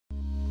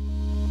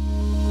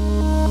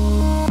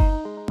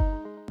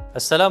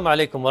السلام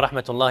عليكم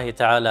ورحمة الله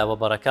تعالى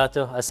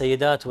وبركاته.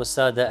 السيدات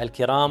والسادة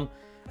الكرام،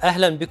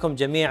 أهلا بكم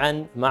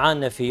جميعا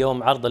معنا في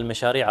يوم عرض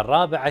المشاريع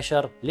الرابع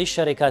عشر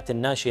للشركات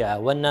الناشئة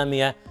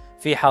والنامية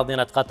في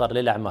حاضنة قطر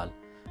للأعمال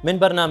من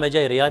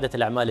برنامجي ريادة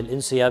الأعمال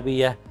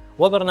الانسيابية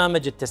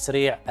وبرنامج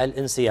التسريع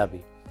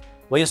الانسيابي.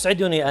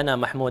 ويسعدني أنا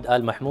محمود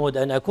آل محمود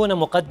أن أكون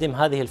مقدم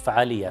هذه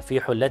الفعالية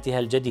في حلتها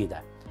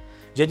الجديدة.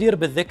 جدير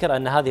بالذكر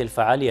أن هذه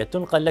الفعالية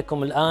تنقل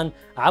لكم الآن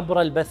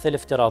عبر البث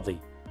الافتراضي،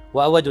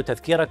 وأود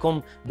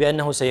تذكيركم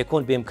بأنه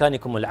سيكون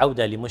بإمكانكم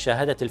العودة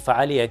لمشاهدة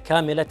الفعالية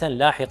كاملة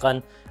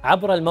لاحقا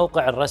عبر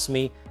الموقع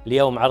الرسمي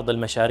ليوم عرض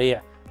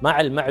المشاريع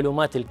مع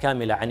المعلومات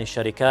الكاملة عن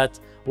الشركات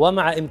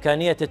ومع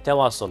إمكانية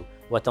التواصل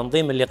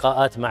وتنظيم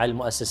اللقاءات مع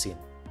المؤسسين.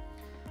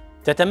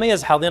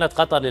 تتميز حاضنة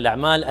قطر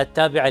للأعمال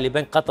التابعة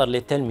لبنك قطر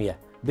للتنمية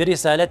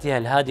برسالتها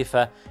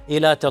الهادفة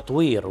إلى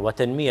تطوير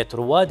وتنمية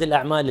رواد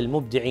الأعمال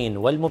المبدعين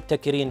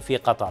والمبتكرين في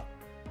قطر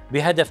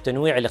بهدف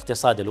تنويع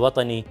الاقتصاد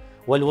الوطني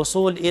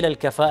والوصول إلى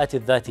الكفاءة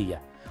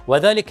الذاتية،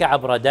 وذلك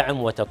عبر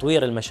دعم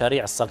وتطوير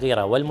المشاريع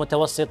الصغيرة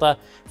والمتوسطة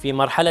في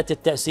مرحلة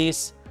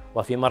التأسيس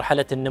وفي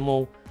مرحلة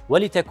النمو،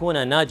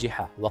 ولتكون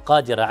ناجحة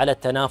وقادرة على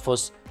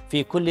التنافس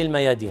في كل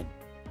الميادين.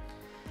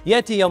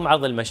 يأتي يوم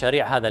عرض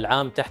المشاريع هذا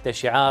العام تحت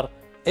شعار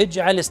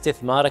اجعل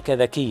استثمارك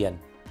ذكياً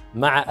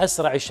مع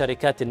أسرع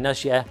الشركات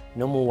الناشئة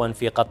نمواً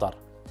في قطر،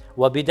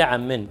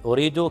 وبدعم من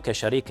أريد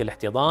كشريك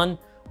الاحتضان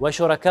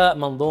وشركاء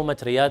منظومة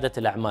ريادة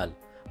الأعمال،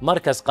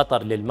 مركز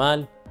قطر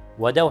للمال،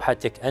 ودوحة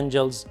تك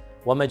أنجلز،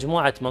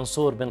 ومجموعة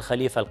منصور بن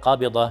خليفة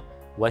القابضة،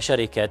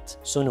 وشركة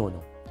سنونو،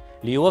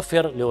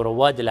 ليوفر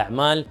لرواد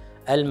الأعمال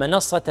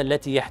المنصة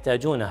التي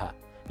يحتاجونها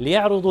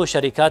ليعرضوا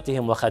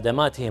شركاتهم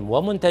وخدماتهم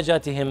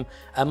ومنتجاتهم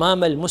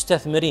أمام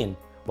المستثمرين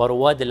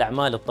ورواد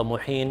الأعمال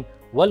الطموحين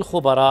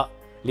والخبراء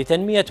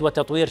لتنمية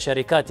وتطوير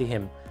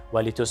شركاتهم،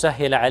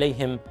 ولتسهل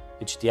عليهم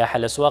اجتياح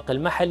الأسواق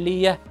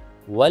المحلية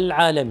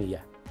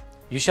والعالمية.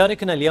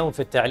 يشاركنا اليوم في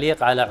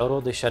التعليق على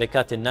عروض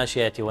الشركات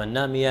الناشئة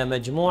والنامية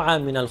مجموعة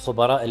من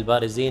الخبراء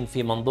البارزين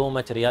في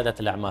منظومة ريادة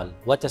الأعمال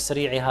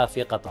وتسريعها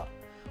في قطر،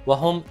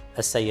 وهم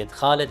السيد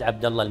خالد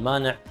عبد الله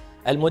المانع،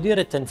 المدير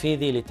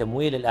التنفيذي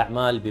لتمويل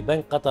الأعمال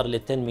ببنك قطر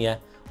للتنمية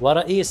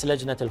ورئيس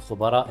لجنة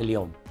الخبراء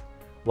اليوم،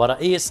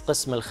 ورئيس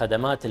قسم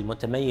الخدمات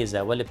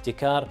المتميزة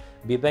والابتكار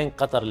ببنك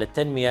قطر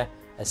للتنمية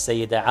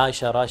السيدة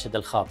عائشة راشد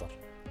الخاطر،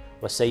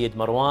 والسيد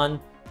مروان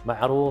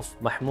معروف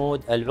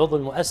محمود العضو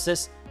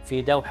المؤسس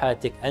في دوحة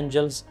تك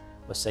أنجلز،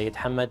 والسيد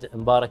حمد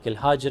مبارك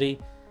الهاجري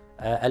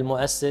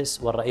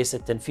المؤسس والرئيس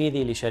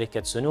التنفيذي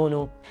لشركة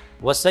سنونو،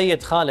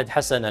 والسيد خالد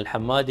حسن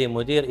الحمادي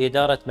مدير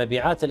إدارة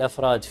مبيعات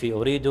الأفراد في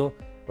أريدو،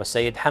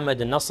 والسيد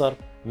حمد النصر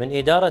من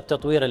إدارة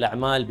تطوير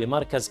الأعمال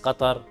بمركز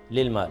قطر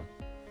للمال.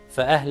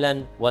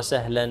 فأهلا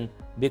وسهلا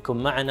بكم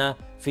معنا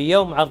في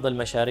يوم عرض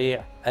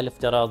المشاريع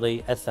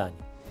الافتراضي الثاني.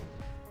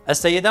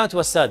 السيدات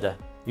والسادة،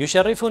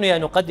 يشرفني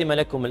أن أقدم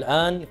لكم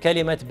الآن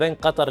كلمة بنك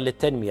قطر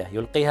للتنمية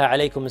يلقيها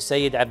عليكم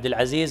السيد عبد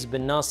العزيز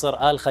بن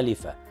ناصر آل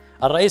خليفة،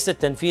 الرئيس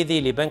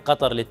التنفيذي لبنك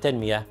قطر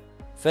للتنمية،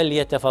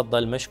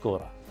 فليتفضل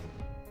مشكورا.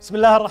 بسم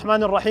الله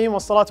الرحمن الرحيم،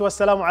 والصلاة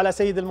والسلام على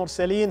سيد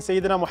المرسلين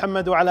سيدنا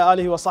محمد وعلى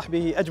آله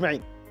وصحبه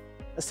أجمعين.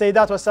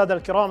 السيدات والسادة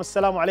الكرام،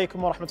 السلام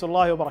عليكم ورحمة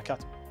الله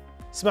وبركاته.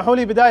 اسمحوا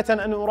لي بداية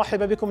أن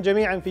أرحب بكم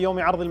جميعا في يوم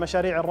عرض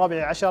المشاريع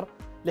الرابع عشر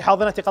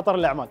لحاضنة قطر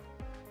للأعمال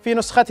في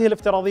نسخته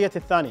الافتراضية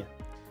الثانية،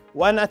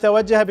 وأن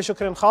أتوجه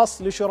بشكر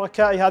خاص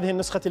لشركاء هذه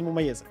النسخة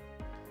المميزة.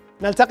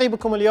 نلتقي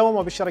بكم اليوم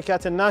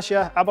وبالشركات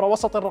الناشئة عبر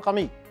وسط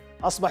رقمي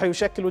أصبح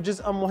يشكل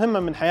جزءا مهما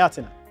من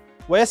حياتنا،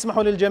 ويسمح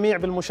للجميع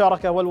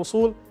بالمشاركة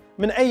والوصول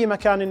من أي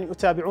مكان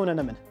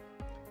يتابعوننا منه،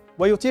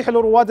 ويتيح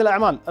لرواد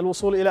الأعمال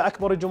الوصول إلى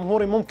أكبر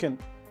جمهور ممكن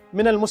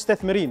من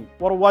المستثمرين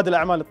ورواد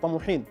الأعمال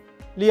الطموحين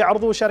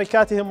ليعرضوا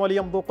شركاتهم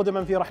وليمضوا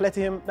قدما في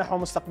رحلتهم نحو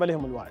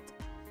مستقبلهم الواعد.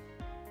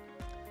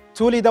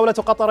 تولي دولة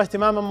قطر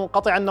اهتماما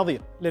منقطع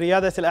النظير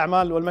لريادة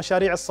الأعمال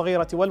والمشاريع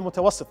الصغيرة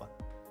والمتوسطة،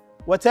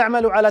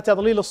 وتعمل على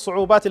تضليل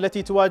الصعوبات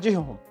التي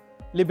تواجههم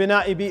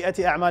لبناء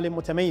بيئة أعمال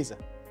متميزة.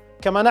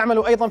 كما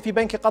نعمل أيضا في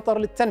بنك قطر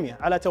للتنمية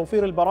على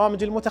توفير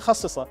البرامج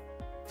المتخصصة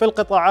في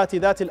القطاعات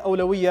ذات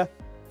الأولوية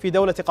في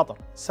دولة قطر،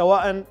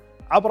 سواء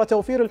عبر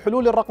توفير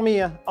الحلول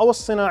الرقمية أو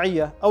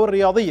الصناعية أو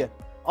الرياضية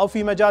أو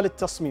في مجال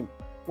التصميم،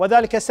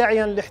 وذلك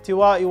سعيا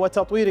لاحتواء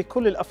وتطوير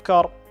كل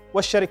الأفكار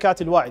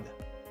والشركات الواعدة.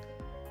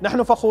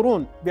 نحن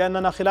فخورون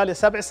بأننا خلال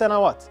 7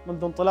 سنوات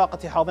منذ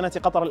انطلاقة حاضنة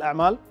قطر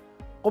الأعمال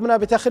قمنا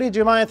بتخريج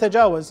ما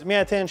يتجاوز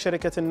 200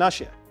 شركة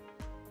ناشئة،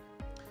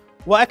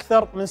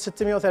 وأكثر من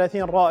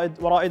 630 رائد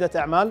ورائدة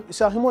أعمال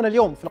يساهمون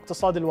اليوم في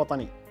الاقتصاد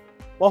الوطني،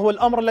 وهو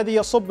الأمر الذي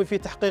يصب في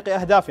تحقيق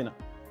أهدافنا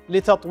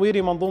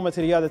لتطوير منظومة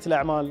ريادة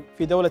الأعمال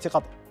في دولة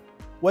قطر،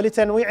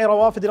 ولتنويع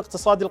روافد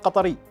الاقتصاد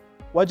القطري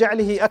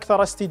وجعله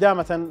أكثر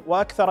استدامة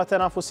وأكثر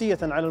تنافسية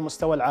على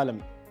المستوى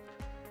العالمي.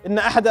 إن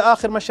أحد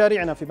آخر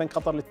مشاريعنا في بنك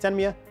قطر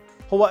للتنمية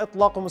هو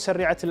إطلاق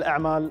مسرعة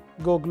الأعمال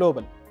جو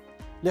جلوبال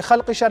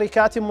لخلق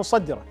شركات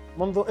مصدرة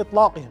منذ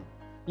إطلاقهم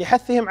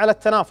لحثهم على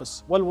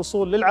التنافس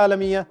والوصول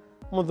للعالمية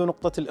منذ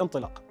نقطة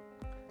الانطلاق.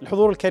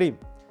 الحضور الكريم،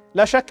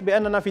 لا شك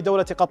بأننا في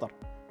دولة قطر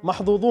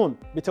محظوظون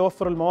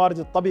بتوفر الموارد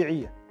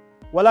الطبيعية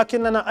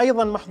ولكننا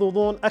أيضاً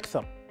محظوظون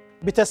أكثر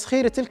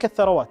بتسخير تلك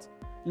الثروات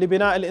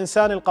لبناء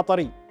الإنسان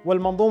القطري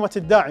والمنظومة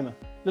الداعمة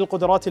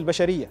للقدرات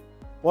البشرية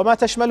وما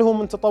تشمله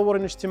من تطور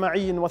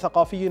اجتماعي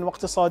وثقافي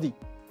واقتصادي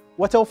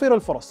وتوفير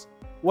الفرص،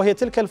 وهي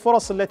تلك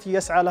الفرص التي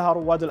يسعى لها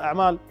رواد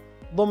الأعمال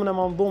ضمن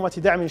منظومة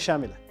دعم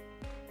شاملة.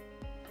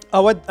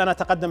 أود أن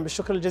أتقدم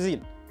بالشكر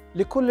الجزيل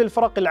لكل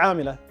الفرق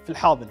العاملة في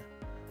الحاضنة،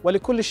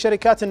 ولكل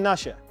الشركات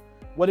الناشئة،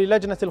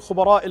 وللجنة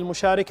الخبراء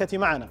المشاركة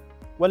معنا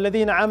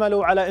والذين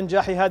عملوا على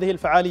إنجاح هذه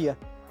الفعالية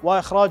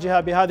وإخراجها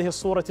بهذه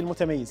الصورة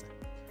المتميزة.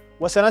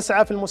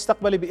 وسنسعى في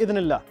المستقبل بإذن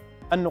الله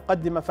أن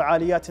نقدم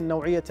فعاليات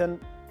نوعية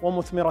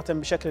ومثمرة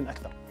بشكل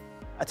أكثر.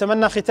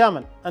 أتمنى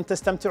ختاماً أن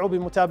تستمتعوا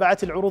بمتابعة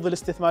العروض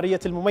الاستثمارية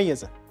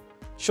المميزة.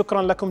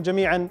 شكراً لكم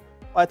جميعاً،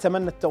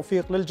 وأتمنى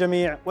التوفيق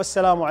للجميع،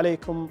 والسلام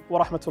عليكم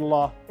ورحمة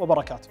الله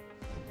وبركاته.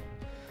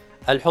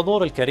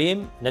 الحضور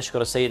الكريم،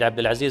 نشكر السيد عبد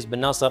العزيز بن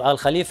ناصر آل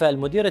خليفة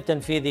المدير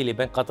التنفيذي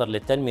لبنك قطر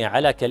للتنمية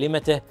على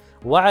كلمته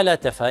وعلى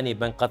تفاني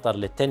بنك قطر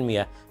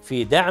للتنمية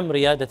في دعم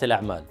ريادة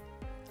الأعمال.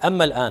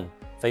 أما الآن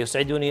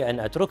فيسعدني أن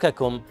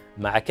أترككم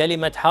مع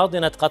كلمة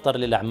حاضنة قطر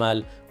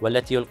للأعمال،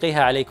 والتي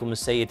يلقيها عليكم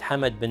السيد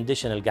حمد بن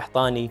دشن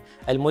القحطاني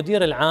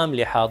المدير العام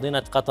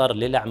لحاضنة قطر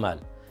للأعمال،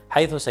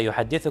 حيث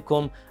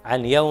سيحدثكم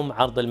عن يوم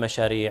عرض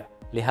المشاريع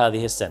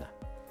لهذه السنة.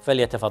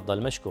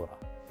 فليتفضل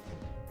مشكورا.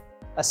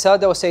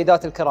 السادة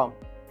والسيدات الكرام،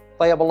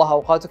 طيب الله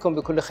أوقاتكم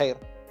بكل خير.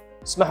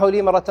 اسمحوا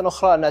لي مرة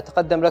أخرى أن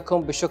أتقدم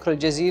لكم بالشكر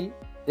الجزيل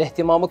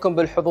لاهتمامكم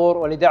بالحضور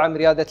ولدعم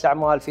ريادة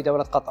الأعمال في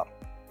دولة قطر،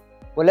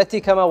 والتي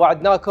كما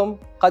وعدناكم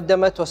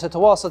قدمت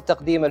وستواصل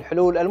تقديم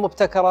الحلول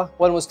المبتكرة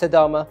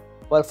والمستدامة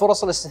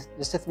والفرص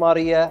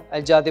الاستثمارية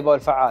الجاذبة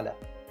والفعالة.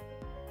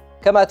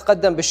 كما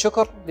أتقدم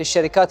بالشكر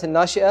للشركات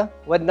الناشئة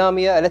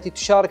والنامية التي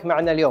تشارك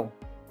معنا اليوم،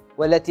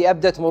 والتي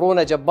أبدت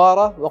مرونة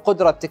جبارة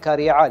وقدرة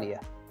ابتكارية عالية.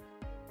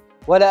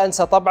 ولا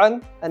أنسى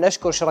طبعاً أن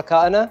أشكر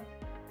شركائنا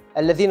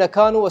الذين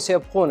كانوا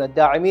وسيبقون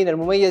الداعمين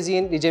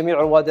المميزين لجميع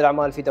رواد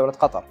الأعمال في دولة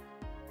قطر.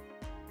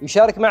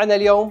 يشارك معنا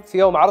اليوم في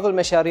يوم عرض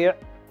المشاريع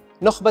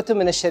نخبة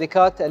من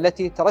الشركات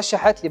التي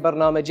ترشحت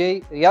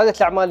لبرنامجي ريادة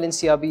الأعمال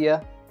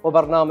الانسيابية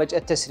وبرنامج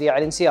التسريع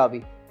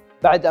الانسيابي،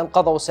 بعد أن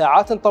قضوا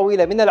ساعات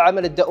طويلة من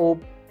العمل الدؤوب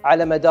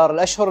على مدار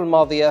الأشهر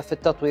الماضية في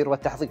التطوير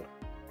والتحضير.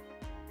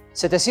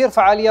 ستسير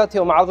فعاليات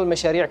يوم عرض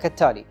المشاريع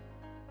كالتالي: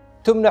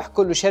 تمنح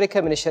كل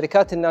شركة من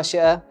الشركات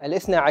الناشئة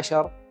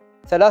 12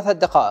 3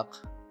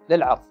 دقائق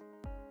للعرض،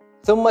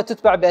 ثم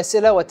تتبع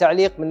بأسئلة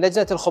وتعليق من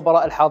لجنة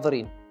الخبراء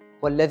الحاضرين،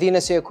 والذين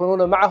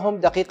سيكونون معهم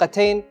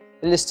دقيقتين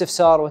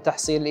للاستفسار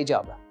وتحصيل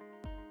الإجابة.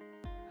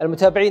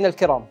 المتابعين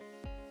الكرام،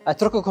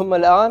 أترككم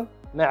الآن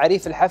مع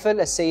عريف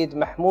الحفل السيد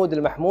محمود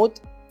المحمود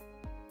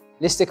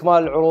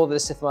لاستكمال العروض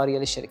الاستثمارية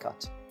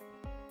للشركات.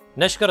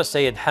 نشكر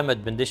السيد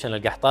حمد بن دشن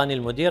القحطاني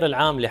المدير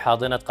العام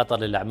لحاضنة قطر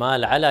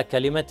للأعمال على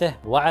كلمته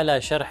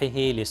وعلى شرحه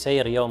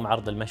لسير يوم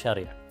عرض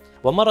المشاريع.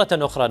 ومرة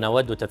أخرى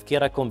نود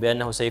تذكيركم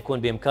بأنه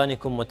سيكون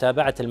بإمكانكم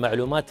متابعة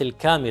المعلومات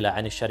الكاملة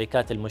عن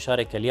الشركات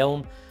المشاركة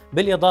اليوم،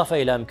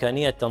 بالإضافة إلى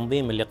إمكانية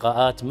تنظيم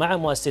اللقاءات مع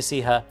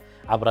مؤسسيها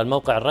عبر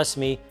الموقع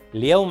الرسمي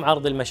ليوم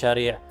عرض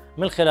المشاريع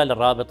من خلال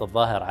الرابط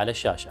الظاهر على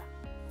الشاشة.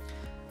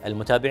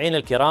 المتابعين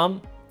الكرام،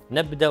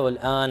 نبدأ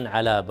الآن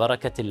على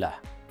بركة الله.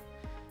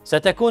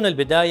 ستكون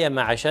البداية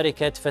مع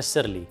شركة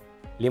فسرلي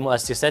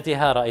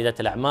لمؤسستها رائدة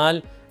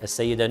الأعمال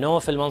السيدة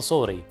نوف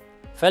المنصوري،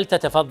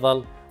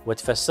 فلتتفضل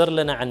وتفسر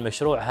لنا عن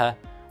مشروعها،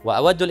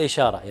 وأود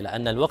الإشارة إلى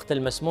أن الوقت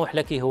المسموح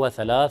لك هو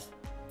 3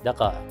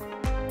 دقائق.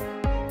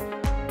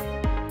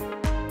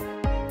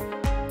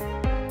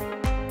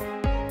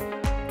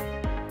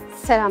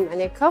 السلام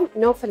عليكم.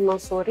 نوف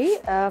المنصوري,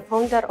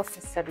 founder of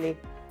Qbic.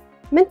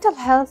 Mental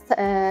health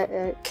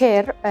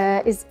care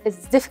is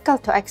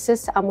difficult to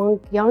access among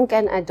young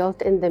and adult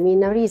in the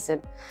MENA region,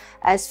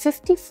 as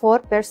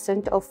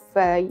 54% of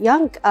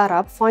young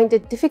Arab find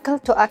it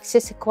difficult to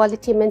access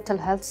quality mental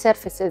health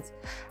services.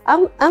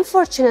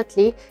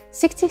 Unfortunately,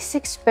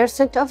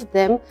 66% of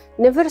them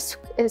never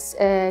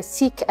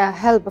seek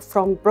help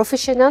from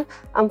professionals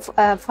and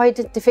find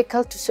it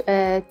difficult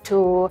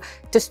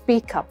to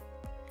speak up.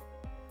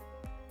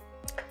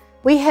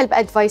 We help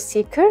advice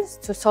seekers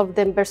to solve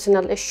their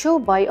personal issue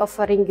by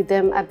offering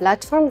them a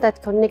platform that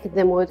connects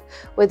them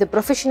with a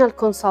professional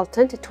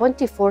consultant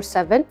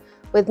 24/7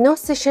 with no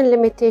session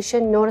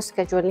limitation nor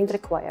scheduling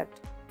required.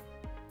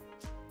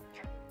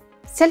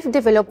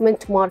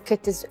 Self-development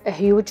market is a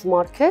huge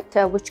market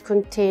which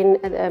contain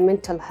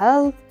mental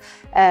health,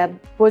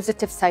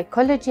 positive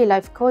psychology,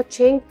 life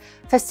coaching.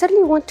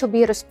 Qbic want to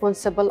be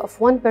responsible of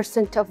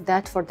 1% of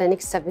that for the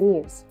next 7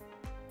 years.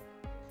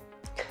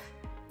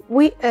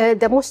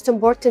 The most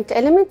important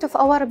element of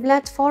our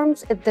platforms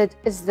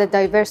is the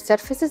diverse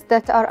services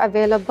that are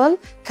available,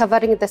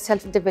 covering the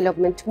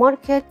self-development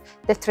market,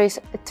 the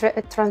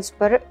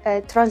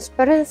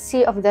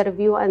transparency of the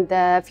review and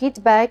the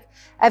feedback,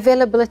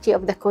 availability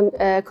of the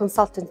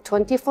consultant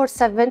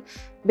 24/7.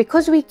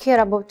 Because we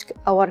care about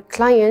our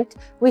client,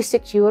 we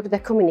secure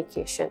the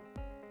communication.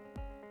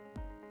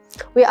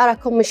 We are a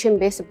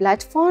commission-based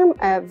platform,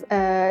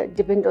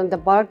 depend on the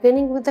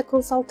bargaining with the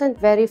consultant,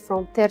 vary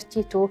from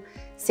 30 to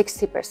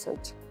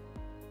 60%.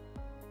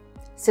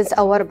 Since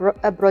our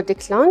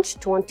product launch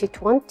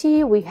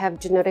 2020, we have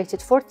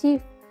generated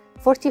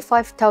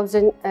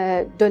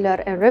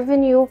 $45,000 in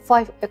revenue,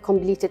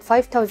 completed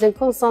 5,000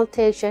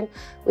 consultations.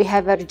 We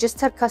have a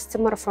registered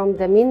customer from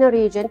the MENA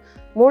region,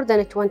 more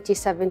than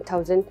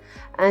 27,000,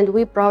 and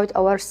we proud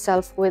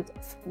ourselves with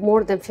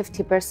more than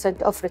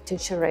 50% of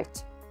retention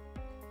rate.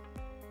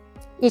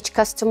 Each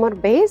customer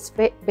pays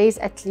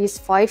at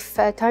least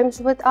 5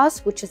 times with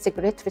us, which is a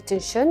great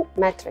retention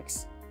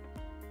matrix.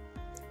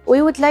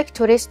 We would like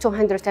to raise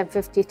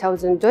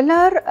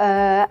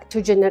 $250,000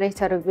 to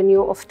generate a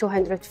revenue of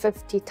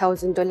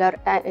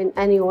 $250,000 in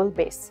annual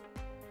base.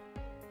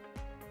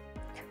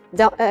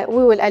 We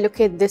will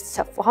allocate this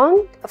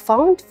fund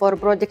for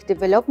product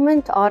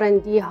development,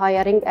 R&D,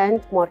 hiring,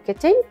 and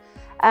marketing.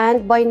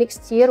 And by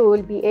next year, we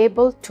will be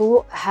able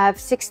to have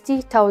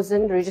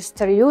 60,000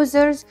 registered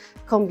users,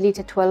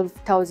 complete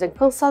 12,000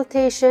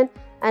 consultations,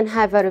 and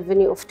have a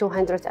revenue of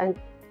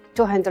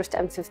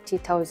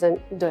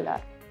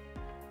 $250,000.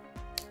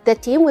 The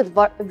team with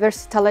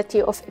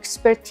versatility of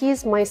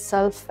expertise,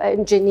 myself,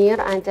 engineer,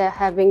 and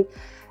having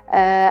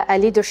a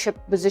leadership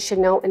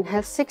position now in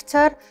health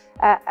sector.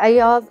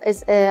 Ayad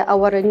is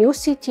our new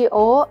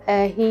CTO.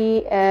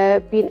 He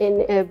been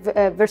in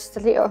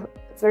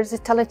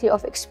versatility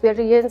of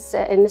experience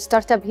in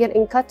startup here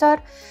in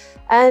Qatar.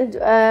 And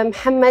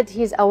Mohammed,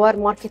 he's our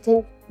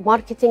marketing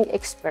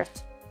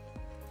expert.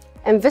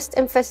 Invest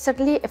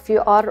investorly if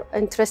you are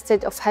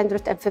interested of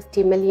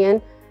 $150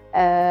 million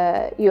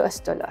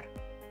US.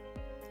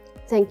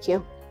 Thank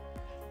you.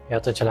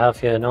 يعطيك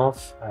العافية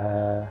نوف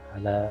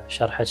على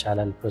شرحك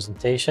على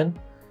البرزنتيشن.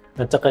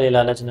 ننتقل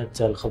إلى لجنة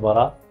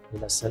الخبراء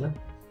للأسئلة.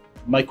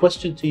 My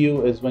question to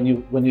you is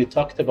when you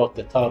talked about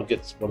the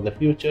targets for the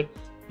future,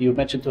 you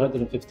mentioned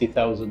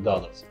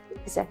 $250,000.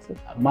 Exactly.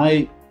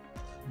 My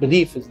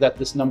belief is that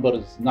this number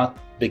is not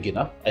big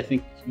enough. I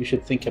think you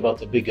should think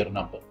about a bigger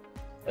number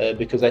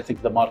because I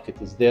think the market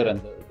is there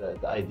and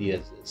the idea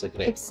is a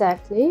great.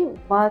 Exactly,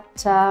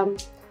 but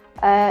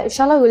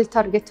inshallah we'll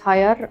target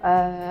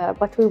higher,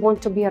 but we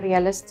want to be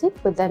realistic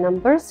with the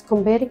numbers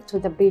comparing to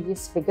the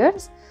previous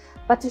figures.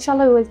 But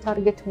inshallah we will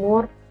target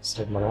more.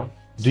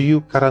 Do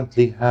you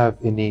currently have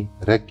any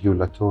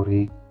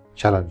regulatory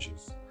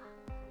challenges?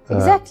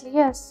 Exactly,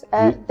 yes.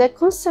 The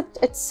concept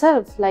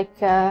itself, like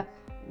the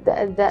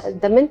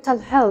mental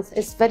health,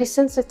 is very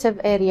sensitive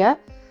area.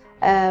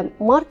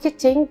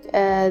 Marketing,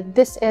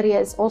 this area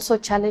is also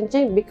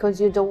challenging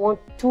because you don't want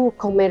too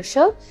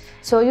commercial.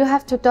 So you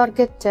have to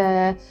target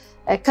a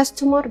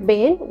customer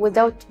pain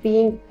without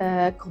being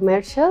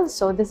commercial.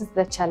 So this is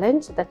the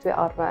challenge that we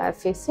are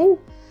facing.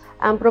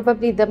 And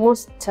probably the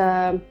most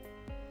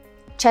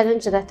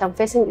challenge that I'm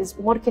facing is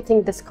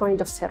marketing this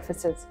kind of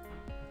services.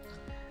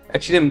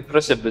 Actually,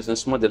 impressive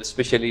business model,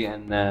 especially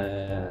in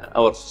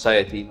our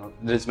society. You know,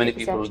 there's many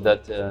people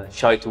that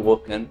shy to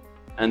walk in,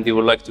 and they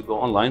would like to go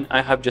online.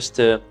 I have just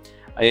in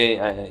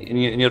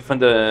your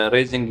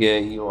fundraising,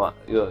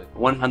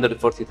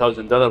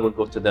 $140,000 will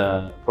go to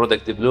the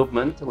product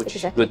development, which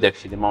is good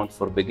actually amount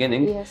for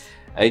beginning. Yes.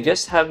 I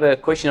just have a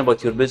question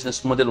about your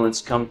business model when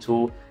it's come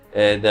to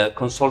the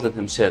consultant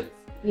himself.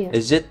 Yes.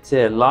 Is it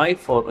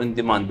live or on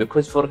demand?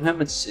 Because for him,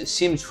 it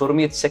seems for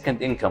me it's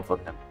second income for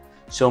him.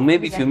 So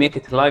maybe if you make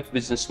it a live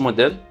business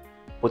model,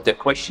 put the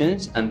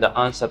questions and the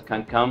answer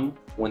can come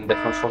when the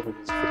consultant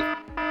is free.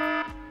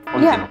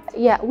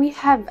 Yeah, we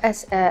have a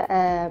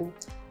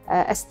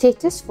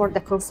status for the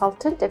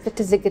consultant. If it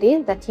is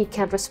green, that he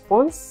can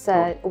respond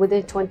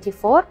within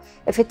 24.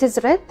 If it is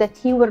red, that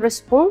he will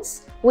respond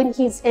when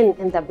he's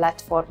in the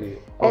platform.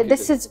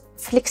 This is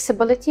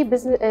flexibility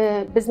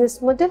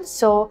business model.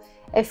 So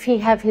if he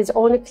have his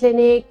own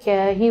clinic,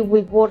 he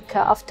will work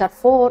after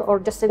 4 or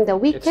just in the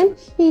weekend.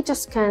 He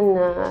just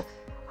can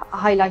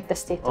highlight the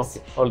status.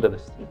 Okay. All the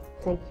best.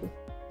 Thank you.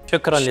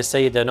 شكرا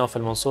للسيدة نوف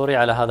المنصوري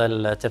على هذا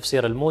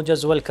التفسير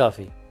الموجز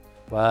والكافي،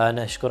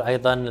 ونشكر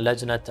أيضا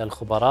لجنة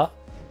الخبراء.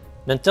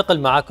 ننتقل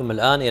معكم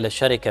الآن إلى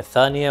الشركة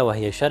الثانية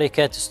وهي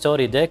شركة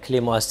ستوري ديك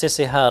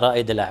لمؤسسها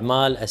رائد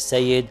الأعمال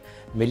السيد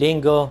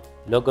ميلينغو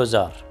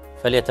لوغوزار،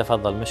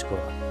 فليتفضل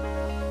مشكورا.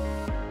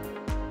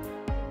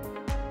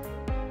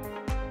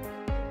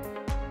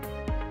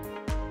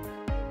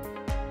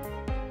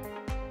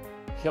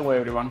 Hello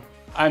everyone,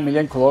 I'm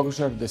Miljenko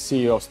Logozar, the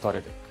CEO of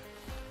StoryDeck.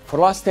 For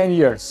the last 10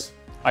 years,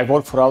 I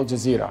worked for Al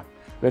Jazeera,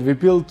 where we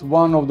built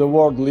one of the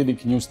world's leading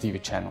news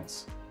TV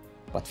channels.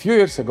 But a few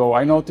years ago,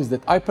 I noticed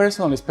that I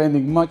personally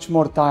spending much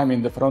more time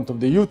in the front of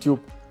the YouTube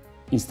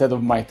instead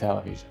of my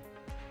television.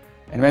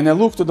 And when I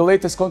look to the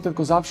latest content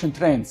consumption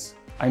trends,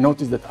 I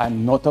noticed that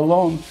I'm not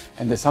alone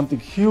and there's something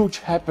huge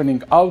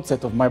happening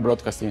outside of my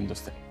broadcast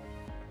industry.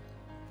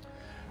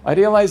 I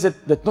realized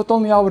that not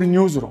only our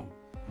newsroom,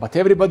 but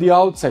everybody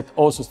outside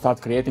also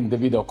start creating the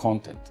video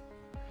content.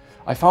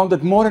 I found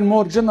that more and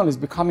more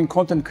journalists becoming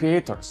content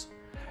creators,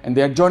 and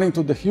they are joining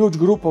to the huge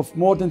group of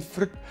more than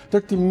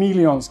 30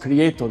 million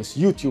creators,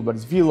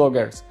 YouTubers,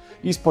 vloggers,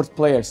 esports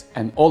players,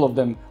 and all of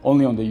them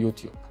only on the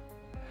YouTube.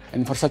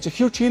 And for such a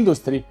huge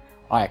industry,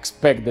 I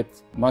expect that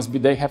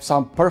they have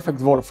some perfect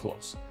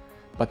workflows.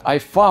 But I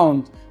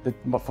found that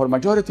for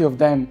majority of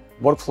them,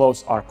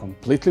 workflows are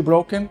completely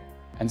broken,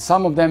 and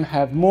some of them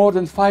have more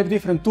than 5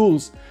 different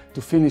tools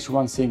to finish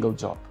one single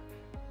job.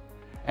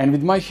 And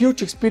with my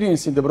huge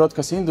experience in the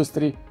broadcast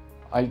industry,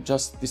 I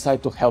just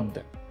decided to help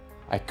them.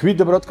 I quit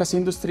the broadcast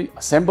industry,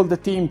 assembled the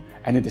team,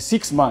 and in the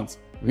 6 months,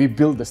 we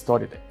built the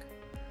StoryDeck.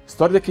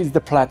 StoryDeck is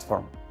the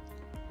platform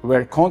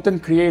where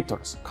content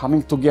creators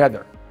coming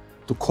together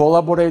to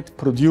collaborate,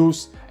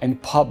 produce,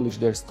 and publish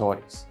their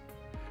stories.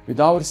 With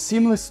our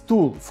seamless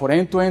tool for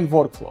end-to-end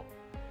workflow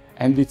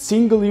and with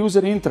single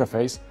user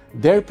interface,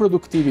 their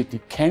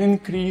productivity can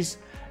increase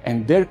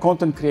and their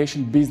content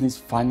creation business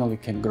finally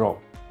can grow.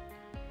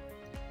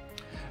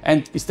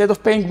 And instead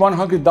of paying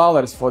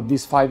 $100 for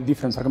these 5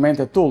 different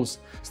fragmented tools,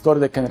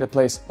 StoryDeck can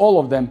replace all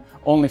of them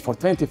only for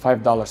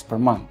 $25 per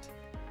month.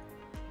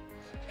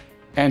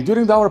 And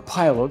during our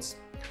pilots,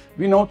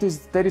 we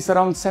noticed there is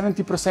around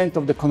 70%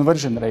 of the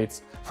conversion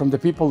rates from the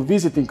people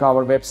visiting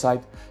our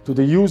website to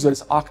the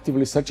users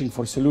actively searching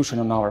for solution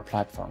on our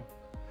platform.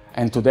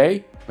 And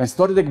today, when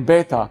StoryDeck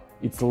Beta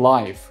is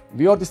live,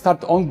 we already start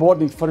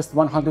onboarding first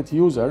 100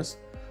 users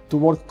to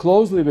work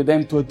closely with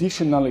them to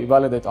additionally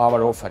validate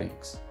our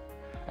offerings.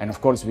 And of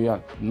course, we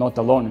are not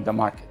alone in the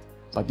market.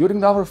 But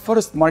during our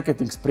first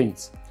marketing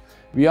sprints,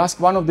 we asked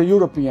one of the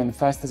European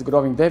fastest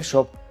growing dev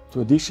shop to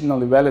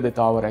additionally validate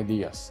our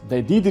ideas.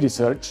 They did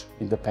research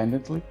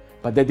independently,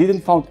 but they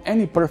didn't find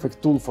any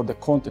perfect tool for the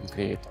content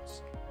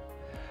creators.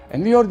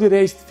 And we already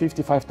raised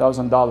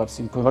 $55,000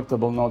 in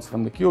convertible notes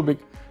from the Qbic,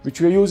 which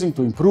we are using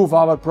to improve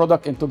our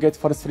product and to get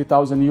first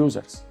 3,000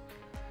 users.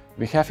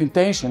 We have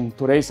intention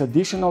to raise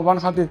additional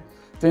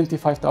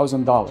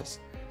 $125,000,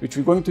 which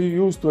we're going to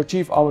use to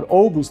achieve our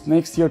August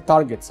next year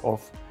targets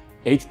of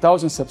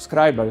 8,000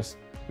 subscribers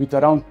with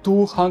around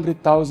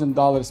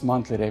 $200,000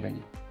 monthly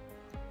revenue.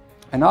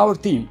 And our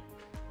team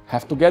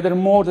have together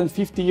more than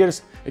 50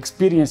 years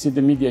experience in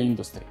the media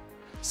industry.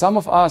 Some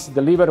of us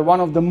deliver one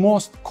of the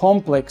most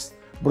complex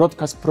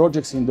broadcast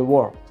projects in the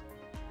world.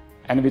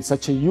 And with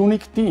such a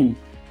unique team,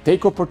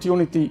 take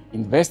opportunity,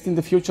 invest in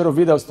the future of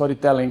video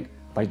storytelling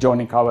by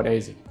joining our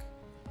ASIC.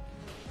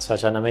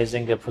 Such an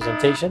amazing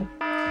presentation.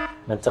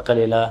 ننتقل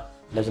إلى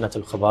لجنة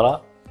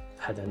الخبراء.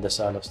 أحد عنده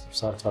سؤال أو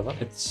استفسار تفضل.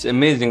 It's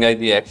amazing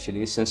idea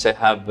actually, since I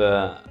have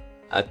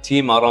a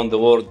team around the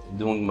world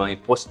doing my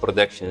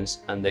post-productions,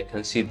 and I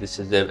can see this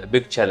is a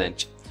big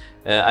challenge.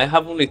 I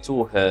have only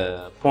 2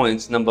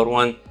 points. Number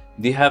 1,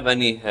 do you have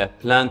any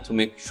plan to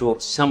make sure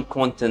some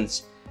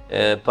contents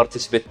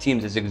participate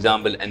teams, as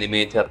example,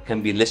 animator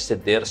can be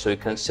listed there so you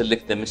can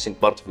select the missing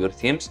part of your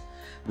teams?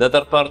 The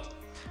other part,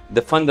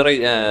 the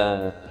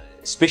fundraising,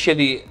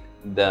 especially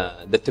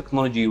the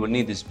technology you will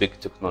need is big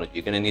technology.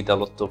 You're going to need a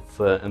lot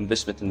of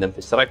investment in the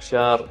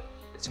infrastructure.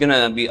 It's going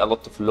to be a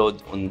lot of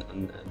load on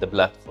the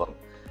platform.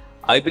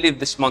 I believe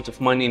this amount of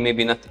money may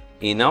be not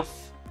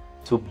enough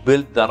to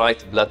build the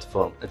right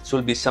platform. It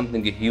will be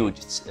something huge.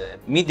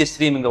 Media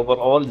streaming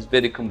overall is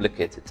very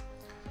complicated.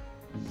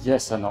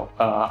 Yes, I know.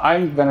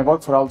 When I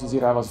worked for Al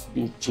Jazeera, I was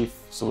being chief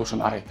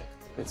solution architect.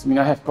 It means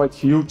I have quite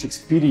huge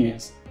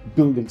experience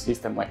building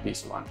system like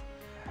this one.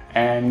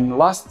 And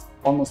last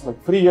almost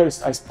like 3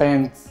 years, I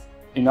spent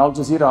in Al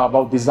Jazeera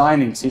about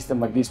designing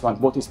system like this one,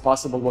 what is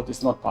possible, what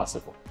is not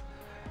possible.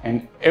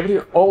 And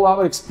all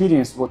our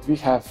experience, what we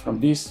have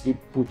from this, we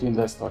put in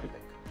the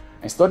StoryDeck.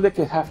 And StoryDeck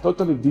can have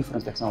totally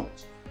different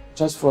technology.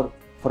 Just for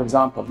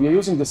example, we are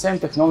using the same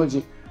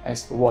technology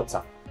as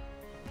WhatsApp.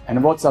 And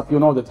WhatsApp, you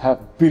know, that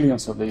have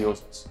billions of the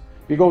users.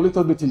 We go a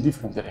little bit in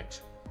different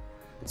direction.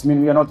 It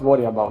means we are not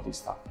worried about this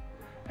stuff.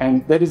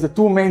 And there is the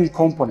 2 main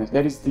components.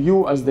 There is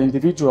you as the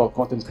individual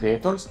content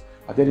creators,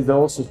 but there is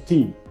also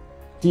team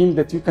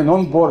that you can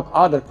onboard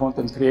other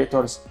content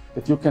creators,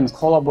 that you can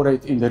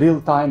collaborate in the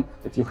real time,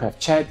 that you have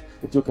chat,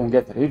 that you can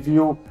get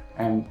review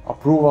and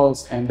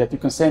approvals, and that you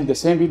can send the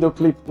same video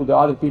clip to the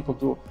other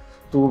people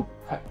to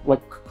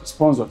like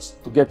sponsors,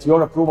 to get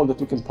your approval that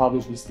you can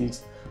publish these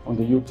things on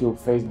the YouTube,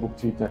 Facebook,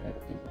 Twitter,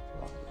 everything.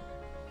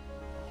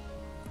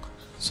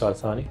 سؤال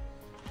ثاني.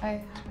 I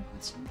have a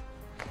question.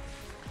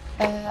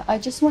 I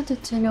just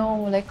wanted to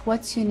know, like,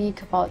 what's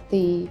unique about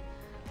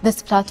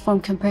this platform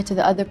compared to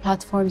the other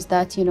platforms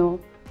that, you know,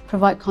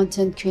 provide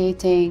content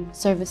creating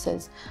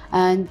services,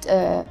 and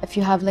if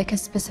you have like a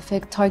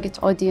specific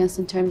target audience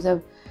in terms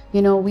of,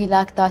 you know, we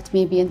lack that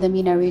maybe in the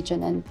MENA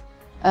region, and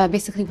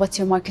basically what's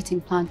your marketing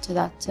plan to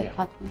that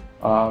platform?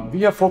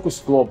 We are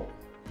focused global.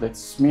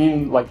 That's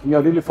mean like we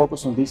are really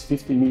focused on these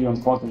 50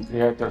 million content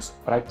creators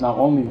right now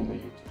only on the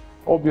YouTube.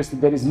 Obviously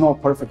there is no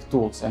perfect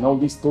tools, and all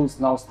these tools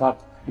now start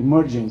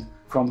emerging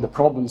from the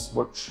problems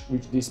which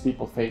these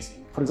people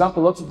facing. For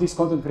example, lots of these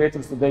content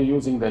creators today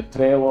using the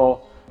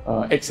Trello,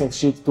 Excel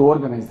sheet to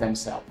organize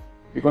themselves.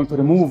 We're going to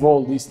remove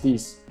all these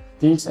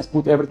things and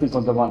put everything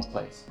on the one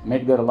place,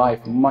 make their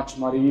life much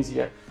more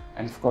easier,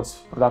 and of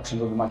course production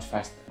will be much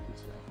faster.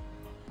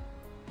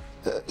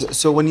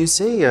 So when you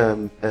say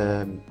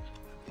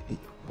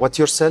what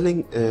you're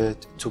selling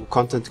to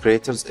content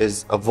creators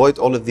is avoid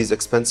all of these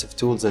expensive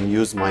tools and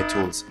use my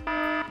tools.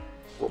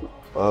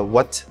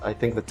 What? I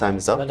think the time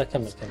is up.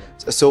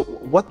 So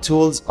what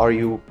tools are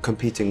you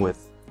competing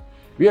with?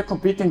 We are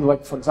competing,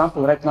 like for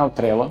example, right now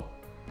Trello,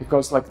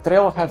 because like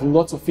Trello have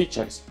lots of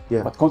features,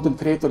 but content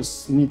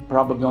creators need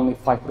probably only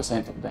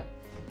 5% of them.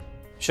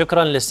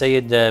 شكرا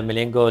للسيد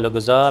ميلينغو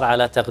لوغوزار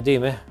على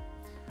تقديمه.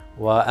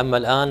 وأما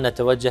الآن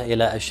نتوجه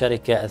إلى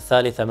الشركة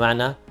الثالثة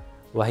معنا،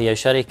 وهي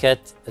شركة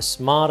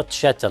سمارت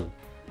شاتل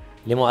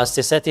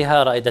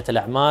لمؤسستها رائدة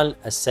الأعمال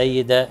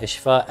السيدة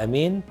إشفاء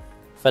أمين،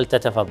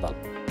 فلتتفضل.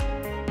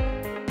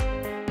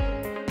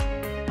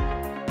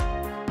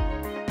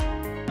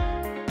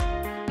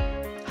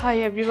 Hi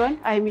everyone,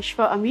 I am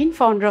Ishfa Amin,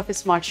 founder of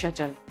Smart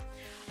Shuttle.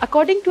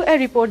 According to a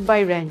report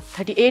by RAND,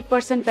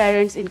 38%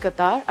 parents in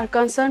Qatar are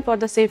concerned for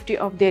the safety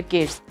of their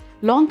kids.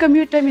 Long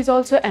commute time is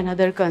also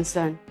another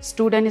concern.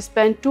 Students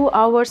spend 2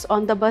 hours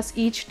on the bus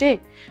each day,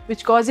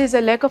 which causes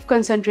a lack of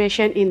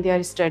concentration in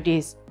their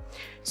studies.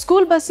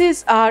 School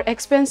buses are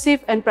expensive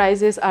and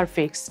prices are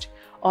fixed.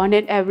 On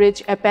an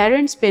average, a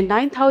parent spends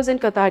 9,000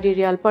 Qatari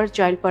Riyal per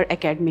child per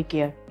academic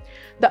year.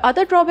 The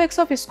other drawbacks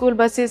of school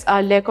buses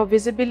are lack of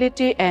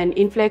visibility and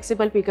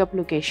inflexible pickup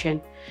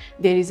location.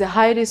 There is a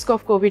high risk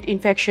of COVID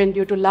infection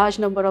due to large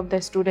number of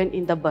the students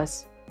in the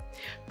bus.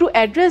 To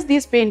address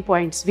these pain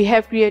points, we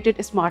have created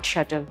a Smart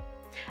Shuttle,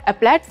 a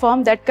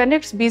platform that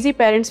connects busy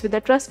parents with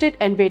the trusted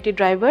and weighted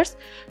drivers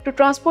to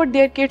transport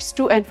their kids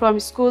to and from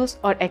schools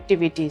or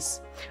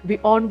activities. We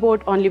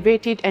onboard only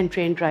weighted and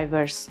trained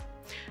drivers.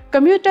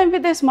 Commute time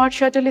with the Smart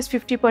Shuttle is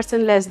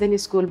 50% less than a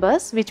school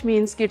bus, which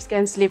means kids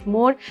can sleep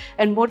more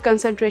and more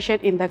concentration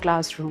in the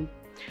classroom.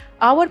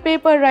 Our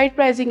pay-per-ride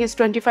pricing is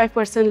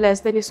 25% less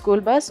than a school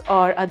bus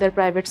or other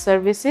private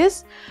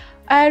services.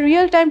 A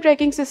real-time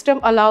tracking system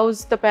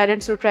allows the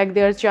parents to track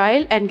their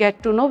child and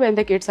get to know when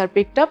the kids are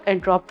picked up and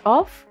dropped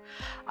off.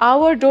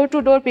 Our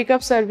door-to-door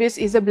pickup service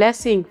is a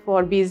blessing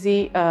for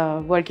busy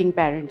working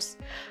parents.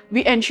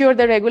 We ensure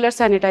the regular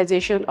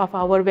sanitization of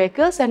our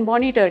vehicles and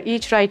monitor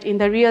each ride in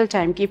the real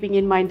time, keeping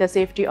in mind the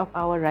safety of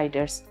our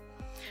riders.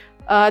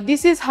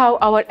 This is how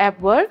our app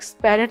works.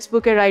 Parents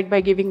book a ride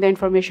by giving the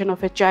information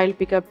of a child,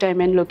 pickup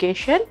time and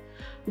location.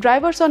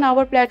 Drivers on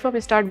our platform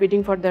start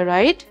bidding for the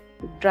ride.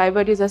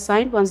 Driver is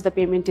assigned once the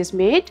payment is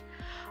made.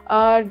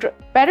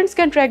 Parents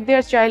can track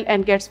their child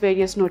and gets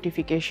various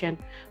notifications.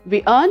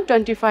 We earn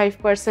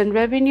 25%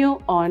 revenue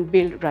on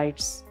billed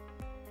rides.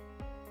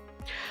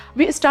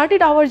 We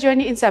started our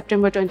journey in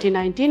September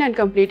 2019 and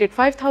completed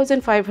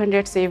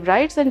 5,500 saved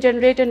rides and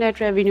generated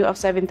net revenue of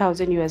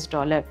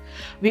 $7,000.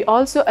 We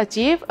also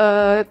achieved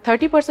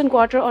 30%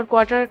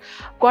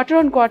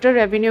 quarter-on-quarter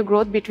revenue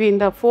growth between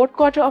the fourth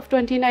quarter of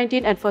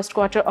 2019 and first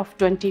quarter of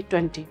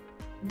 2020.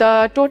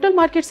 The total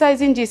market size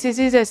in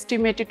GCC is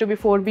estimated to be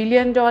 $4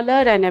 billion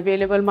and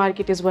available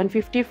market is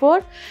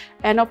 154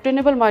 and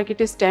obtainable market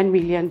is $10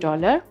 million.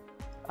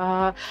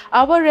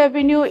 Our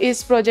revenue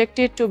is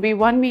projected to be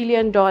 $1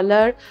 million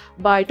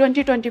by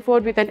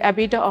 2024 with an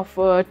EBITDA of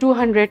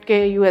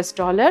 $200K US.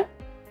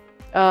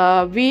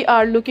 We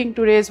are looking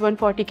to raise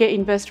 140K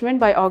investment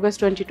by August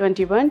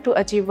 2021 to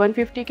achieve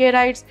 150K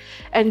rides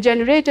and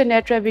generate a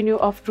net revenue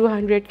of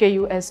 $200K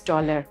US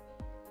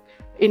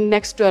in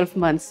next 12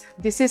 months.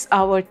 This is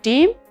our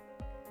team.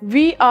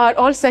 We are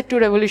all set to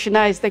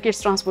revolutionize the kids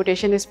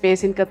transportation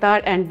space in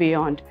Qatar and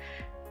beyond.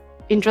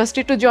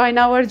 Interested to join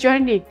our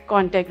journey?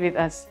 Contact with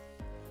us.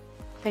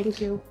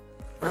 Thank you.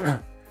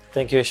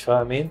 Thank you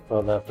إشفاء أمين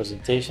for the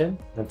presentation.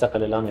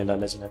 ننتقل الآن إلى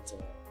لجنة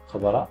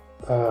خبراء.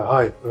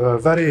 Hi,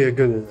 very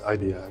good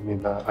idea. I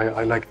mean,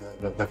 I like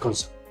the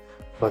concept.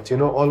 But you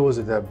know, always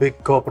the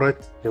big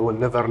corporate, they will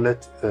never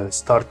let a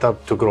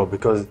startup to grow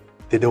because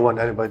they don't want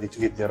anybody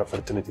to eat their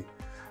opportunity.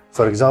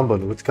 For example,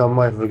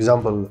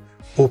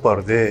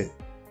 Uber,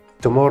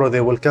 tomorrow they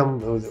will come,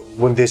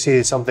 when they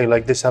see something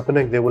like this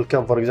happening, they will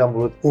come, for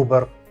example, with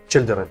Uber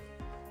children.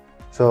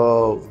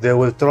 So they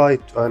will try,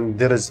 and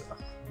there is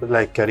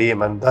like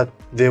Kareem and that,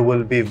 they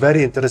will be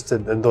very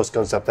interested in those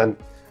concepts and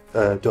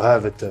to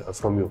have it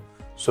from you.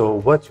 So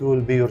what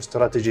will be your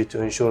strategy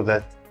to ensure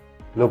that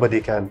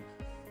nobody can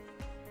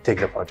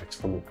take the project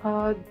from you?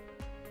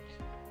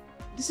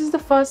 This is the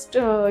first,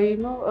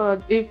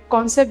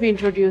 concept we're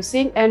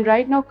introducing, and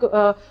right now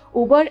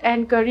Uber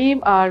and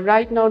Kareem are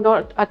right now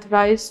not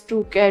authorized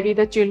to carry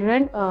the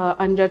children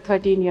under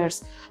 13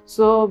 years.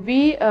 So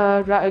we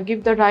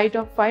give the right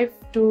of 5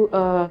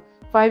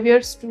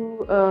 years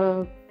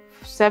to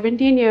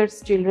 17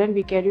 years children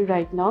we carry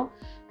right now.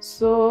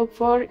 So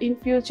for in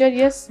future,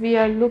 yes, we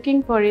are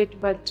looking for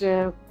it, but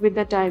with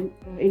the time,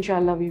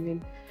 inshallah, we will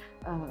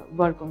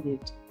work on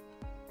it.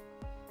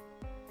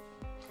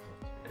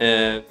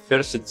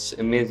 First, it's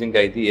amazing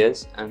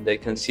ideas, and I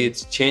can see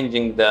it's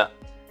changing the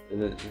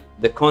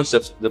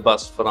concept of the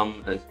bus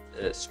from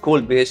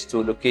school-based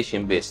to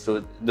location-based.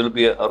 So there will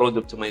be a road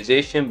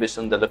optimization based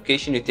on the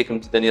location. You take them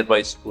to the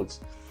nearby schools.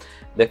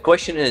 The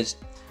question is,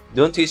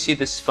 don't you see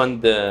this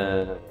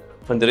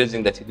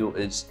fundraising that you do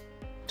is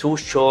too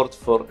short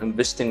for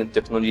investing in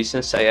technology,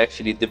 since I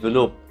actually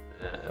develop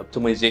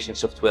optimization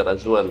software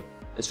as well.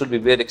 This will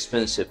be very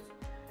expensive.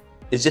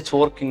 Is it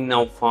working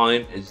now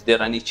fine? Is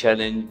there any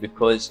challenge?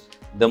 Because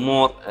the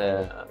more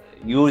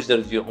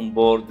users you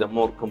onboard, the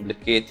more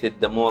complicated,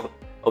 the more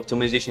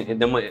optimization,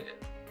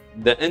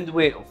 the end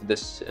way of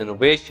this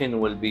innovation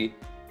will be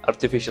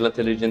artificial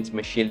intelligence,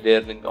 machine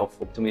learning of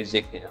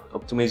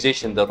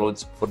optimization the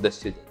roads for the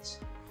students.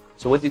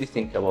 So what did you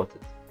think about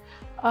it?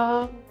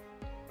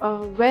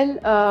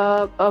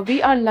 We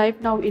are live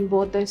now in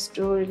both the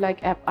store, like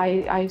App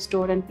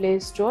iStore and Play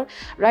Store.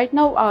 Right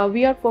now,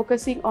 we are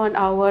focusing on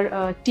our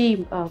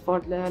team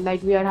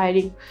like we are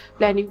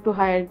planning to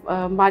hire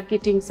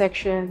marketing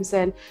sections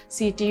and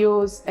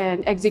CTOs and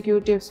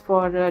executives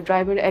for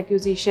driver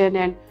acquisition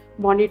and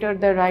monitor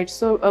the rides.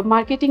 So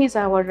marketing is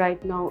our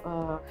right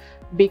now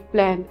big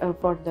plan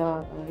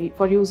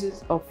for uses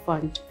of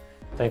fund.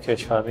 Thank you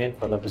شفامين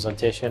for the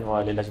presentation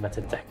وللجنة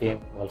التحكيم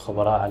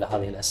والخبراء على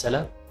هذه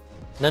الأسئلة.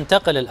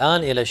 ننتقل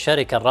الآن إلى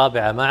الشركة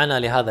الرابعة معنا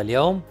لهذا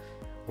اليوم،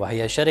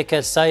 وهي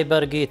شركة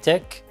سايبرجي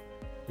تك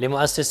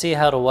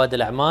لمؤسسيها رواد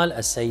الأعمال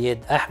السيد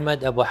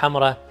أحمد أبو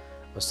حمرة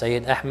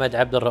والسيد أحمد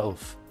عبد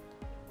الرؤوف.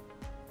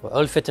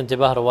 وألفت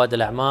انتباه رواد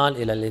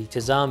الأعمال إلى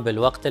الالتزام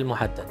بالوقت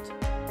المحدد.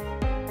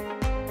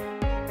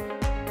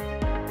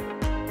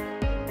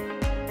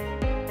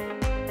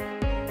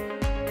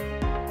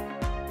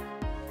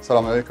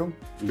 Assalamu alaikum.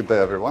 Good day,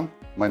 everyone.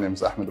 My name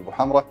is Ahmed Abu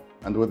Hamra,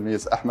 and with me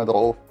is Ahmed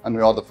Raouf, and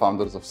we are the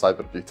founders of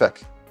Qbic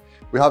Tech.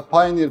 We have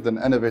pioneered an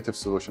innovative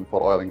solution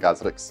for oil and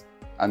gas rigs,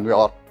 and we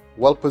are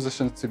well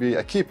positioned to be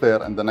a key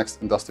player in the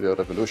next industrial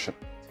revolution.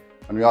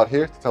 And we are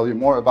here to tell you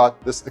more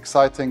about this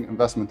exciting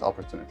investment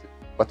opportunity.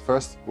 But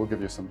first, we'll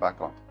give you some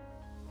background.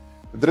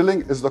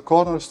 Drilling is the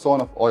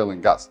cornerstone of oil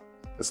and gas.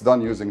 It's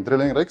done using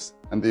drilling rigs,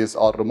 and these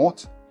are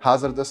remote,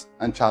 hazardous,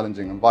 and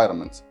challenging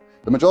environments.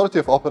 The majority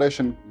of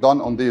operations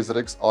done on these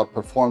rigs are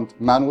performed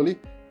manually,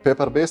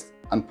 paper-based,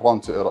 and prone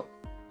to error.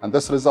 And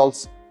this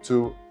results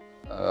to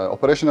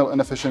operational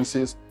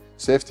inefficiencies,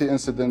 safety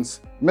incidents,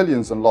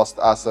 millions in lost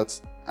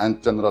assets,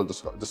 and general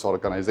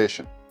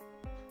disorganization.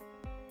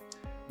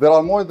 There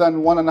are more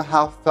than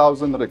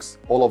 1,500 rigs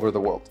all over the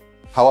world.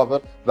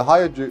 However, the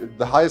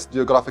highest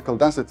geographical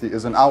density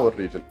is in our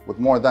region, with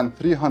more than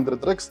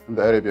 300 rigs in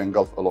the Arabian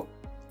Gulf alone.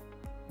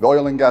 The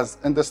oil and gas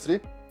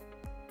industry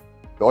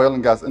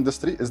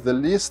is the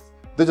least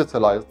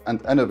digitalized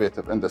and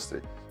innovative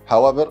industry.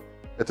 However,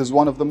 it is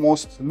one of the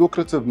most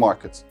lucrative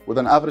markets, with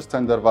an average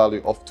tender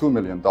value of $2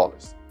 million.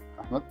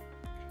 Ahmed?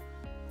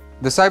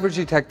 The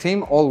Qbic Tech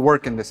team all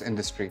work in this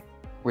industry.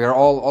 We are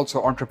all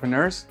also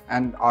entrepreneurs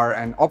and are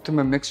an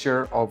optimum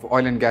mixture of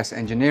oil and gas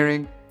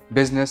engineering,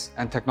 business,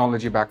 and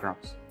technology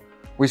backgrounds.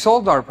 We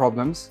solved our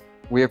problems.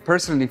 We have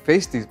personally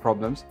faced these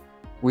problems.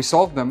 We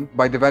solved them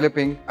by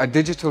developing a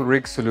digital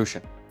rig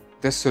solution.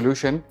 This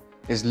solution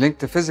is linked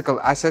to physical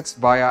assets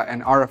via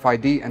an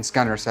RFID and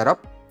scanner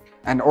setup,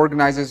 and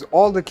organizes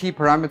all the key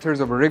parameters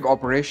of a rig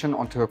operation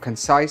onto a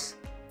concise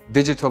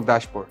digital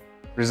dashboard,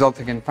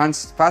 resulting in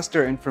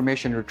faster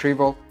information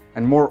retrieval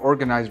and more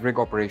organized rig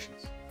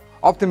operations.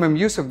 Optimum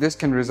use of this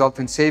can result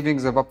in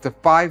savings of up to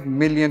 $5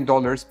 million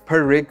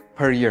per rig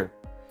per year,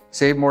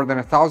 save more than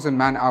 1,000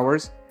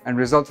 man-hours, and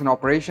result in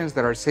operations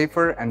that are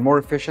safer and more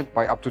efficient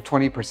by up to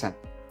 20%.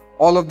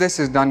 All of this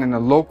is done in a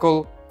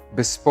local,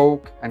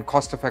 bespoke, and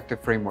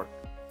cost-effective framework.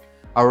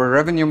 Our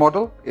revenue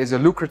model is a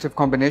lucrative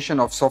combination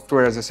of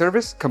software as a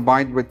service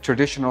combined with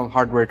traditional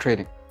hardware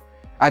trading,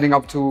 adding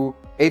up to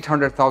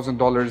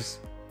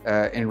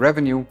 $800,000 in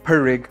revenue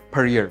per rig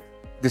per year.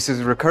 This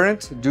is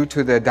recurrent due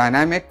to the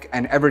dynamic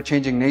and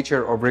ever-changing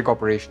nature of rig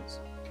operations.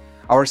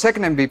 Our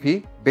second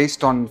MVP,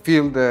 based on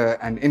field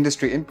and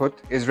industry input,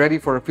 is ready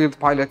for a field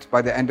pilot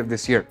by the end of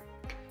this year,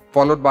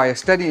 followed by a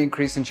steady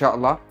increase,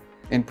 inshallah,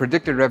 in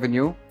predicted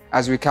revenue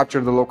as we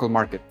capture the local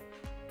market.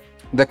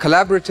 The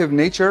collaborative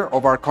nature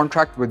of our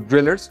contract with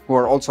drillers, who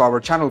are also our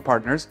channel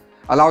partners,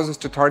 allows us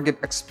to target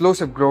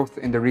explosive growth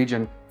in the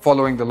region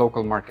following the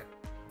local market.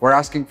 We're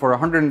asking for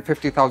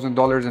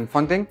 $150,000 in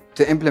funding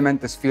to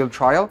implement this field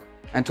trial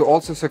and to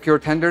also secure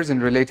tenders in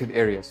related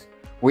areas.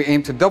 We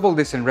aim to double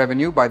this in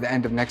revenue by the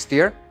end of next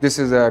year. This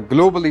is a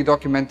globally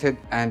documented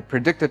and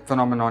predicted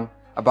phenomenon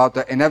about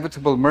the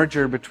inevitable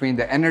merger between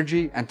the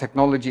energy and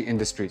technology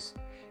industries.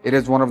 It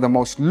is one of the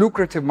most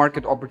lucrative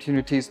market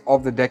opportunities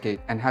of the decade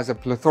and has a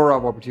plethora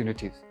of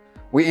opportunities.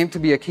 We aim to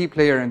be a key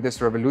player in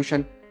this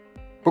revolution.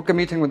 Book a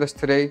meeting with us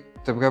today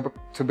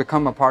to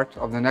become a part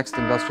of the next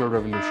industrial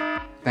revolution.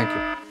 Thank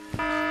you.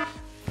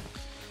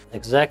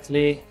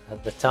 Exactly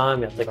at the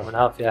time. يعطيكم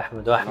العافية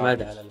أحمد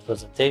وأحمد على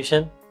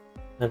البرزنتيشن.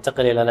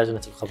 ننتقل إلى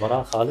لجنة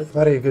الخبراء. خالد.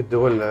 Very good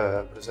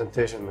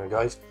presentation,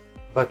 guys.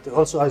 But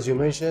also, as you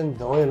mentioned,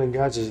 the oil and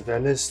gas is the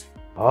list.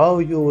 How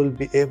you will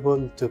be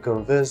able to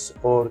convince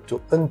or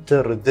to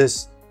enter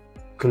this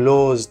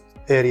closed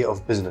area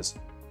of business?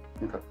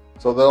 Okay,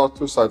 so there are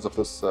two sides of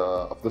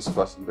this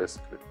question,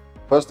 basically.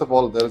 First of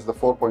all, there is the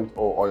 4.0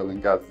 oil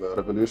and gas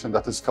revolution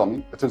that is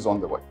coming. It is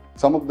on the way.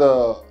 Some of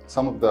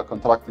the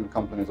contracting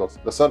companies, also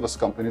the service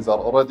companies, are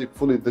already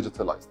fully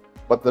digitalized.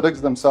 but the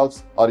rigs themselves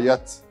are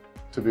yet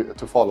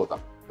to follow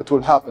them. It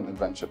will happen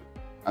eventually,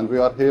 and we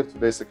are here to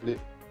basically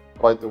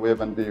ride the wave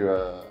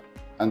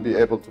and be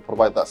able to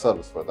provide that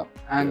service for them.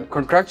 And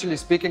contractually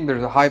speaking,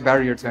 there's a high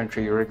barrier to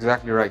entry. You're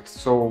exactly right.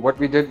 So what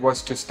we did was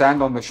to stand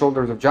on the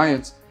shoulders of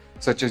giants,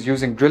 such as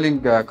using drilling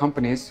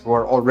companies who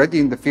are already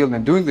in the field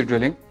and doing the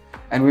drilling,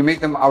 and we make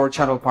them our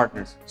channel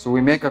partners. So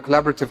we make a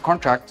collaborative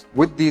contract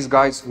with these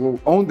guys who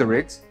own the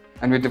rigs,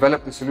 and we develop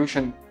the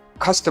solution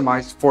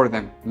customized for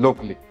them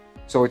locally.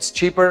 So it's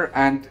cheaper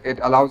and it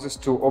allows us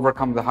to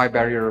overcome the high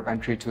barrier of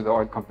entry to the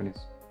oil companies.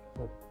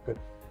 Good.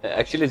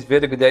 Actually, it's a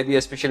very good idea,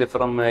 especially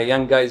from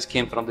young guys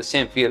came from the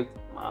same field.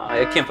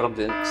 I came from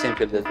the same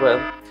field as well.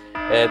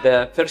 The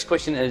first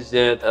question is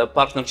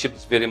partnership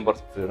is very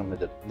important for your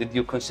middle. Did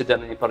you consider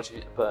any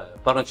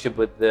partnership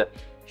with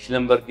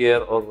Schlumberger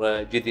or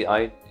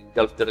GDI,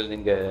 Gulf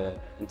Drilling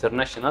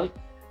International?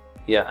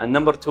 Yeah, and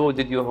number two,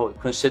 did you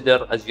consider,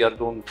 as you are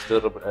going to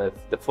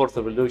the fourth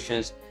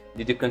revolutions,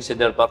 did you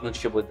consider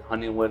partnership with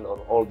Honeywell or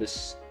all this,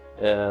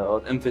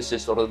 or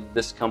emphasis or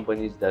these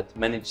companies that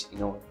manage,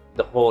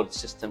 the whole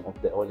system of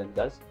the oil and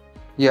gas?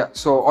 Yeah,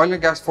 so oil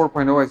and gas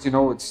 4.0, as you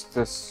know,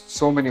 there's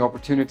so many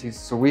opportunities.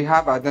 So we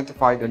have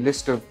identified a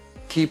list of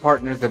key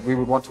partners that we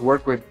would want to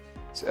work with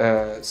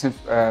since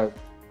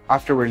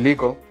after we're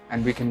legal,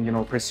 and we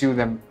can, pursue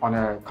them on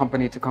a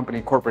company-to-company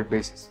corporate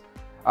basis.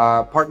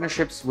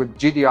 Partnerships with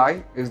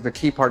GDI is the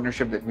key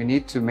partnership that we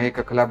need to make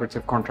a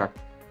collaborative contract.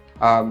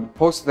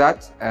 Post that,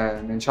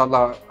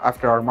 inshallah,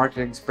 after our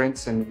marketing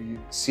sprints and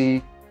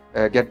we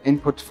get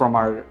input from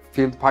our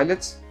field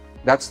pilots,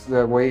 that's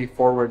the way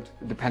forward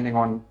depending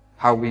on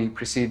how we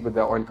proceed with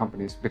the oil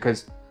companies. Because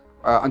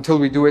until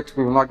we do it,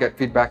 we will not get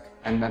feedback,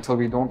 and until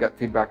we don't get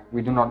feedback,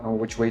 we do not know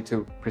which way to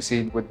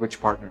proceed with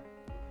which partner.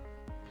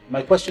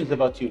 My question is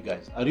about you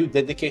guys. Are you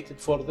dedicated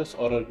for this,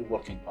 or are you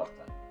working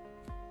part-time?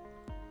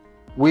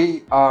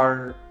 We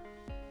are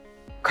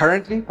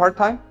currently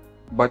part-time,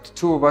 but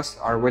two of us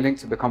are willing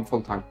to become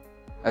full-time.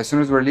 As soon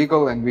as we're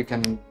legal and we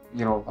can,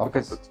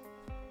 because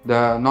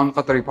the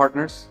non-Qatari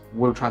partners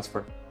will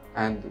transfer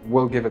and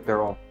will give it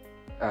their all.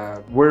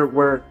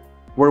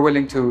 We're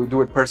willing to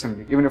do it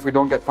personally. Even if we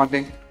don't get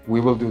funding, we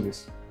will do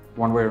this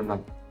one way or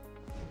another.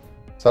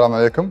 السلام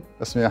عليكم،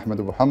 اسمي أحمد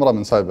أبو حمرة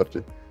من سايبر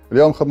جي.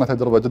 اليوم خضنا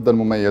تجربة جدا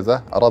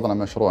مميزة، عرضنا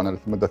مشروعنا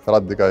لمدة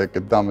 3 دقائق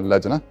قدام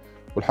اللجنة،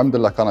 والحمد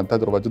لله كانت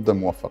تجربة جدا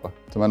موفقة.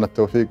 أتمنى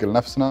التوفيق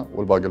لنفسنا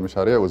والباقي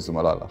المشاريع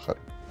والزملاء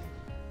الآخرين.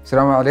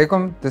 Assalamu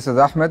alaikum, this is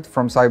Ahmed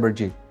from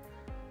CyberG.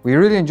 We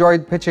really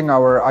enjoyed pitching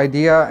our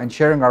idea and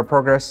sharing our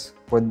progress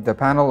with the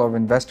panel of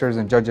investors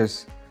and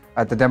judges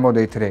at the demo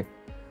day today.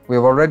 We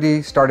have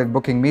already started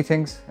booking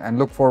meetings and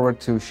look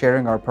forward to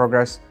sharing our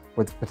progress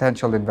with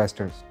potential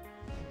investors.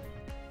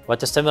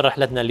 وتستمر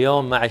رحلتنا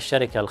اليوم مع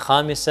الشركة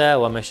الخامسة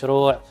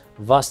ومشروع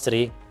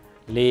فاستري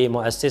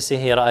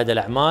لمؤسسه رائد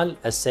الأعمال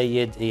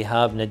السيد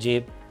إيهاب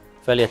نجيب،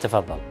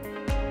 فليتفضل.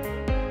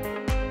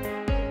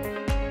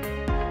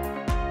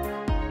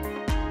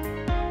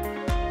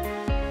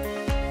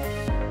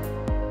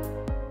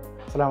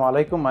 Assalamu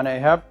alaikum, I'm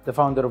Ihab, the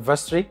founder of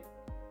Vastry.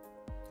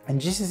 In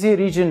GCC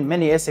region,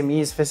 many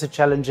SMEs face a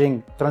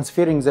challenging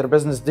transferring their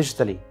business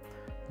digitally.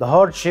 The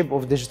hardship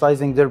of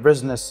digitizing their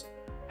business,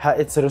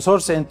 it's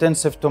resource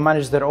intensive to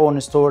manage their own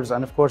stores,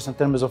 and of course in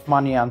terms of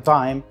money and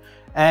time,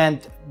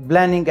 and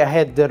planning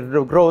ahead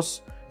their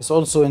growth is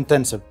also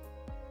intensive.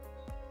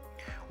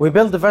 We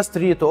built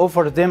Vastry to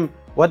offer them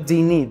what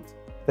they need.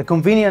 The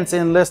convenience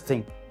in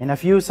listing. In a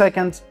few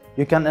seconds,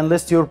 you can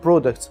enlist your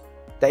products.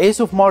 The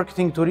ease of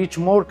marketing to reach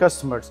more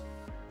customers,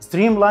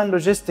 streamline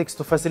logistics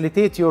to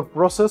facilitate your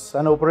process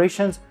and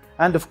operations,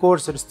 and of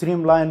course,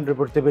 streamline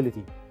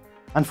reportability.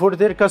 And for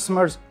their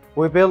customers,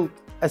 we built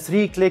a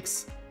 3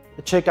 clicks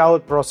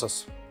checkout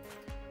process.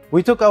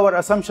 We took our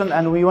assumption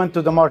and we went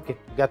to the market.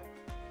 We got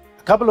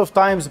a couple of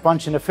times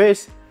punch in the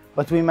face,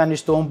 but we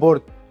managed to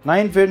onboard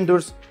 9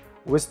 vendors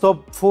with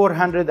top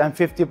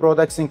 450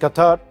 products in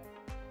Qatar,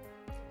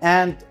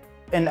 and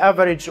an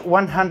average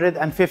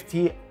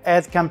 150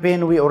 ad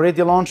campaign we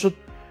already launched,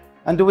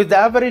 and with the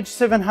average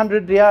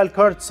 700 Riyal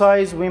card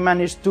size, we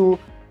managed to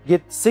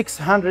get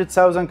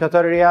 600,000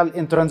 Qatari Riyal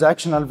in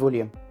transactional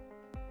volume,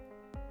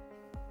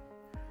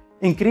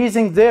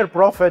 increasing their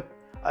profit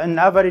on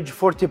average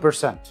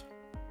 40%.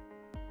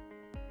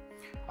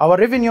 Our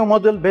revenue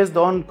model based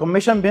on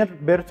commission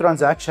per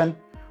transaction.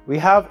 We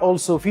have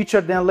also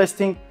featured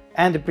enlisting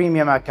and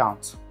premium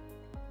accounts.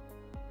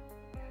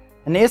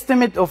 An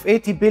estimate of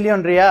 80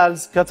 billion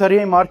Riyals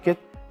Qatari market.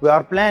 We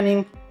are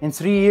planning in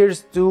 3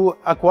 years to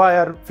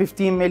acquire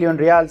 15 million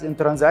Riyals in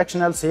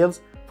transactional sales.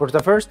 For the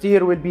first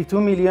year will be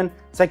 2 million,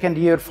 second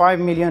year 5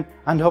 million,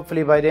 and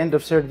hopefully by the end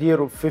of third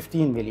year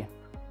 15 million.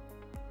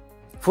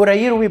 For a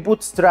year we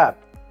bootstrap.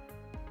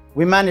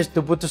 We managed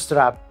to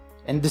bootstrap.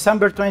 In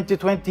December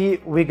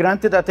 2020, we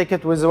granted a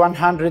ticket with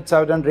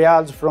 100,000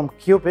 Riyals from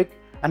Qbic,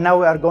 and now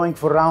we are going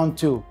for round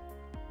 2.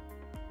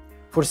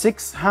 For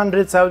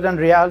 600,000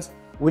 Riyals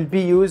will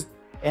be used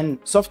in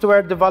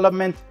software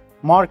development,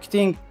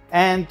 marketing,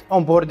 and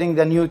onboarding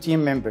the new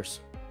team members.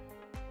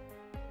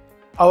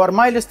 Our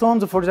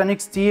milestones for the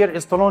next year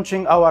is to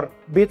launching our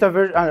beta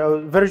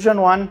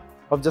version 1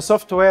 of the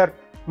software,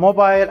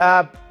 mobile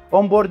app,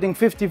 onboarding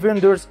 50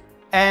 vendors,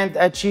 and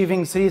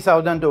achieving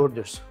 3,000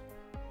 orders.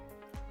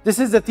 This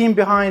is the team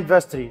behind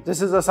Vestry.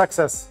 This is a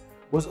success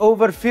with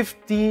over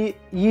 50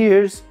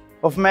 years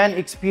of man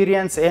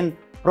experience in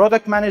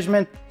product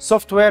management,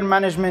 software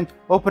management,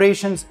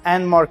 operations,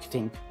 and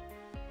marketing.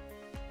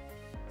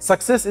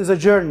 Success is a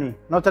journey,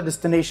 not a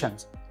destination.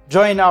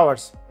 Join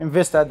ours.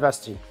 Invest at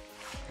Vestry.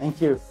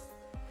 Thank you.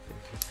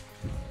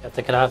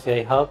 يعطيك العافية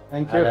إيهاب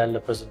Thank you. على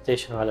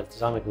البرزنتيشن وعلى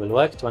التزامك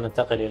بالوقت،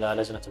 وننتقل إلى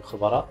لجنة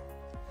الخبراء.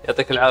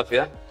 يعطيك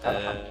العافية.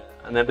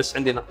 أنا بس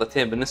عندي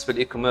نقطتين بالنسبة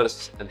للإي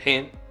كوميرس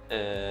الحين.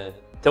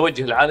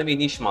 التوجه العالمي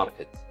نيش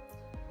ماركت.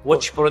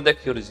 Which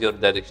product is your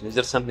direction? Is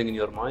there something in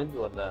your mind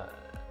ولا؟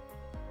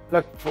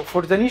 Look,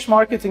 for the niche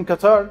market in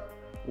Qatar,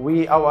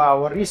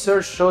 our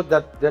research showed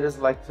that there is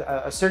like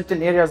a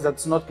certain areas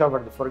that's not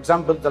covered. For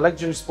example, the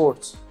luxury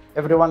sports,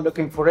 everyone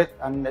looking for it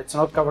and it's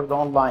not covered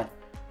online.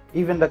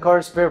 Even the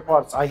car spare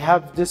parts, I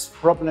have this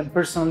problem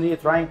personally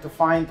trying to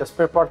find a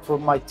spare part for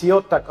my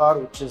Toyota car,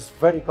 which is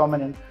very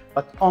common,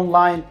 but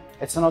online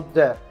it's not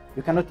there.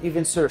 You cannot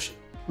even search it.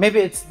 Maybe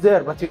it's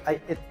there, but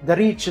the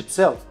reach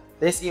itself,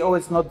 the SEO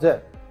is not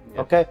there.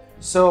 Yeah. Okay,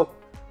 so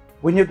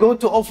when you go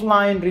to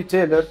offline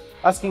retailer,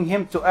 asking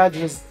him to add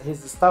his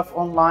stuff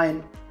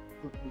online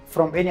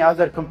from any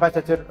other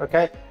competitor,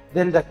 okay,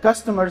 then the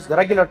customers, the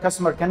regular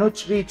customer cannot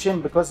reach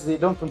him because they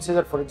don't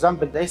consider, for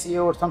example, the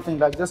SEO or something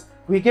like this.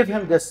 We give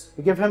him this,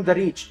 we give him the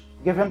reach,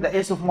 give him the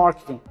ace of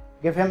marketing,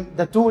 give him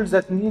the tools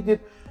that needed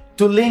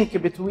to link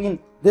between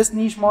this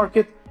niche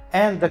market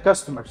and the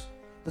customers.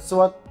 That's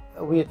what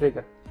we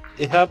trigger.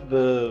 Ihab,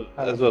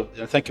 as well,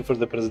 thank you for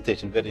the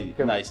presentation, very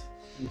nice.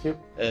 Thank you.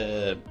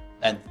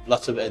 And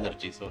lots of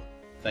energy, so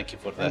thank you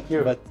for that. Thank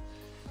you. But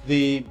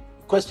the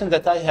question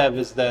that I have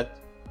is that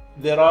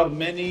there are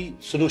many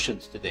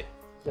solutions today.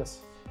 Yes.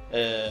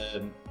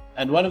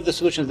 And one of the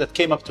solutions that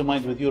came up to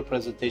mind with your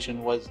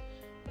presentation was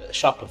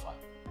Shopify.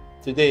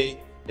 Today,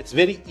 it's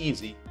very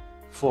easy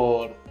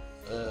for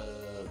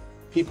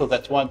people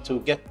that want to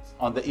get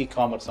on the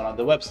e-commerce or on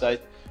the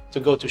website to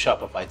go to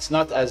Shopify. It's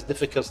not as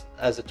difficult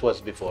as it was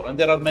before. And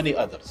there are many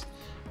others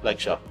like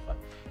Shopify.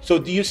 So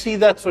do you see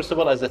that, first of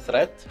all, as a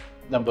threat,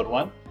 number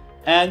one?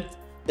 And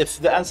if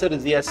the answer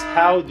is yes,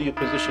 how do you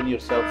position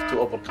yourself to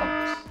overcome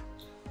this?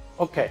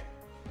 Okay,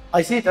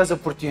 I see it as an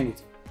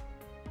opportunity.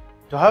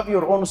 To have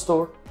your own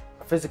store,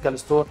 a physical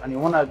store, and you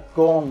want to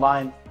go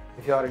online,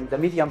 if you are in the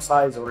medium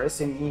size or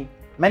SME,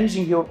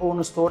 managing your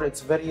own store,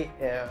 it's very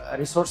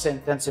resource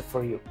intensive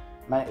for you.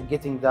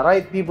 Getting the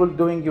right people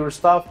doing your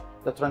stuff,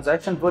 the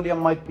transaction volume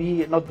might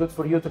be not good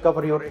for you to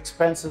cover your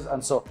expenses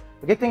and so.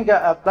 Getting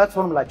a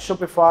platform like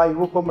Shopify,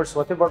 WooCommerce,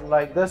 whatever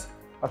like this,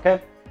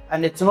 okay,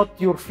 and it's not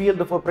your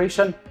field of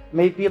operation,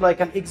 may be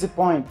like an exit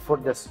point for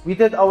this. We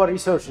did our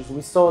researches,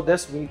 we saw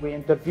this, we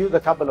interviewed a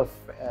couple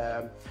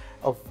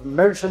of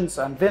merchants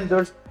and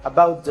vendors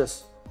about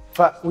this.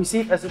 But we see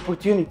it as an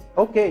opportunity.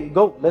 Okay,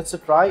 go, let's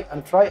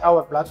try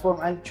our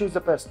platform and choose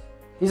the best.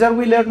 Either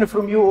we learn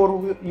from you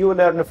or you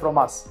learn from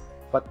us.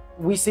 But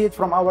we see it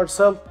from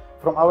ourselves,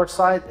 from our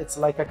side, it's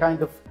like a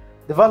kind of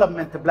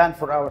development plan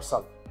for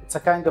ourselves. It's a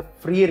kind of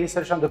free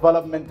research and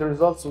development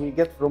results we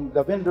get from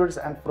the vendors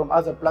and from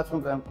other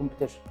platforms and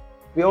competition.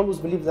 We always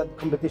believe that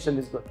competition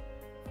is good.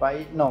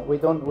 But no, we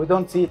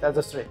don't see it as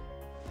a threat.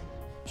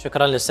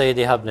 شكرا للسيد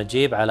إيهاب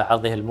نجيب على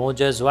عرضه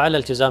الموجز وعلى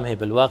التزامه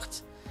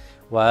بالوقت.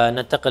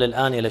 وننتقل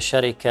الآن إلى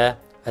الشركة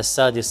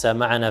السادسة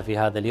معنا في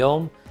هذا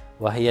اليوم،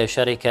 وهي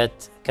شركة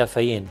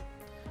كافيين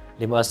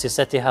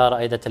لمؤسستها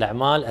رائدة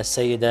الأعمال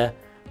السيدة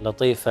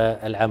لطيفة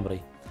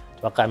العمري.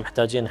 أتوقع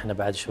محتاجين احنا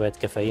بعد شوية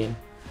كافيين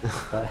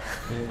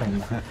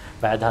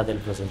بعد هذه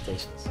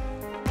البرزنتيشنز.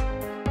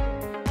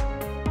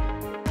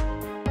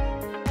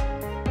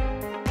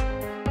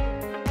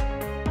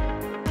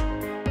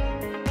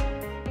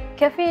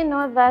 Cafe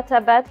knows that a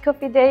bad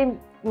coffee day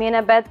means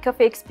a bad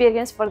coffee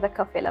experience for the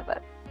coffee lover.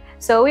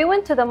 So we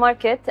went to the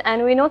market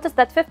and we noticed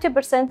that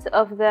 50%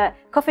 of the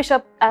coffee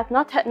shops are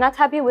not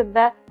happy with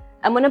the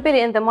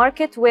monopoly in the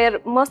market, where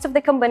most of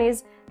the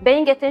companies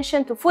paying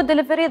attention to food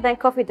delivery than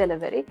coffee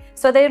delivery.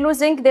 So they're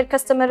losing their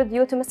customer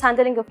due to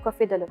mishandling of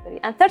coffee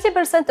delivery. And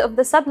 30% of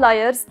the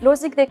suppliers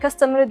losing their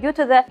customer due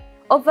to the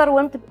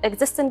overwhelmed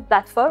existing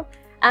platform.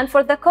 And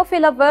for the coffee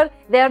lover,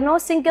 there are no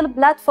single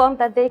platform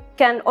that they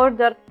can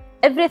order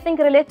everything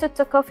related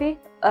to coffee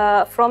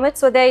from it,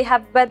 so they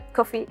have bad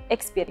coffee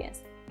experience.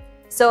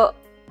 So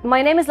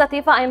my name is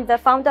Latifa. I'm the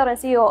founder and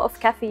CEO of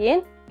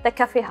Caffeine, the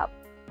Cafe Hub.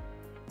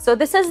 So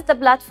this is the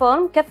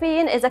platform.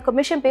 Caffeine is a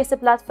commission-based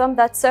platform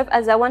that serves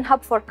as a one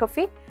hub for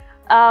coffee.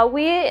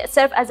 We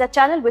serve as a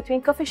channel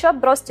between coffee shop,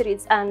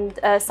 roasteries, and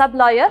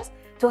suppliers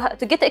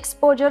to get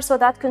exposure so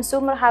that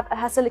consumers have a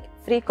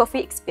hassle-free coffee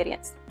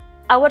experience.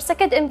 Our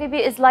second MVP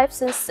is live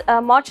since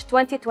March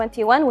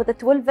 2021 with the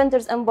 12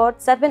 vendors on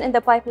board, 7 in the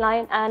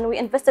pipeline, and we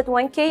invested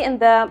 1K in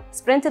the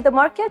sprint in the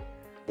market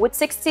with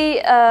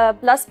 60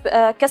 plus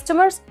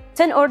customers,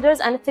 10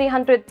 orders and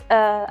 300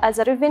 as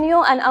a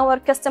revenue, and our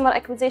customer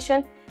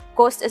acquisition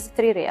cost is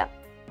 3 riyal.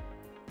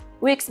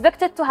 We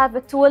expected to have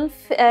a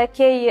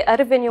 12K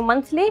revenue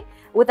monthly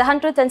with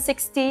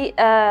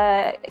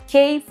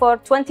 160K for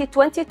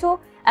 2022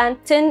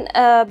 and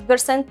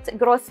 10%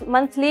 growth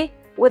monthly,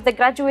 with the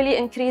gradually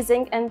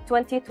increasing in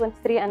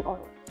 2023 and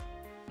onward.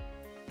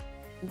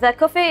 The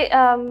coffee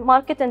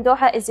market in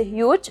Doha is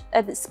huge,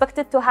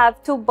 expected to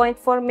have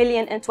 2.4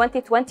 million in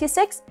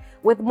 2026,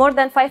 with more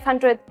than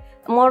 500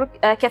 more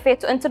cafes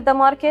to enter the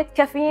market.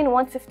 Caffeine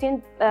wants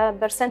 15%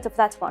 of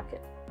that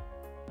market.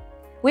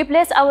 We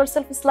place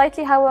ourselves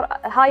slightly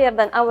higher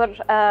than our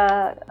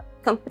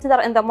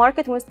competitor in the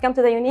market when it comes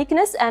to the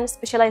uniqueness and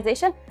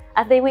specialization,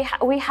 as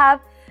we have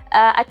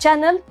a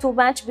channel to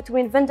match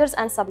between vendors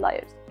and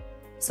suppliers.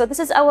 So this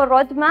is our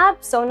roadmap.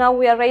 So now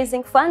we are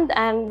raising fund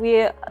and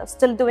we are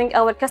still doing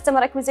our customer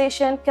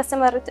acquisition,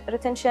 customer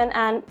retention,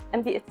 and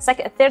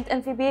third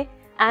MVP,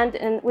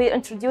 and we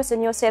introduce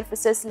new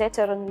services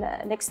later in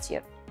next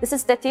year. This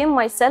is the team: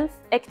 myself,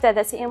 Ekta,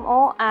 the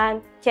CMO,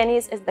 and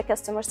Kenny's is the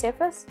customer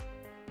service.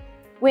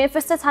 We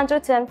invested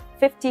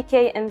 150K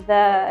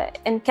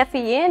in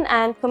caffeine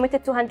and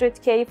committed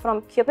 200K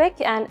from Qbic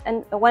and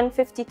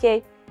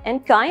 150K in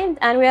kind,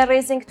 and we are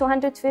raising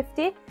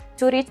 250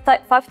 to reach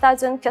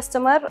 5,000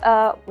 customer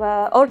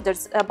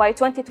orders by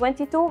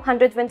 2022,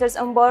 100 vendors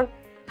on board,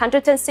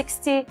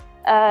 160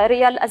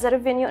 riyal as a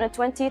revenue in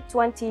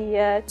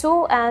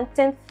 2022, and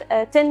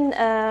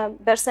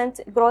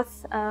 10%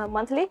 growth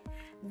monthly.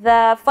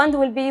 The fund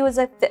will be used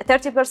at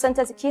 30%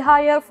 as a key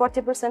hire,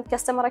 40%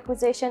 customer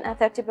acquisition, and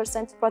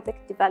 30%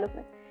 product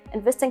development.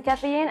 Invest in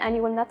caffeine and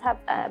you will not have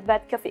a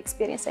bad coffee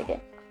experience again.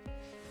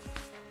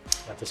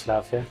 يعطيك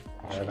العافية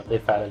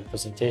لطيفة على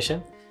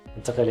البرزنتيشن.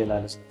 ننتقل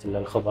إلى لجنة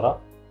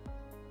الخبراء.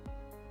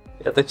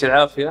 يعطيك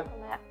العافية.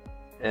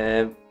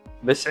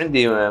 بس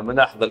عندي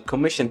ملاحظة،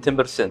 الكوميشن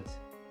 10%.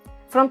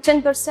 From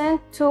 10%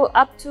 to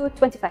up to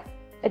 25.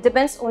 It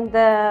depends on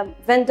the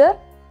vendor.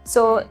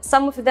 So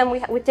some of them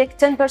we take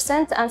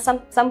 10%, and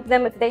some of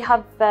them, if they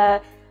have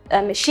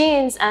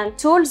machines and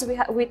tools,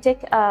 we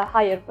take a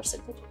higher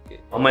percentage. Okay.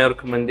 On my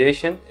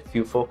recommendation, if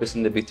you focus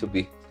on the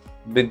B2B,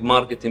 big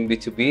market in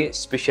B2B,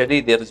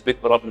 especially there is big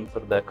problem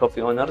for the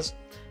coffee owners.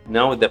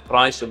 Now the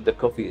price of the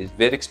coffee is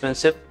very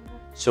expensive,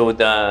 so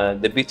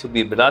the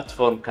B2B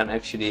platform can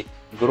actually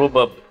group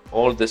up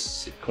all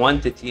this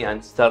quantity and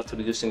start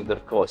reducing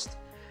their cost.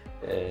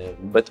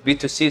 But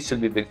B2C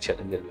will be a big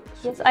challenge.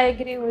 Yes, I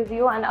agree with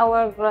you, and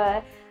our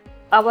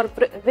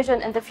vision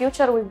in the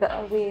future we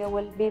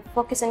will be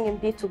focusing in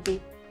B2B.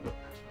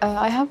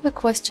 I have a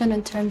question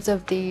in terms of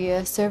the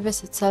service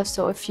itself.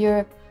 So if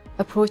your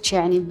approach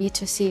يعني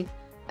B2C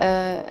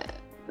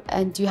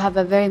and you have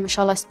a very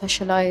mashallah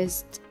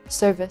specialized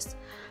service,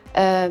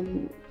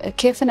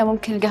 كيف أنا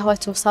ممكن القهوة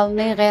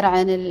توصلني غير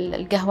عن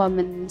القهوة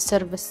من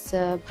service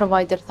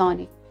provider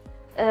ثاني؟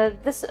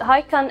 This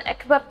هاي كان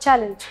أكبر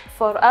challenge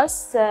for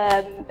us.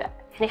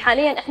 يعني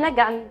حاليا إحنا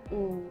قاعد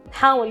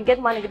نحاول قد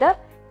ما نقدر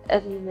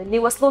اللي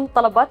يوصلون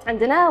الطلبات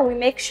عندنا. We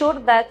make sure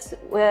that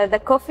the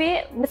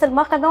coffee مثل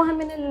ما أخذوها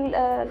من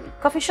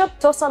الكوفي شوب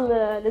توصل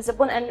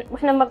للزبون،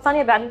 وإحنا مرة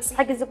ثانية بعد نصل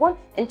حق الزبون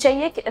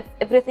نشيك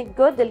everything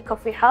good،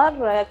 الكوفي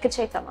حار، كل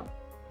شيء تمام.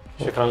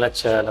 شكرا لك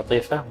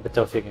لطيفة،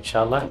 بالتوفيق إن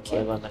شاء الله.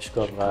 وأيضا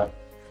نشكر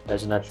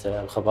لجنة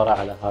الخبراء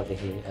على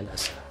هذه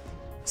الأسئلة.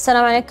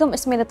 السلام عليكم،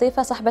 اسمي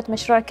لطيفة، صاحبة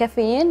مشروع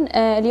كافيين.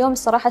 اليوم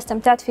الصراحة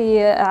استمتعت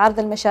في عرض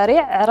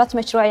المشاريع، عرضت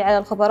مشروعي على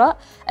الخبراء،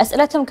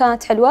 أسئلتهم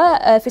كانت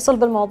حلوة في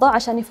صلب الموضوع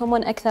عشان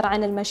يفهمون أكثر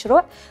عن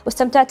المشروع،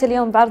 واستمتعت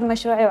اليوم بعرض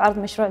مشروعي وعرض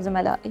مشروع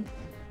زملائي.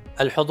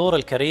 الحضور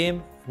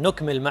الكريم،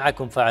 نكمل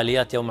معكم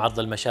فعاليات يوم عرض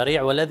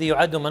المشاريع، والذي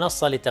يعد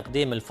منصة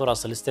لتقديم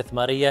الفرص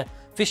الاستثمارية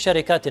في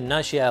الشركات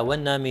الناشئة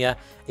والنامية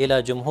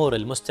إلى جمهور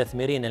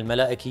المستثمرين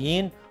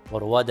الملائكيين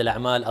ورواد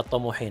الأعمال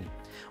الطموحين.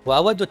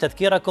 وأود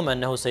تذكيركم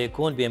أنه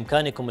سيكون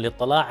بإمكانكم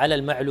الاطلاع على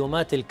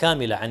المعلومات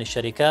الكاملة عن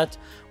الشركات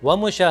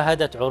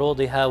ومشاهدة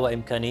عروضها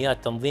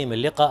وإمكانيات تنظيم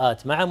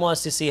اللقاءات مع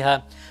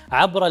مؤسسيها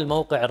عبر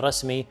الموقع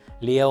الرسمي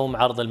ليوم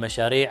عرض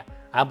المشاريع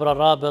عبر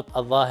الرابط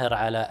الظاهر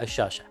على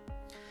الشاشة.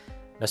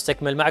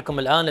 نستكمل معكم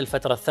الآن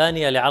الفترة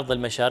الثانية لعرض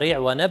المشاريع،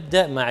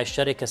 ونبدأ مع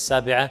الشركة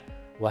السابعة،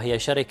 وهي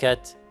شركة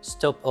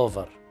ستوب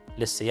أوفر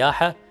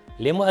للسياحة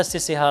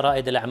لمؤسسها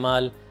رائد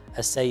الأعمال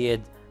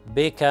السيد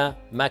بيكا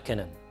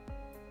ماكنن.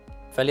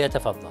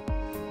 فليتفضل.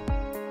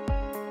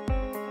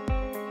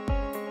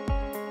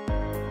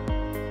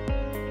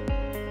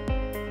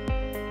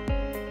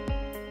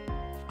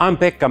 I'm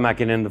Pekka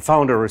Mäkinen, the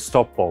founder of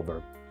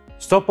Stopover.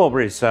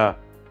 Stopover is a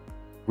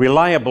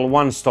reliable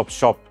one-stop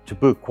shop to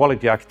book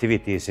quality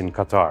activities in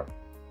Qatar.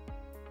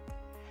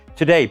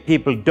 Today,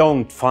 people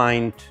don't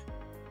find,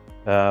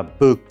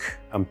 book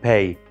and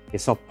pay.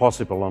 It's not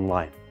possible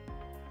online.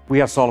 We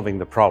are solving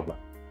the problem.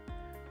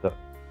 The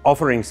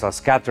offerings are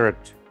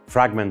scattered,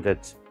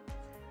 fragmented,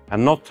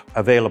 and not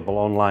available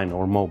online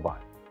or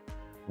mobile.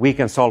 We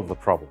can solve the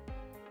problem.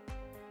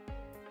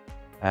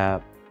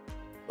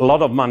 A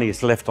lot of money is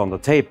left on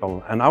the table,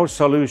 and our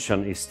solution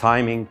is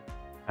timing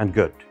and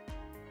good.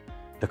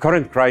 The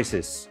current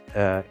crisis,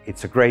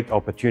 it's a great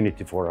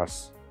opportunity for us,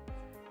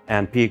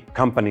 and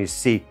companies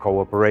seek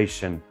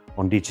cooperation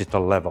on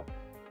digital level.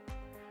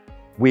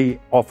 We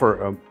offer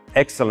an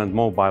excellent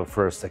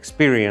mobile-first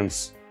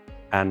experience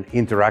and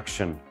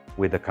interaction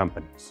with the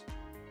companies.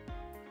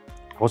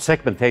 Our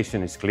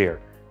segmentation is clear.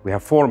 We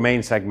have 4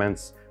 main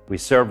segments. We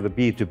serve the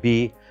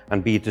B2B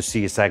and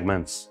B2C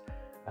segments,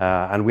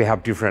 and we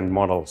have different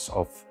models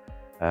of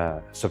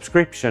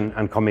subscription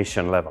and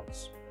commission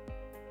levels.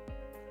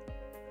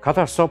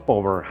 Qatar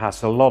Stopover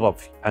has a lot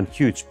of and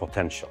huge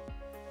potential,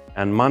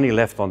 and money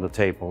left on the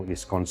table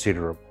is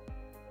considerable.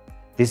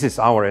 This is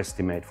our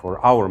estimate for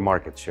our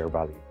market share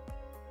value.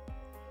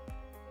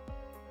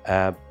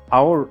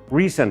 Our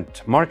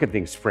recent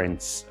marketing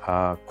sprints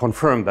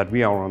confirm that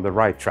we are on the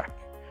right track.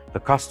 The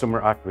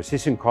customer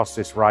acquisition cost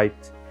is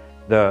right,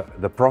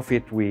 the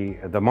profit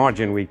the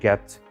margin we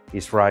get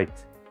is right,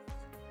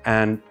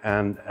 and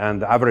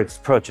the average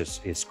purchase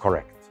is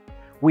correct.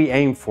 We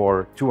aim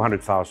for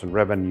 200,000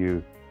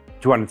 revenue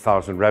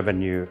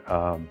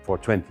for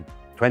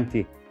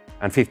 2020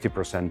 and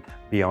 50%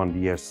 beyond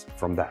years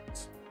from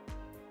that.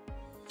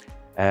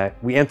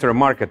 We enter a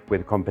market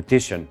with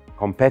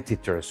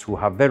competitors who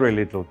have very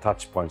little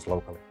touch points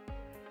locally,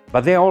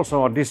 but they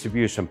also are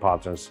distribution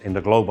partners in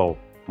the global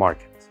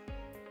market.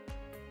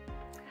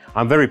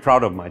 I'm very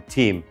proud of my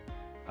team.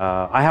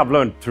 I have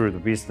learned through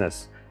the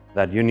business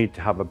that you need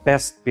to have a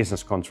best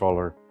business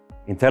controller,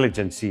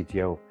 intelligent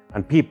CTO,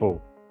 and people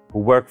who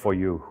work for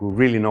you who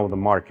really know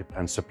the market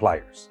and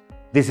suppliers.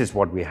 This is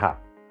what we have.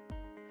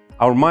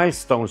 Our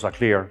milestones are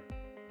clear.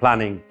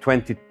 Planning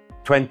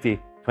 2020,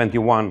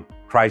 21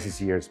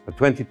 crisis years, but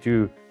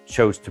 22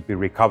 shows to be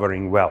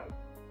recovering well.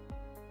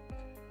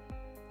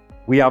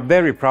 We are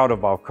very proud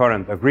of our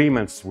current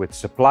agreements with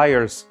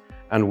suppliers,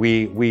 and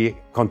we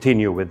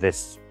continue with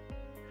this.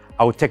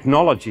 Our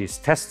technology is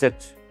tested.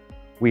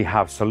 We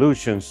have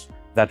solutions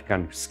that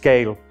can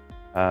scale,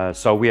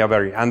 so we are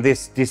and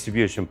these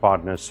distribution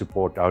partners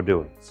support our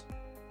doings.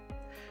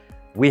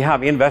 We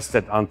have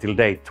invested until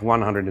date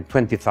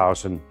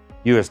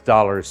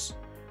 $120,000.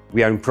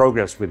 We are in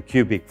progress with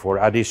Qbic for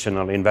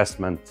additional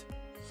investment.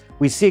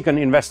 We seek an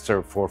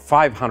investor for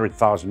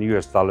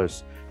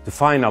 $500,000 to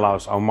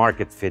finalize our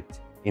market fit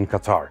in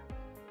Qatar.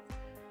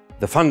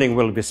 The funding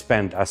will be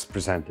spent as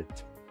presented.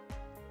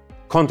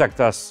 Contact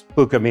us,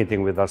 book a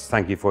meeting with us.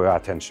 Thank you for your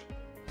attention.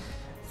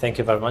 Thank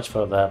you very much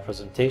for the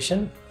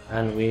presentation,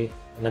 and we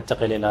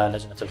ننتقل إلى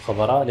لجنة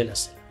الخبراء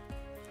للأسئلة.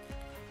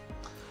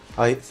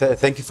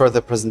 Thank you for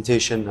the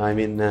presentation. I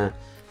mean,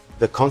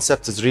 the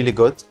concept is really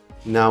good.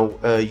 Now,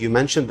 you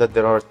mentioned that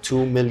there are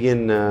 2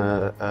 million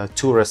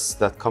tourists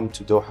that come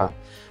to Doha,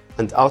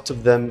 and out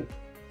of them,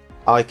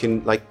 I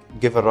can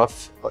give a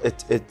rough.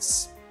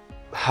 It's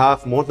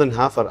more than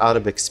half are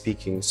Arabic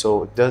speaking.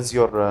 So, does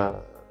your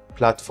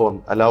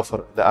platform allow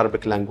for the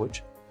Arabic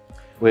language?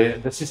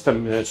 The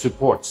system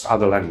supports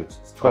other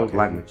languages, 12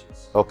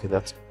 languages. Okay,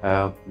 that's.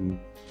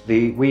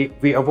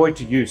 We avoid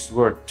to use the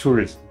word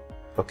tourism.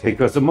 Okay.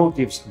 Because the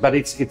motives, but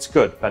it's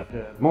good. But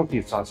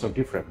motives are so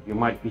different. You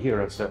might be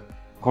here as a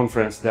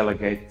conference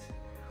delegate,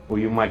 or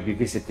you might be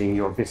visiting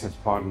your business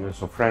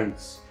partners or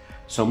friends.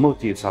 So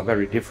motives are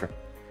very different.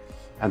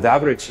 And the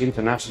average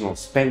international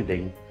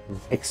spending,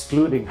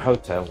 excluding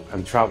hotel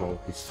and travel,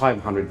 is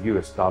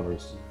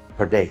 $500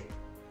 per day.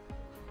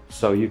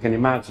 So you can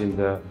imagine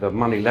the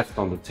money left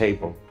on the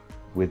table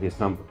with these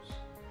numbers.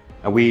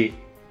 And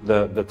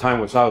the time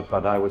was out,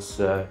 but I was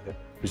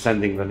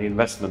presenting an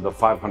investment of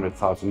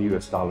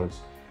 $500,000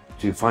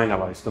 to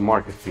finalize the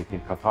market fit in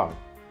Qatar.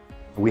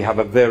 We have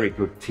a very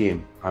good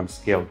team. I'm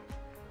skilled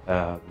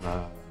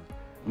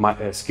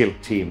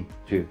team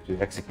to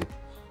execute.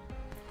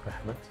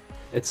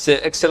 It's an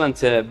excellent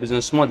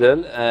business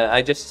model.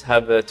 I just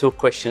have 2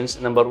 questions.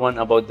 Number one,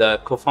 about the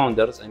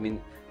co-founders. I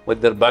mean,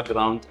 with their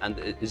background, and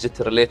is it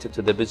related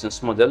to the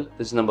business model?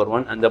 This is number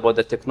one. And about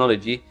the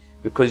technology,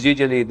 because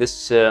usually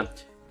this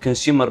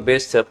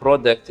consumer-based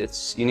product,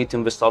 you need to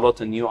invest a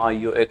lot in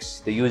UI, UX.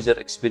 The user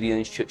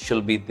experience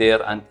should be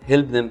there and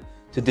help them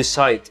to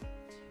decide.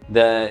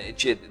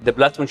 The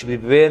platform should be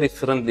very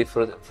friendly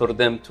for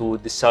them to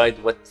decide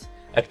what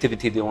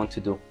activity they want to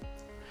do.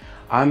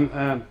 I'm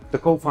the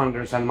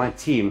co-founders and my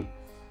team.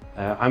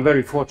 I'm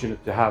very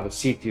fortunate to have a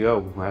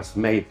CTO who has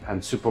made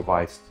and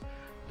supervised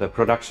the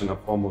production of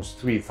almost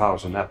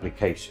 3,000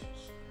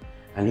 applications.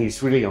 And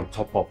he's really on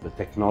top of the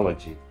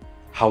technology,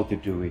 how to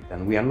do it.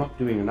 And we are not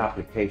doing an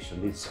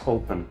application, it's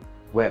open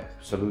web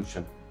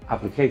solution.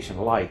 Application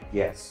light,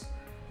 yes,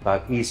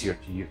 but easier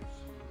to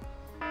use.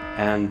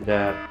 And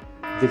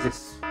this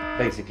is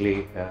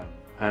basically,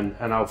 and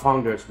our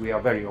founders, we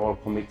are very all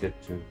committed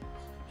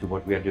to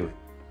what we are doing.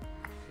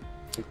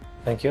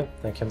 Thank you,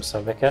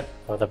 Mr. Becker,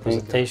 for the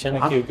presentation.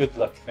 Thank you. Good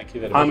luck. Thank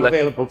you very much. I'm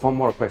available for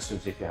more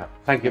questions if you have.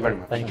 Thank you very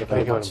much. Thank you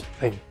very much.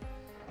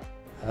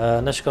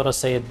 نشكر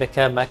السيد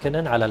بكا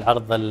ماكنن على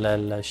العرض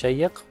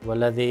الشيق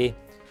والذي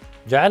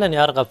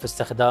جعلني أرغب في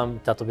استخدام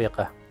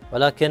تطبيقه،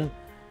 ولكن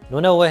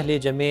ننوه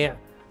لجميع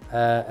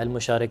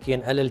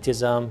المشاركين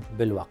الالتزام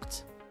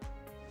بالوقت.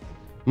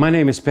 My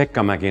name is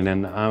Pekka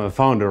Mäkinen. I'm a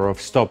founder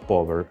of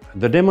Stopover.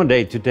 The demo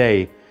day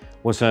today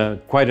was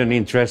quite an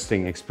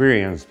interesting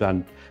experience,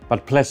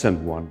 but pleasant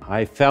one.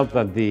 I felt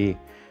that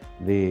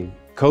the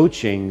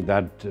coaching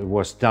that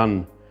was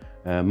done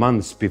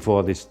months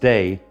before this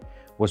day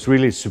was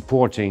really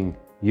supporting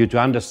you to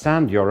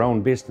understand your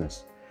own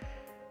business.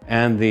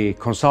 And the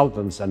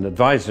consultants and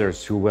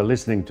advisors who were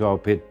listening to our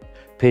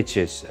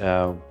pitches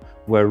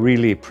were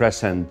really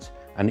present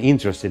and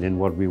interested in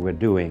what we were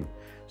doing.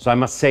 So I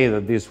must say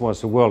that this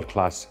was a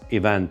world-class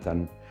event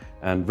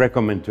and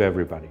recommend to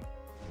everybody.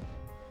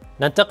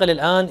 ننتقل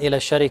الآن إلى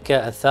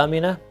الشركة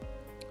الثامنة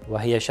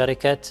وهي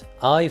شركة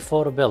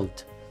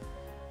i4Build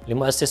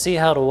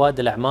لمؤسسيها رواد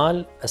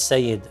الأعمال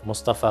السيد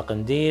مصطفى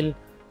قنديل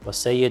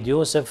والسيد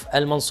يوسف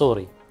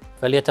المنصوري،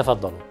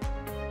 فليتفضلوا.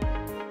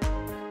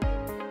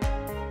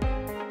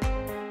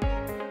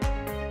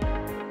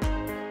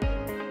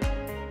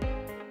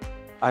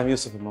 I'm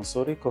Yusuf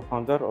al-Mansouri,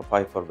 co-founder of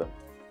i4Build.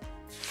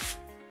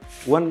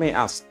 One may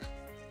ask,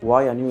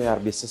 why a new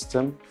ERP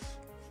system?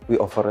 We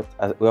offer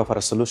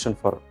a solution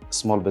for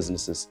small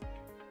businesses.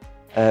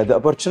 The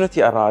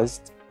opportunity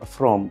arose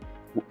from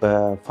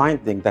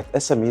finding that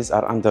SMEs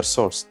are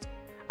undersourced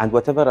and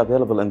whatever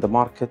available in the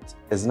market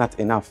is not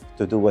enough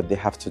to do what they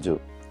have to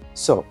do.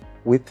 So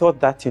we thought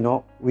that,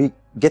 we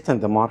get in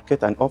the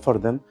market and offer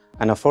them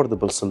an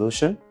affordable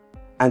solution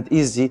and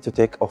easy to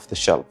take off the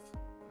shelf.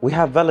 We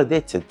have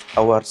validated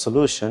our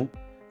solution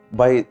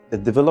by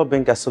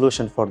developing a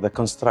solution for the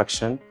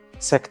construction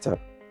sector.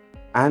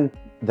 And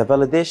the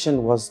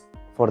validation was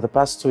for the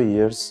past 2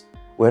 years,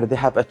 where they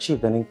have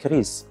achieved an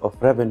increase of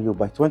revenue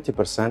by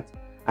 20%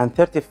 and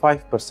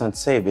 35%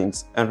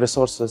 savings in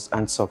resources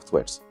and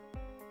softwares.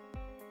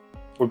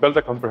 We built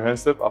a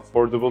comprehensive,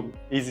 affordable,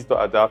 easy to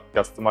adapt,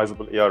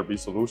 customizable ERP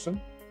solution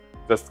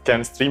that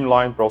can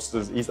streamline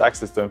processes, ease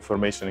access to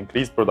information,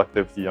 increase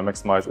productivity, and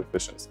maximize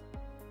efficiency.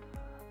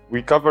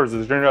 We cover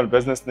the general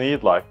business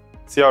need like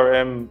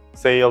CRM,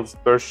 sales,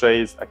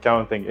 purchase,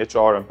 accounting,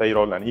 HR, and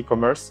payroll, and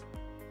e-commerce,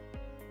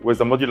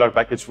 with a modular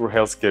package for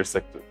healthcare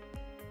sector,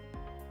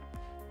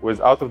 with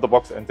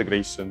out-of-the-box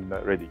integration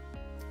ready.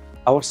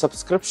 Our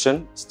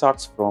subscription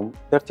starts from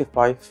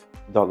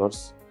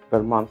 $35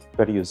 per month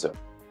per user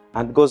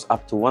and goes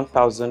up to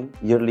 1,000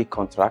 yearly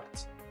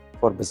contracts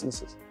for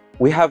businesses.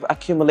 We have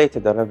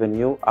accumulated a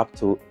revenue up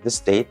to this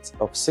date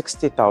of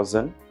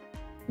 $60,000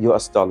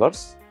 US,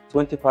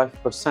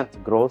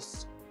 25%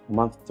 growth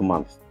month to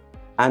month,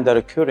 and a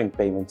recurring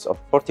payments of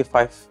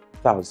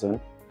 $45,000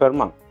 per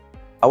month.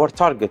 Our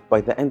target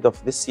by the end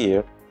of this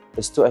year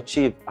is to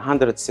achieve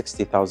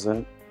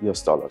 $160,000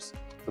 US.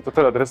 The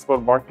total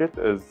addressable market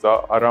is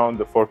around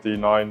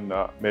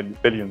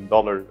 $49 billion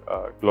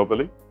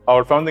globally.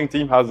 Our founding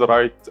team has the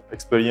right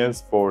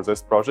experience for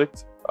this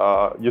project.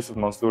 Yusuf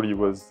Mansouri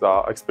was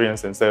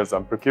experienced in sales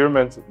and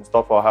procurement.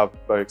 Mustafa have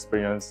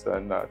experience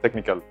in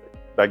technical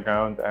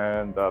background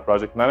and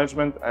project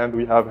management. And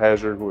we have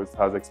Hajer, who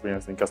has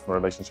experience in customer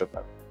relationship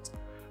management.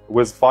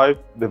 With 5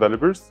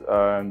 developers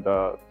and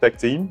tech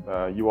team,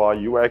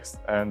 UI, UX,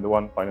 and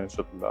 1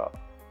 financial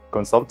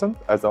consultant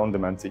as an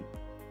on-demand team.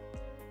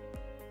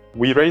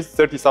 We raised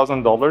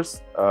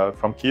 $30,000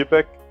 from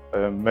Qbic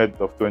mid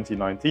of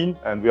 2019,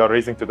 and we are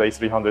raising today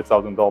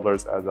 $300,000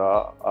 as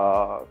a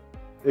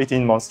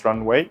 18-month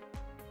runway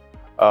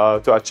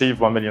to achieve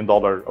 $1 million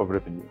of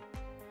revenue.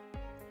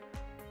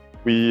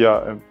 We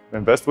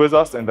invest with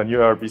us in the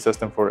new ERP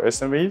system for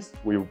SMEs.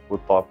 We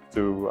would love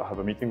to have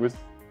a meeting with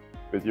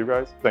you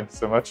guys. Thank you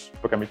so much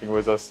for meeting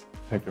with us.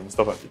 Thank you,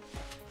 Mustafa.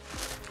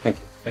 Thank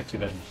you. Thank you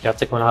very much.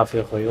 يعطيكم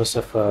العافية أخوي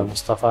يوسف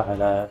مصطفى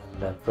على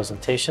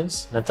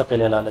البرزنتيشنز.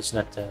 ننتقل إلى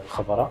لجنة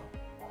الخبراء.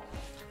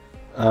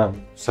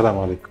 السلام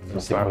عليكم.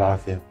 يعطيكم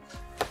العافية.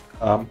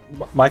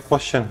 My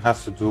question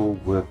has to do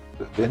with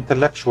the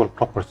intellectual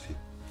property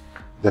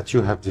that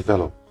you have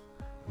developed.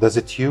 Does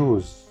it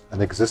use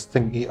an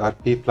existing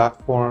ERP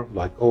platform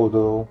like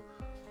Odoo,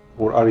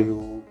 or are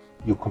you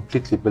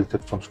completely built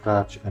it from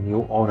scratch and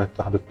you own it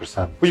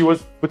 100%? We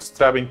was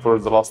bootstrapping for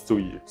the last 2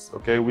 years.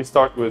 Okay, we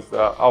start with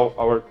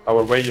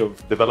our way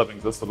of developing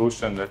the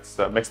solution that's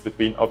mixed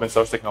between open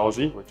source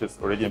technology, which is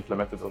already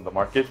implemented on the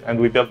market, and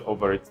we built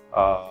over it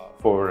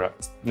for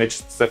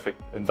niche-specific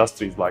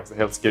industries like the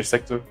healthcare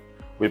sector.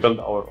 We built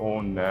our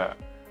own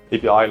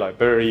API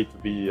library to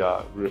be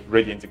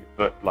ready,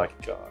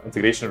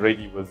 integration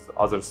ready with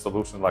other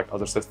solutions like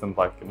other systems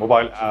like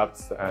mobile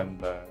apps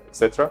and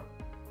etc.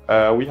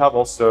 We have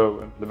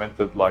also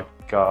implemented a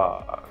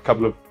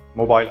couple of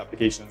mobile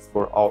applications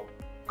for a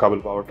couple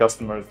of our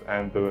customers,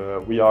 and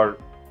we are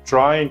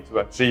trying to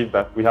achieve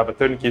that we have a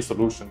turnkey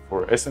solution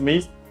for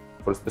SMEs,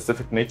 for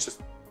specific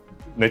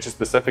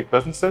niche-specific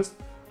businesses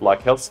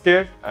like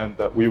healthcare, and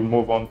we will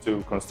move on to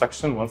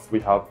construction once we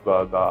have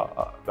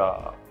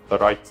the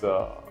right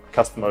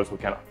customers who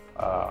can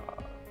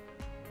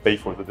pay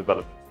for the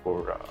development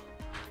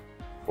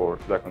for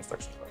the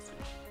construction.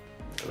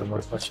 Any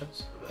more questions?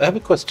 I have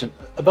a question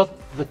about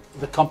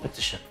the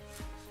competition,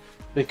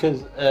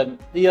 because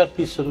ERP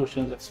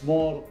solutions, it's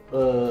more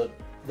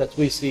that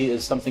we see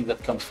as something that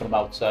comes from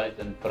outside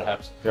and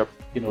perhaps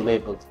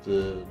labeled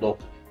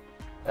locally.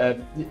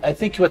 I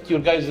think what you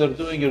guys are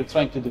doing, you're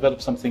trying to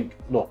develop something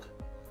local.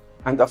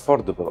 And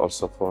affordable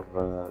also for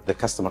the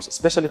customers,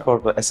 especially for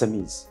the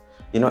SMEs.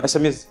 You know,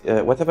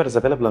 SMEs, whatever is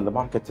available on the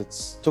market,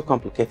 it's too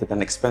complicated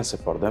and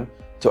expensive for them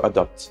to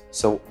adopt.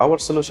 So our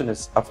solution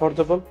is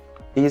affordable,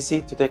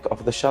 easy to take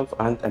off the shelf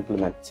and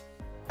implement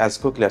as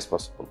quickly as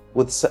possible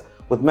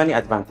with many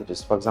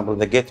advantages. For example,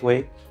 the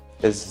gateway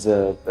is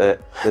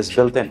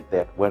built in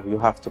there, where you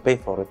have to pay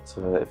for it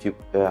if you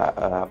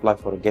apply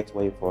for a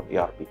gateway for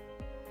ERP.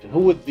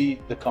 Who would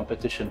be the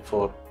competition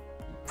for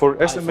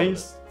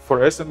SMEs? For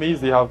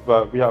SMEs,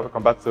 we have a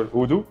competitor,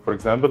 Odoo, for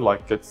example,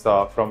 like it's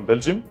from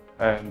Belgium,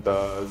 and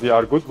they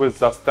are good with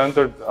the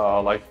standard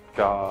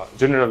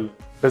general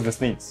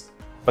business needs.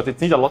 But it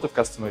needs a lot of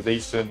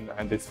customization,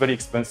 and it's very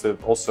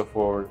expensive also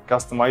for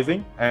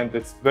customizing, and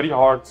it's very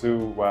hard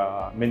to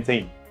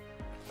maintain.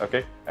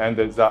 Okay, and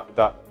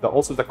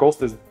also the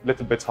cost is a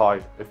little bit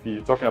high. If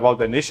you're talking about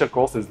the initial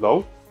cost is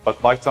low,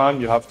 but by time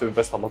you have to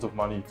invest a lot of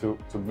money to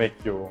make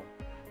your own.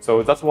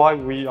 So that's why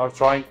we are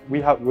trying.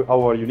 We have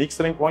our unique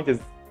selling point is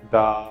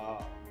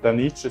the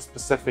niche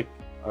specific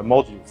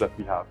modules that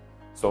we have.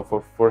 So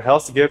for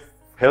healthcare,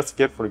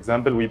 for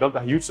example, we built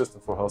a huge system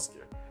for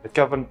healthcare. It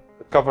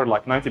covered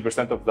like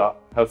 90% of the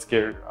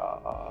healthcare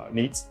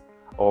needs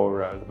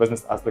or the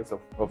business aspects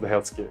of the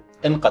healthcare.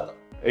 In Qatar?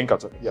 In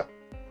Qatar, yeah.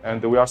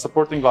 And we are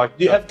supporting like...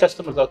 Do you have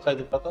customers outside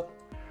of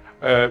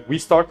Qatar? We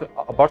started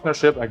a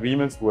partnership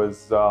agreements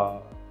with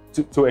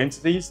two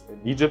entities in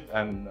Egypt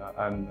and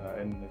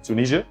in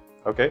Tunisia,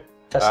 okay?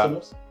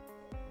 Customers?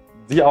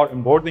 They are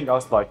onboarding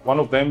us, like one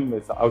of them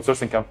is an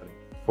outsourcing company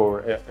for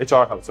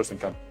HR outsourcing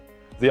company.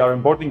 They are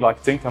onboarding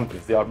like 10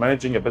 companies. They are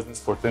managing a business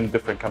for 10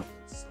 different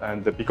companies.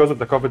 And because of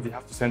the COVID, they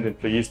have to send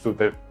employees to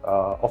their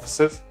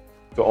offices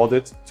to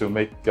audit, to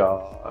make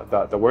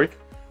the work.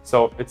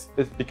 So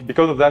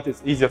because of that,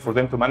 it's easier for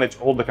them to manage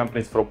all the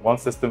companies from one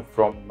system.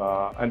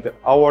 And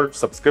our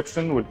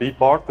subscription would be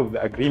part of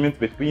the agreement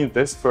between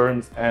these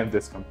firms and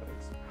these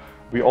companies.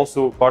 We're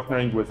also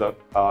partnering with an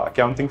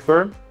accounting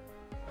firm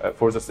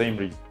for the same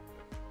reason.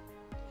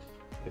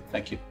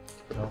 Thank you.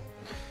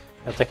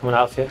 يعطيكم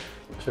العافية.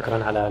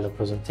 شكرا على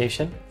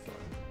البرزنتيشن.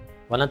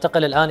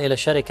 وننتقل الآن إلى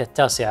الشركة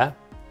التاسعة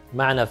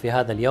معنا في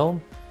هذا اليوم،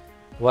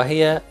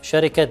 وهي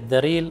شركة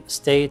The Real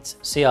Estate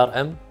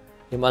CRM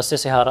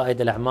لمؤسسها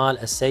رائد الأعمال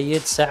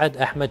السيد سعد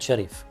أحمد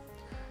شريف.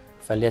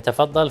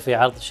 فليتفضل في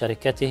عرض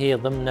شركته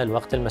ضمن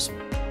الوقت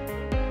المسموح.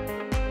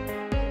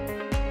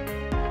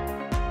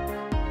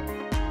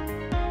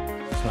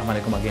 Assalamu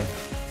alaikum again.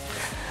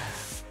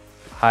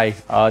 Hi,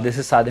 this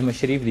is Saad Ahmed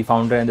Sharif, the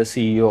founder and the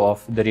CEO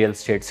of The Real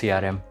Estate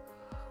CRM.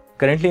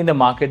 Currently in the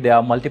market, there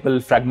are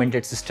multiple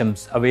fragmented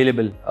systems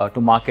available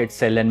to market,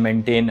 sell and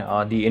maintain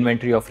the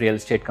inventory of real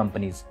estate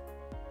companies.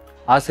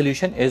 Our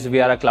solution is we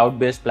are a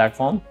cloud-based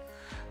platform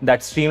that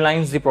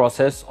streamlines the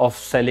process of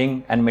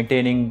selling and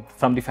maintaining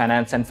from the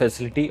finance and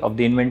facility of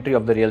the inventory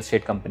of the real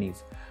estate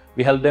companies.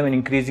 We help them in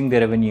increasing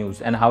their revenues.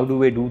 And how do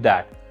we do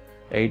that?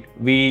 Right?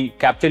 We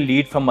capture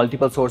lead from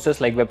multiple sources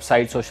like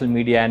websites, social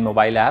media and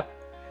mobile app,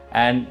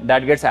 and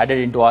that gets added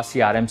into our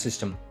CRM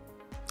system.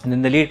 And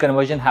then the lead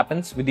conversion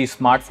happens with these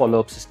smart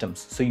follow-up systems.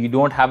 So you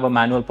don't have a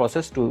manual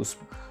process to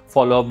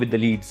follow up with the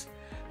leads.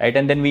 Right?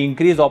 And then we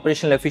increase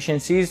operational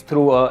efficiencies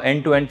through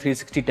end-to-end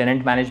 360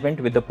 tenant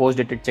management with the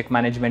post-dated check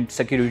management,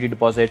 security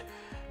deposit.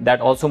 That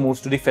also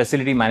moves to the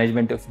facility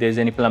management if there's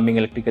any plumbing,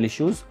 electrical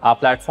issues. Our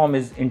platform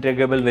is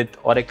integrable with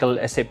Oracle,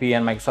 SAP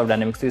and Microsoft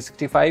Dynamics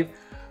 365.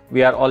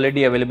 We are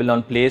already available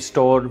on Play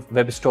Store,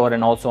 Web Store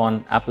and also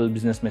on Apple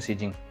Business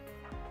Messaging.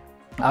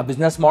 Our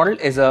business model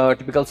is a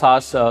typical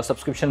SaaS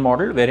subscription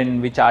model wherein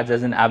we charge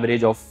as an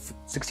average of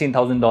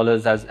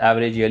 $16,000 as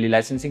average yearly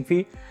licensing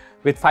fee,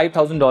 with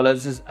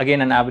 $5,000 is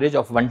again an average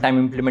of one-time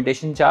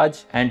implementation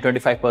charge, and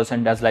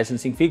 25% as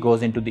licensing fee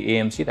goes into the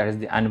AMC, that is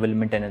the annual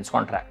maintenance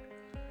contract.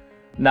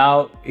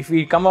 Now, if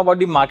we come about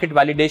the market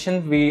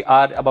validation, we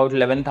are about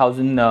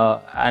 11,000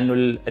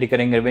 annual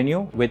recurring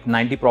revenue with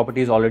 90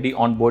 properties already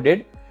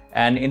onboarded.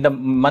 And in the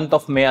month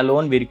of May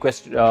alone, we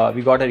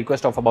got a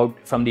request of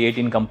from the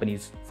 18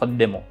 companies for the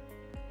demo.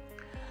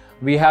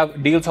 We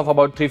have deals of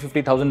about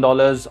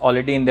 $350,000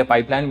 already in the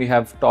pipeline. We are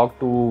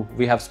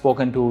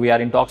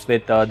in talks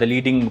with the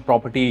leading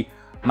property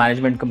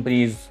management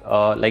companies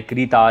like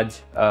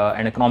Retaj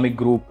and Economic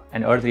Group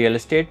and Earth Real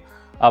Estate.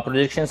 Our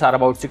projections are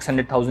about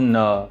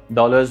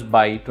 $600,000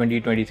 by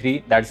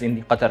 2023. That's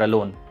in Qatar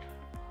alone.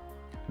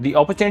 The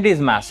opportunity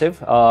is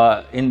massive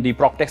in the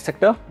PropTech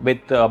sector with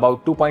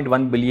about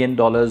 $2.1 billion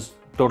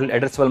total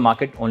addressable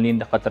market only in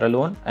the Qatar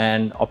alone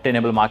and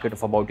obtainable market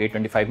of about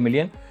 $825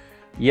 million.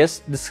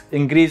 Yes, this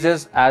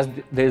increases as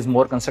there is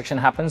more construction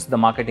happens, the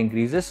market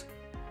increases.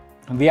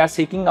 We are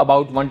seeking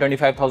about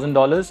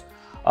 $125,000.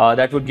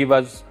 That would give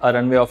us a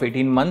runway of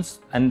 18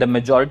 months, and the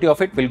majority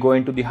of it will go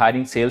into the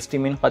hiring sales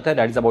team in Qatar,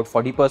 that is about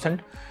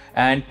 40%,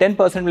 and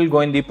 10% will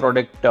go in the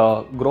product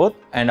growth,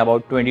 and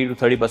about 20 to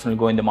 30% will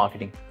go in the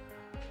marketing.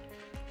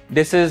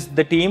 This is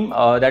the team,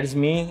 that is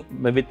me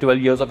with 12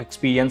 years of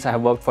experience. I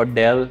have worked for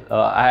Dell.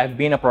 I have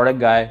been a product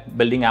guy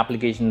building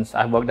applications.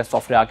 I have worked as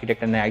software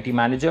architect and an IT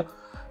manager.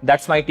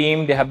 That's my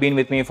team. They have been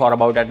with me for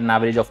about at an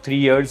average of 3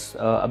 years.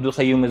 Abdul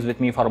Qayyum is with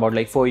me for about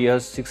like 4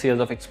 years, 6 years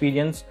of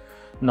experience.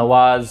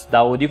 Nawaz,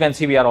 Dawood, you can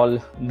see we are all,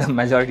 the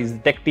majority is the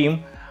tech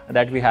team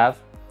that we have.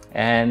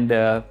 And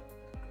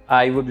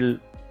I would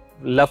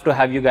love to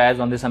have you guys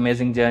on this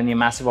amazing journey,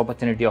 massive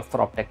opportunity of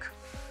PropTech.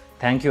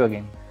 Thank you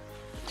again.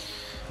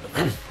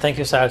 Thank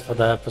you Saad for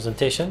the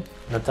presentation.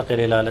 ننتقل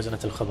إلى لجنة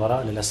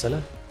الخبراء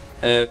للأسئلة.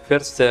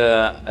 First,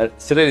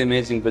 it's a really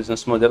amazing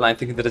business model. I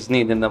think there is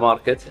need in the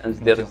market and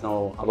there is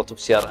no a lot of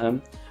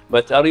CRM.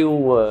 But are you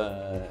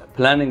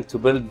planning to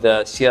build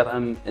the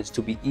CRM is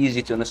to be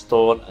easy to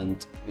install and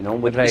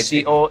with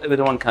SEO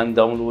everyone can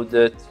download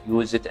it,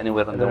 use it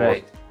anywhere in the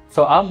world?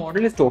 So our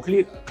model is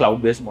totally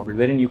cloud-based model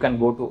wherein you can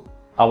go to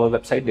our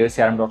website,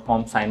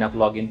 theircrm.com, sign up,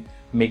 log in,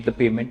 make the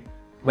payment.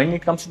 When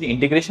it comes to the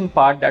integration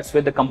part, that's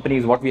where the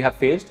companies, what we have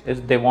faced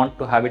is they want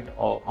to have it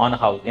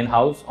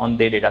in-house on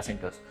their data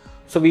centers.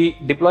 So we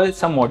deploy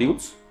some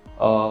modules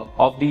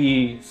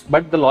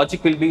but the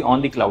logic will be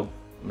on the cloud.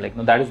 Like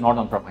no, that is not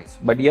on premise.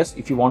 But yes,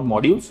 if you want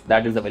modules,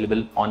 that is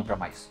available on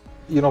premise.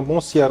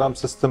 Most CRM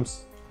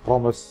systems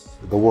promise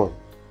the world,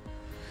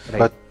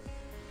 but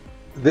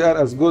they are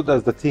as good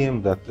as the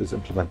team that is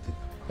implementing.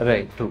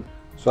 Right, true.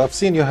 So I've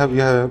seen you have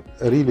a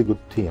really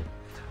good team.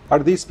 Are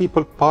these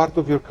people part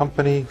of your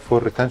company for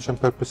retention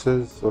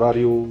purposes, or are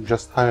you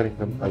just hiring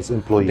them as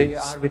employees? They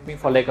are with me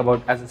for like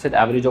about, as I said,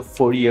 average of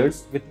 4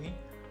 years with me.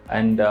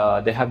 And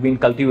they have been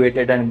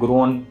cultivated and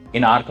grown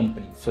in our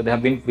company. So they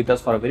have been with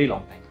us for a very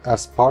long time.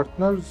 As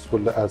partners or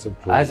as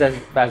employees?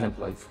 As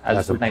employees,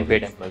 as full-time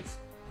paid employees.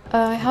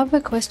 I have a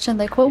question,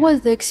 like what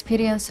was the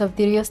experience of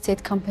the real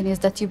estate companies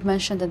that you've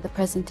mentioned in the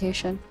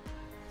presentation?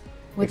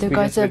 With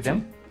regards of them?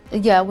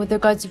 Yeah, with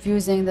regards of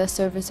using the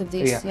service of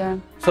the CRM.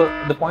 So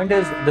the point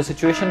is, the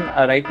situation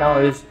right now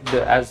is,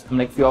 as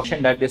like you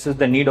mentioned, that this is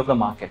the need of the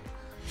market.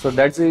 So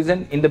that's the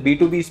reason in the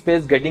B2B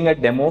space, getting a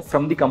demo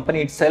from the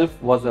company itself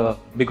was a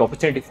big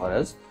opportunity for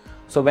us.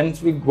 So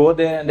once we go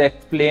there and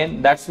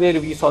explain, that's where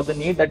we saw the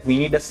need that we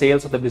need a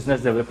sales or the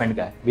business development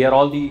guy. We are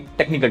all the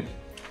technical team.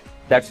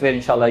 That's where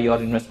inshallah your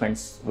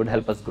investments would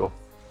help us grow.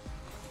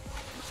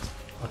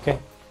 Okay.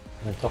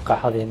 نتوقع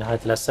هذه نهاية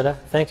الأسئلة.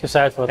 Thank you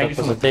Saad for the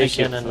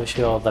presentation and wish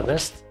you all the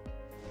best.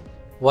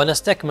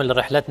 ونستكمل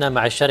رحلتنا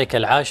مع الشركة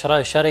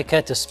العاشرة،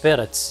 شركة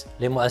سبيريتس،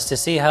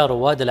 لمؤسسيها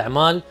رواد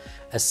الأعمال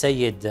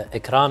السيد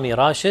إكرامي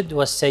راشد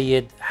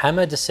والسيد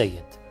حمد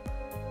السيد.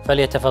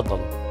 فليتفضلوا.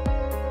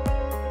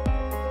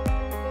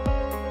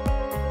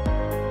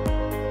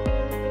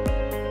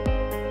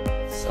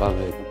 السلام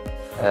عليكم.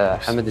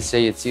 حمد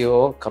السيد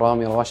CEO،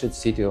 كرامي راشد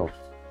CTO.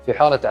 في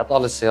حالة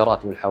إعطال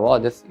السيارات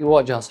والحوادث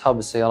يواجه أصحاب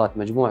السيارات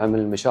مجموعة من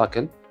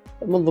المشاكل،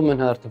 من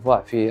ضمنها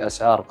ارتفاع في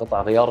أسعار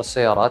قطع غيار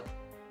السيارات،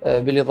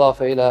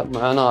 بالإضافة إلى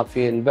معاناة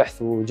في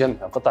البحث وجمع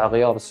قطع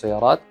غيار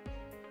السيارات.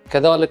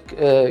 كذلك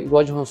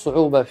يواجهون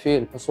صعوبة في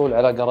الحصول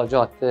على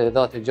جراجات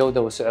ذات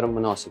جودة وسعر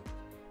مناسب.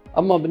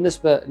 أما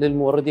بالنسبة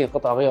للموردين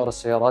قطع غيار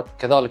السيارات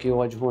كذلك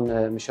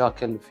يواجهون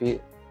مشاكل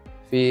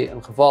في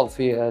انخفاض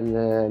في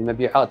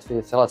المبيعات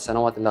في ال3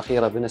 سنوات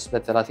الأخيرة بنسبة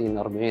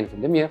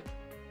 30-40%.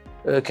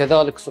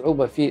 كذلك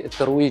صعوبة في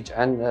الترويج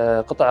عن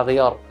قطع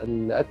غيار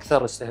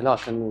الأكثر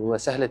استهلاكاً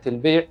وسهلة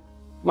البيع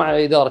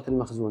مع إدارة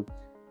المخزون.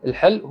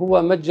 الحل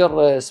هو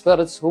متجر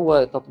سبيريتس،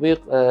 هو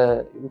تطبيق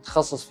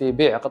متخصص في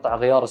بيع قطع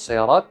غيار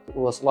السيارات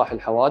وإصلاح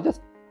الحوادث،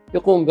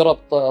 يقوم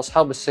بربط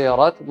أصحاب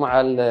السيارات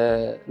مع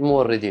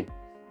الموردين.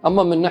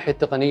 أما من الناحية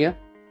التقنية،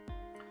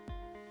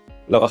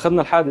 لو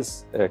أخذنا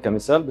الحادث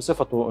كمثال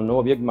بصفته أنه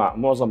هو بيجمع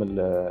معظم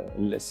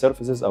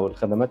السيرفيسز أو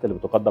الخدمات اللي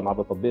بتقدم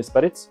عبر تطبيق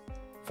سبيريتس،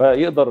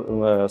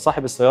 فيقدر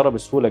صاحب السيارة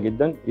بسهولة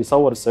جدا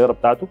يصور السيارة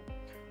بتاعته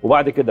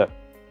وبعد كده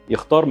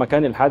يختار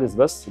مكان الحادث،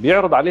 بس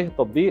بيعرض عليه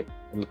التطبيق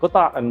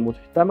القطع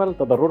المحتمل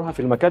تضررها في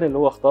المكان اللي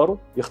هو اختاره،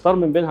 يختار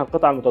من بينها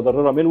القطع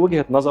المتضررة من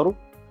وجهة نظره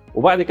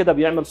وبعد كده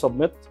بيعمل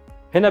سبميت.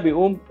 هنا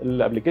بيقوم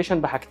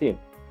الابلكيشن بحاجتين،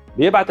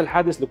 بيبعت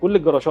الحادث لكل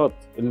الجراشات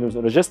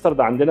اللي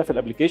ريجسترد عندنا في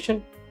الابلكيشن،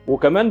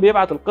 وكمان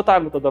بيبعت القطع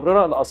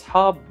المتضررة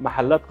لأصحاب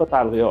محلات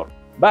قطع الغيار.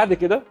 بعد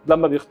كده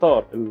لما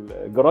بيختار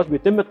الجراج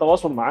بيتم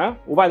التواصل معاه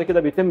وبعد كده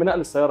بيتم نقل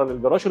السيارة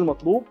للجراج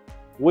المطلوب،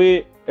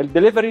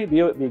 والدليفري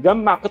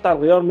بيجمع قطع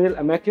الغيار من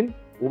الأماكن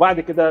وبعد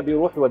كده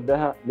بيروح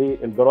يوديها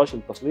للجراج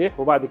للتصليح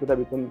وبعد كده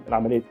بيتم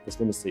عملية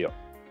تسليم السيارة.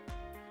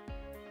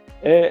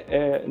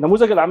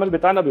 نموذج العمل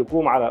بتاعنا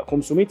بيقوم على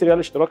 500 ريال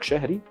اشتراك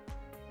شهري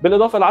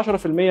بالإضافة ل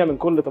 10% من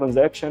كل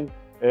ترانزاكشن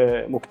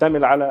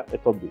مكتمل على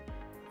التطبيق.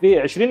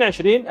 في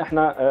 2020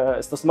 احنا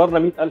استثمرنا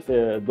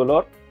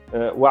 $100,000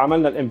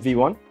 وعملنا الام في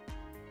 1.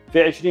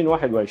 في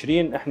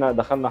 2021 احنا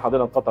دخلنا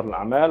حاضنة قطر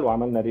للأعمال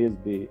وعملنا ريز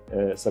ب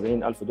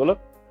 $70,000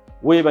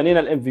 وبنينا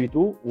الام في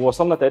 2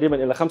 ووصلنا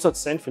تقريبا الى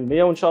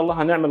 95%، وان شاء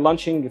الله هنعمل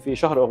لانشنج في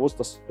شهر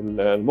اغسطس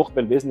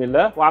المقبل باذن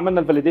الله.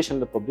 وعملنا الفاليديشن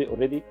للتطبيق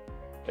اوريدي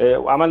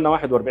وعملنا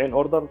 41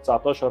 اوردر،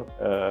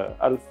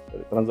 19,000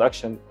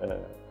 ترانزاكشن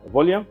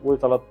فوليوم و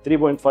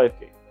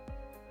 3.5K.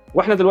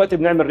 واحنا دلوقتي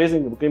بنعمل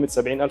ريزنج بقيمه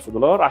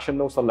 $70,000 عشان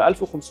نوصل ل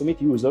 1500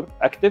 يوزر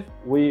اكتف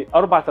و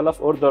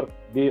 4000 اوردر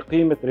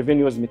بقيمه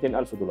ريفينيوز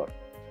 $200,000.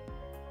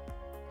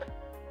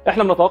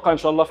 احنا بنتوقع ان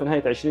شاء الله في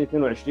نهايه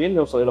 2022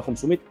 نوصل الى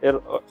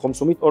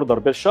 500 اوردر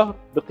بالشهر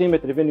بقيمه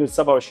ريفينيو $27,000.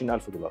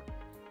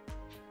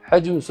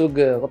 حجم سوق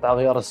قطع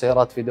غيار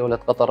السيارات في دولة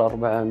قطر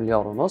 4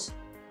 مليار ونص.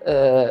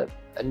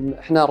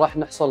 احنا راح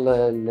نحصل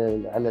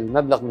على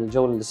المبلغ من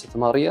الجولة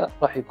الاستثمارية،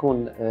 راح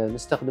يكون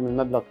نستخدم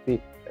المبلغ في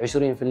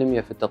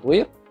 20% في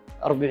التطوير،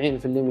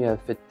 40%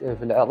 في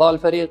اعضاء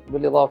الفريق،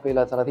 بالاضافة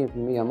الى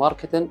 30%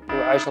 ماركتنج،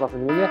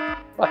 و10%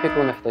 راح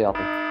يكون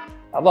احتياطي.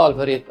 اعضاء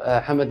الفريق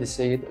حمد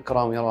السيد،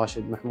 كرامي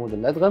راشد، محمود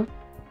الادغم،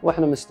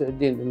 واحنا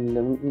مستعدين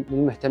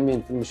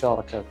للمهتمين في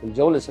المشاركة في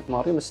الجولة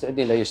الاستثمارية،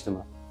 مستعدين لاي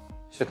اجتماع.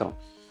 شكرا.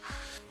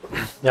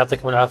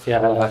 يعطيكم العافية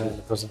على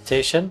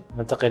البرزنتيشن.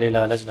 ننتقل إلى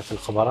لجنة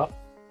الخبراء.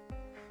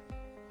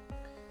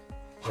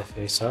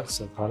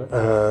 استاذ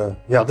خالد.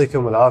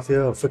 يعطيكم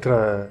العافية،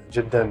 فكرة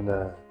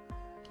جدا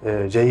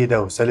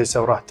جيدة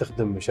وسلسة وراح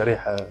تخدم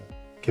شريحة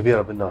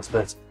كبيرة بالناس،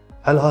 بس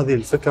هل هذه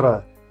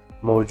الفكرة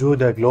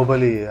موجودة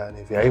جلوبالي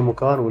يعني في أي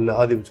مكان، ولا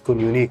هذه بتكون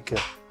يونيك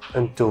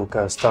أنتم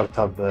كستارت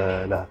اب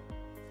لها؟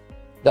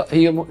 لا،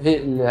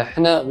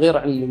 احنا غير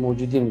عن اللي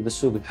موجودين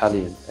بالسوق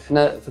حاليا،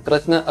 احنا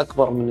فكرتنا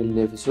اكبر من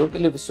اللي في السوق.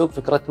 اللي في السوق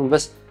فكرتهم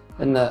بس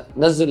ان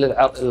نزل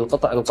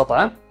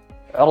القطعه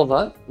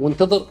عرضها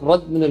وانتظر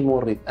رد من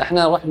المورد.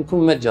 احنا راح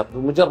نكون متجر،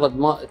 بمجرد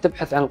ما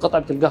تبحث عن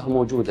القطعه بتلقاها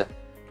موجوده.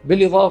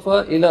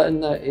 بالاضافه الى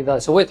ان اذا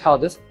سويت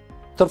حادث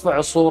ترفع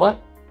الصوره،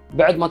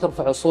 بعد ما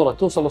ترفع الصوره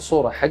توصل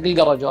الصوره حق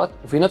الجراجات،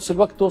 وفي نفس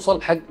الوقت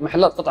توصل حق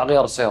محلات قطع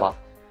غيار السيارات.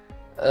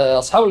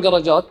 اصحاب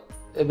الجراجات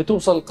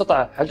بتوصل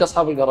القطعه حق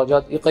اصحاب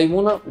الجراجات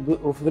يقيمونها،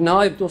 وفي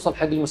النهايه بتوصل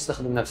حق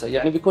المستخدم نفسه،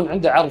 يعني بيكون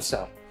عنده عرض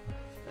سعر.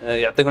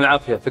 يعطيكم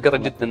العافيه، فكره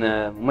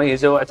جدا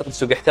مميزه واعتقد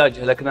السوق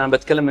يحتاجها، لكن انا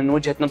بتكلم من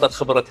وجهه نظر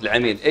خبره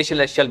العميل، ايش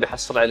الاشياء اللي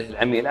بيحصل عليها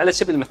العميل؟ على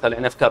سبيل المثال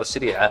يعني افكار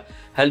السريعه،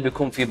 هل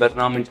بيكون في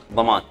برنامج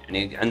ضمان؟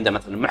 يعني عنده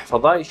مثلا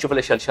محفظه يشوف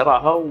الاشياء اللي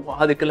شراها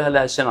وهذه كلها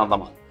لها سنه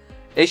ضمان.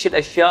 ايش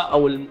الاشياء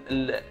او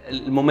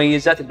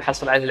المميزات اللي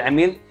بيحصل عليها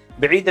العميل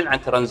بعيدا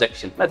عن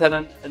ترانزكشن؟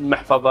 مثلا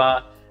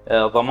المحفظه،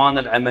 ضمان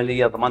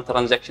العمليه، ضمان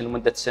ترانزكشن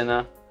لمده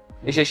سنه،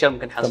 ايش الاشياء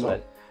ممكن نحصل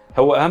عليها؟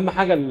 هو اهم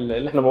حاجه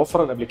اللي احنا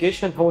بنوفرها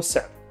الابلكيشن هو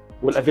السعر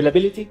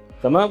والافيلابيلتي،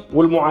 تمام،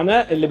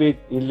 والمعاناه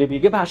اللي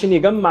بيجيبها عشان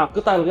يجمع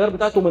قطع الغيار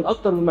بتاعته من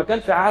اكتر من مكان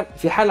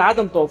في حال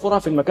عدم توفرها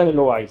في المكان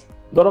اللي هو عايزه.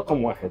 ده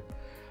رقم واحد.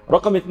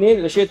 رقم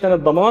اثنين، الشيء الثاني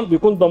الضمان،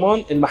 بيكون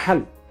ضمان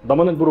المحل،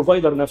 ضمان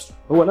البروفايدر نفسه،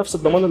 هو نفس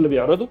الضمان اللي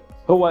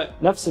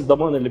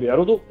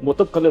بيعرضه،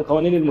 وطبقا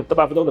للقوانين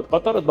المتبعه في دوله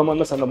قطر. الضمان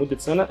مثلا لمده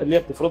سنه اللي هي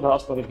بتفرضها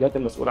اصلا الجهات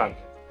المسؤوله عنها.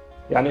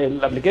 يعني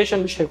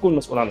الابلكيشن مش هيكون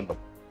مسؤول عن الضمان.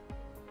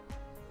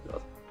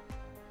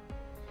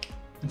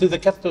 انتوا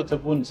ذكرتوا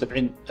تبون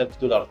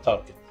 $70,000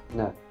 تارجت.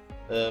 نعم.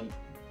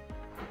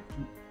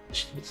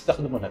 ايش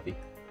بتستخدمونها فيه؟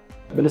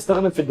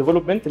 بنستخدم في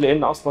الديفلوبمنت،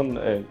 لان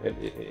اصلا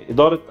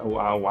اداره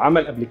او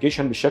عمل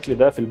ابلكيشن بالشكل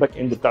ده في الباك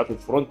اند بتاعته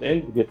الفرونت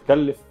اند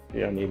بيتكلف،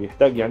 يعني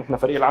بيحتاج، يعني احنا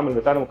فريق العمل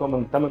بتاعنا مكون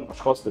من 8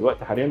 اشخاص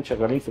دلوقتي حاليا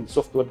شغالين في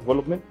السوفت وير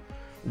ديفلوبمنت،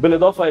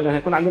 بالاضافه الى ان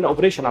هيكون عندنا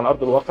اوبريشن على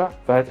ارض الواقع،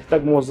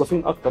 فهتحتاج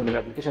موظفين اكتر من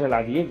الابلكيشن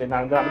العاديين، لان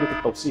عندنا عمليه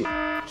التوصيل،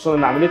 خصوصا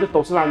ان عمليه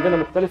التوصيل عندنا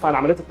مختلفه عن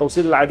عمليه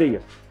التوصيل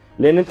العاديه،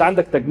 لان انت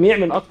عندك تجميع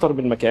من اكتر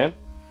من مكان،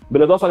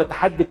 بالاضافه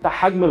للتحدي بتاع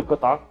حجم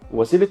القطعه،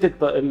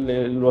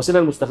 الوسيله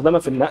المستخدمه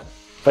في النقل،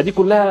 فدي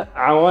كلها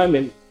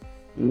عوامل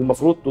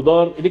المفروض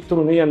تدار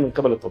الكترونيا من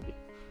قبل التطبيق.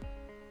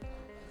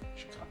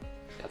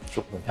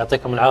 شكرا.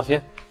 يعطيكم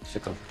العافيه.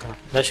 شكرا.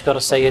 نشكر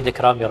السيد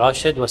كرامي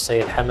راشد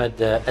والسيد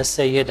حمد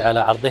السيد على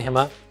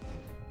عرضهما.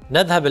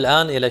 نذهب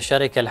الآن إلى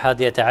الشركة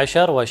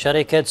 11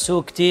 وشركة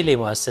سوقتي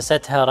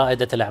لمؤسستها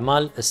رائدة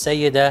الأعمال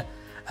السيدة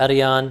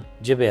أريان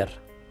جبير،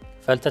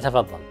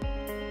 فلتتفضل.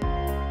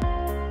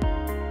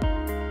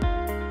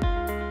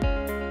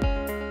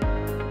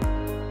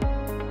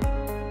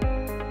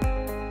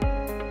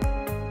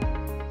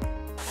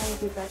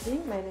 Everybody,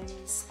 my name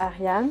is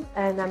Ariane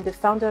and I'm the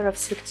founder of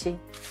Qbic.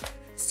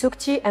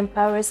 Qbic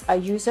empowers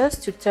our users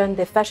to turn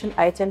their fashion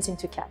items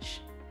into cash.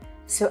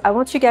 So I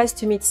want you guys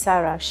to meet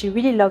Sarah. She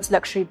really loves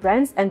luxury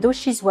brands, and though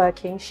she's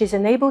working, she's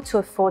unable to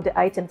afford the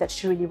items that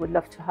she really would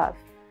love to have.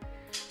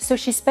 So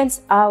she spends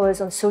hours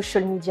on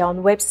social media, on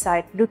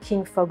websites,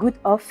 looking for good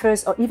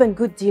offers or even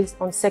good deals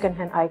on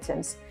second-hand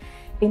items.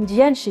 In the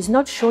end, she's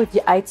not sure if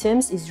the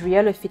items is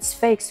real or if it's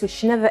fake, so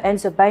she never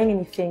ends up buying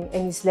anything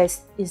and is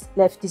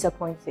left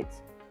disappointed.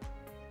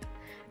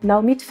 Now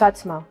meet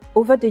Fatma.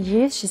 Over the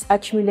years, she's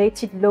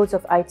accumulated loads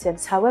of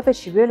items. However,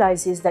 she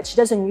realizes that she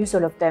doesn't use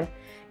all of them.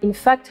 In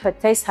fact, her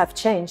tastes have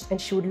changed and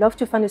she would love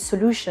to find a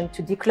solution to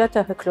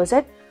declutter her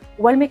closet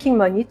while making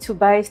money to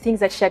buy things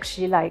that she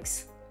actually likes.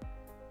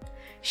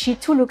 She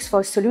too looks for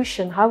a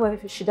solution.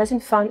 However, she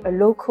doesn't find a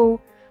local,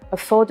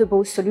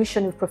 affordable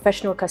solution with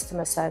professional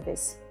customer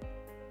service.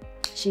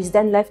 She's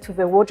then left with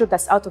a wardrobe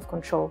that's out of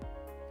control.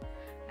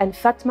 And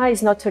Fatma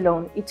is not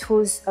alone. It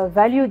was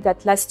valued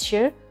that last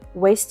year,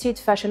 wasted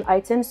fashion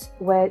items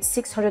were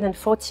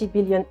 640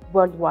 billion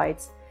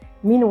worldwide.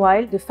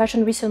 Meanwhile, the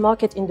fashion resale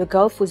market in the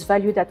Gulf was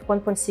valued at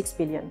 1.6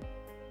 billion.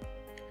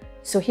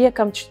 So here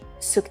comes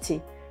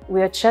Qbic.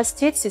 We're a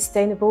trusted,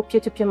 sustainable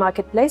peer-to-peer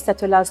marketplace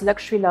that allows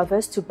luxury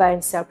lovers to buy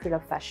and sell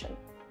pre-loved fashion.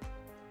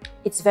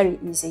 It's very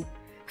easy.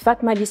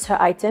 Fatma lists her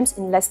items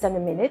in less than a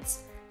minute.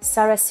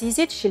 Sarah sees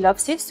it, she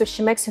loves it, so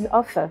she makes an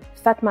offer.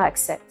 Fatma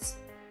accepts.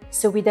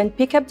 So we then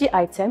pick up the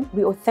item,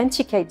 we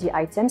authenticate the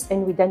items,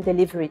 and we then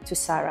deliver it to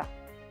Sarah.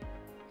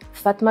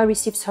 Fatma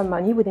receives her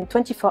money within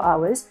 24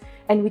 hours,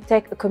 and we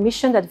take a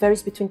commission that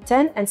varies between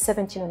 10 and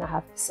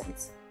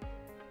 17.5%.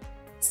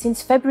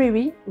 Since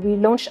February, we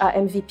launched our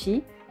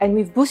MVP, and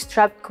we've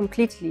bootstrapped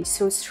completely.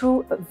 So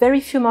through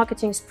very few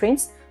marketing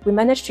sprints, we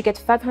managed to get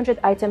 500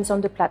 items on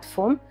the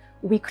platform.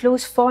 We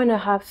closed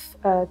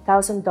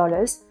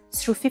 $4,500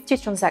 through 50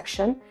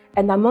 transactions,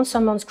 and our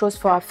month-on-month growth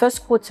for our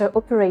first quarter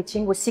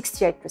operating was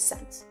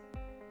 68%.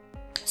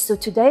 So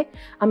today,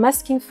 I'm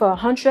asking for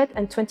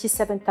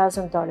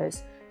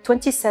 $127,000.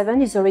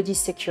 27 is already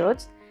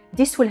secured.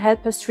 This will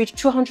help us reach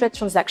 200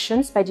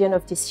 transactions by the end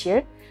of this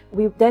year.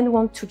 We then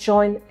want to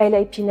join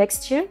LAP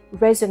next year,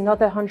 raise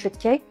another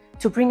 100K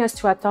to bring us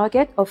to our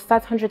target of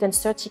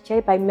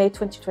 530K by May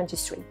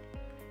 2023.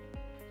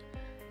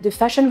 The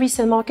fashion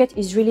resale market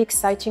is really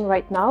exciting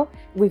right now,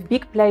 with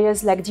big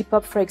players like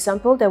Depop, for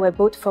example, that were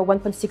bought for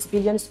 1.6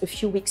 billion a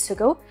few weeks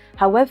ago.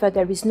 However,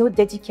 there is no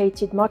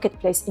dedicated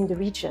marketplace in the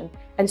region,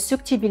 and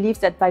Suqti believes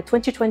that by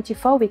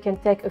 2024 we can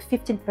take a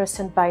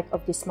 15% bite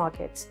of this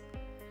market.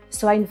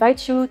 So I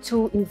invite you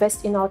to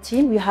invest in our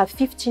team. We have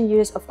 15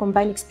 years of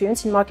combined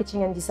experience in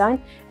marketing and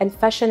design, and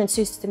fashion and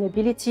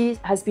sustainability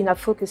has been our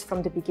focus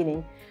from the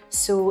beginning.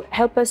 So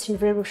help us in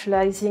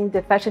revolutionizing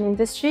the fashion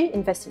industry,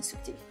 invest in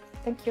Suqti.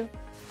 Thank you.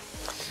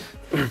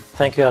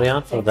 Thank you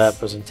Ariane for the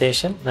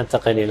presentation.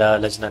 ننتقل إلى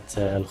لجنة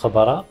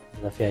الخبراء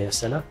إذا فيها أي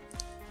أسئلة.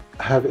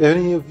 Have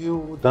any of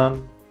you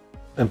done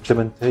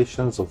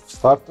implementations of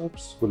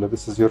startups? Well,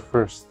 this is your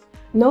first.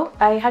 No,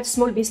 I had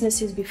small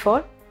businesses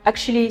before.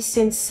 Actually,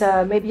 since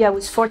maybe I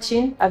was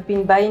 14, I've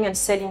been buying and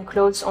selling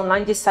clothes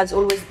online. This has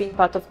always been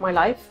part of my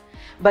life,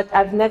 but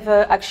I've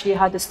never actually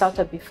had a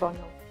startup before,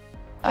 no.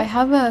 I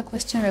have a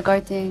question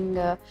regarding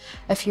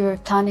if you're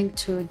planning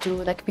to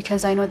do,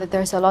 because I know that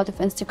there's a lot of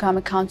Instagram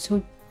accounts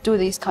who do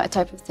these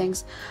type of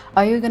things.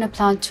 Are you going to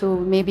plan to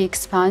maybe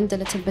expand a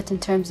little bit in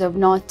terms of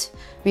not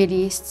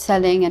really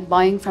selling and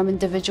buying from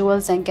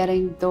individuals and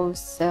getting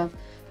those,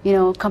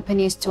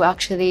 companies to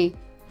actually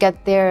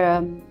get their,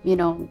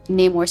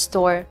 name or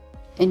store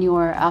in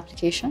your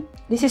application?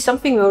 This is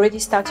something we already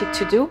started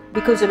to do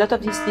because a lot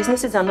of these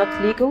businesses are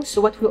not legal. So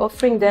what we're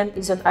offering them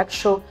is an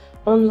actual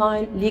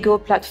online legal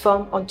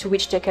platform onto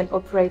which they can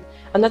operate.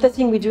 Another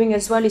thing we're doing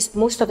as well is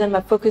most of them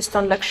are focused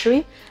on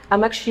luxury.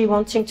 I'm actually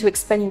wanting to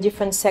expand in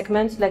different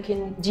segments, like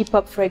in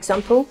Depop, for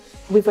example,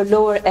 with a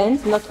lower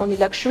end, not only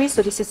luxury.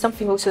 So this is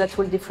something also that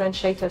will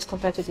differentiate us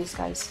compared to these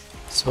guys.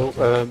 So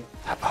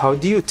how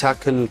do you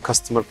tackle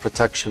customer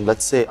protection?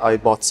 Let's say I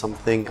bought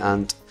something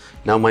and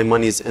now my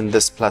money is in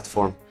this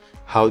platform.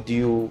 How do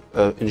you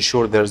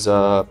ensure there's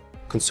a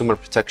consumer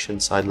protection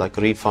side, like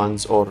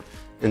refunds or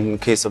in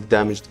case of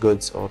damaged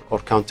goods or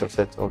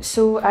counterfeit?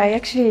 So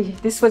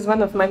this was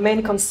one of my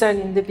main concerns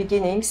in the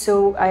beginning.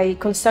 So I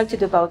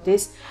consulted about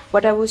this.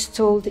 What I was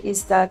told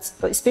is that,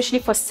 especially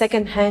for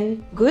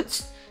second-hand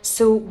goods,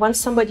 so once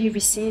somebody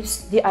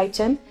receives the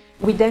item,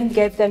 we then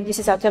gave them, this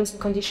is our terms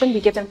and conditions,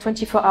 we give them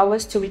 24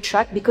 hours to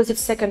retract. Because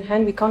it's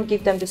second-hand, we can't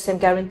give them the same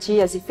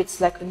guarantee as if it's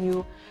like a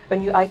new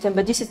item.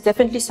 But this is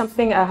definitely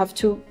something I have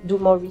to do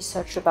more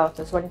research about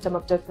as well in terms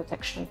of the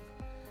protection.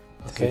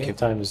 Okay,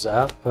 time is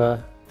up.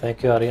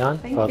 Thank you, Ariane,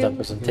 for the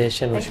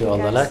presentation. Wish you all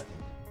the luck.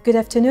 Good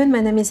afternoon,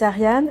 my name is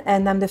Ariane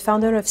and I'm the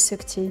founder of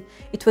Suqti.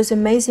 It was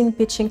amazing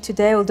pitching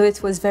today, although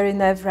it was very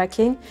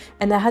nerve-wracking,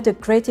 and I had a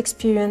great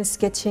experience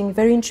getting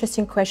very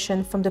interesting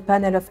questions from the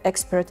panel of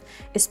experts,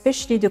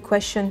 especially the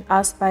question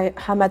asked by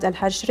Hamad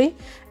Al-Hajri,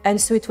 and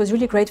so it was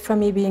really great for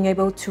me being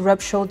able to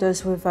rub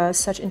shoulders with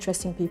such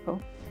interesting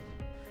people.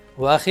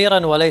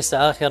 وأخيرا وليس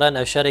آخرا،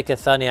 الشركة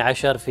الثانية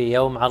عشر في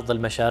يوم عرض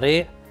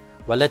المشاريع،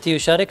 والتي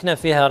يشاركنا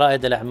فيها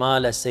رائد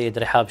الأعمال السيد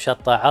رحاب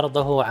شطة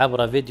عرضه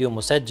عبر فيديو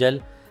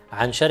مسجل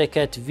عن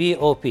شركة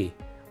VOP،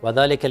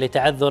 وذلك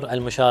لتعذر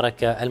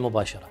المشاركة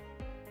المباشرة.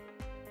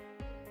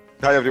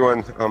 Hi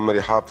everyone, I'm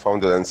Rihab,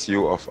 founder and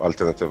CEO of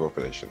Alternative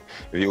Operation.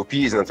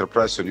 VOP is an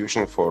enterprise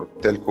solution for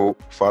telco,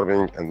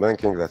 farming and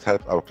banking that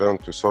help our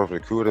clients to solve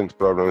recurrent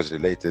problems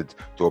related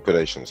to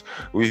operations.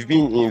 We've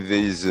been in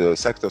these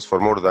sectors for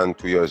more than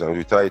 2 years and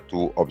we try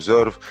to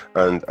observe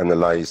and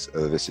analyze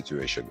the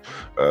situation.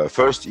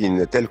 First, in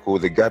telco,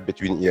 the gap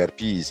between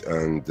ERPs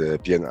and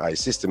PNI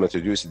system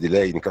introduced a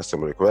delay in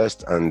customer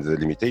request and the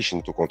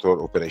limitation to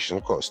control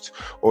operational costs.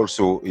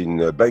 Also,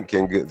 in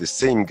banking, the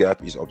same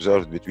gap is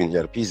observed between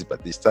ERPs,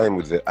 but this time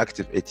with the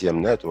active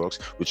ATM networks,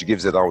 which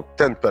gives around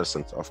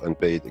 10% of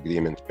unpaid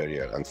agreement per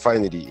year. And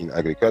finally, in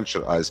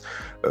agriculture, as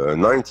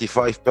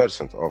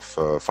 95% of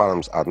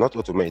farms are not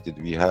automated,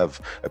 we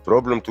have a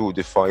problem to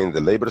define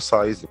the labor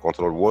size, the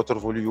control water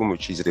volume,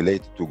 which is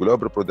related to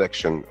global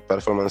production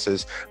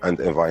performances and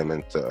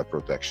environment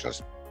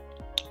protections.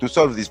 To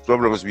solve these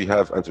problems, we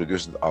have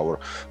introduced our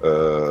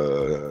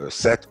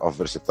set of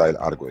versatile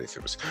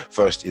algorithms.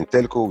 First, in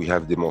telco, we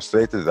have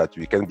demonstrated that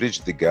we can bridge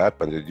the gap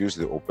and reduce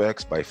the OPEX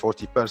by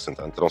 40%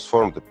 and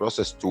transform the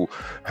process to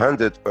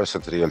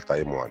 100%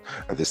 real-time one.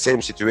 And the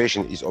same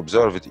situation is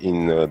observed in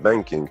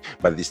banking,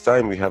 but this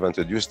time we have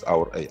introduced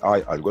our AI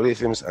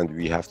algorithms and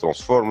we have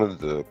transformed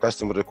the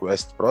customer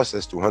request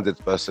process to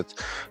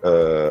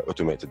 100%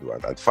 automated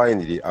one. And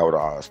finally,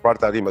 our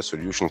Smart Arima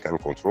solution can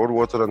control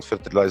water and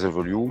fertilizer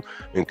volume,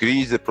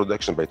 increase the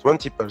production by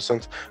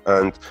 20%,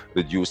 and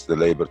reduce the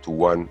labor to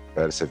 1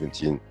 per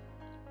 17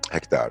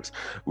 hectares.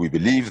 We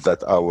believe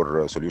that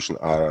our solution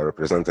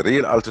represent a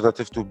real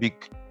alternative to big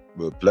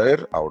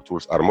player. Our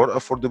tools are more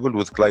affordable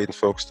with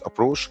client-focused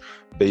approach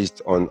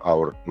based on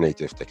our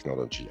native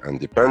technology. And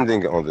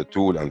depending on the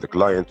tool and the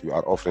client, we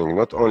are offering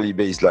not only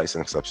base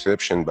license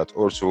subscription, but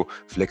also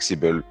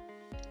flexible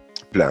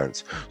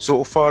plans.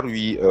 So far,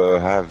 we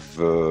have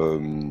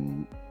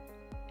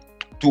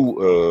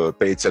two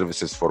paid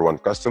services for one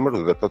customer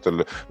with a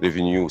total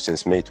revenue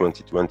since May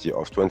 2020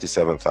 of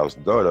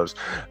 $27,000,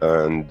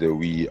 and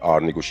we are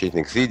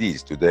negotiating 3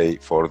 deals today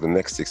for the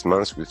next 6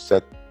 months with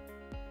set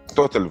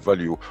total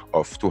value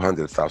of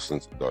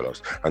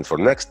 $200,000. And for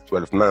next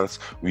 12 months,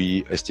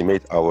 we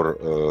estimate our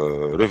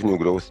revenue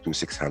growth to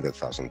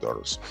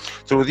 $600,000.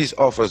 Through these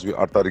offers, we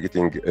are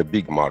targeting a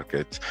big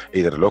market,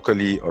 either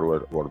locally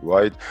or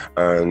worldwide,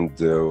 and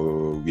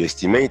we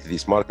estimate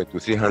this market to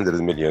 300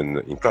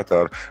 million in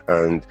Qatar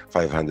and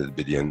 500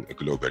 billion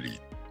globally.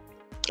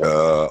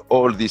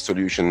 All these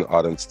solutions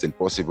aren't still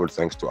possible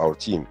thanks to our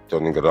team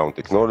turning around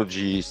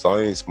technology,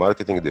 science,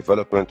 marketing,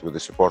 development with the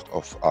support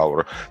of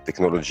our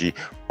technology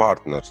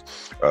partners.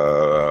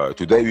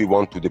 Today we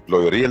want to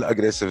deploy real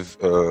aggressive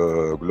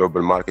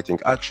global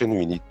marketing action.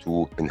 We need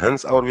to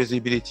enhance our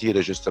visibility,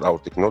 register our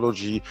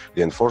technology,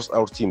 reinforce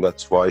our team.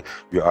 That's why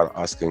we are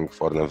asking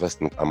for an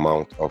investment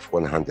amount of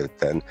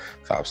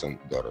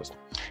 $110,000.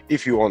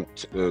 If you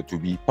want to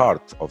be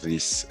part of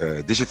this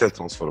digital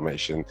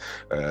transformation,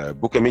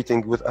 book a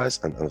meeting with us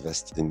and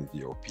invest in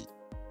VOP.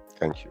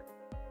 Thank you.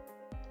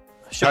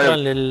 شكرا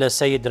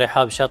للسيد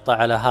رحاب شطة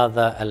على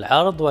هذا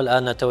العرض،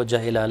 والآن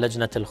نتوجه إلى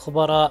لجنة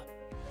الخبراء.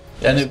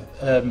 And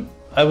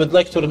I would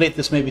like to relate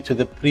this maybe to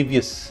the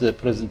previous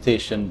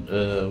presentation,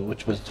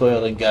 which was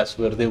oil and gas,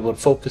 where they were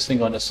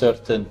focusing on a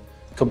certain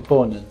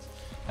component,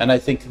 and I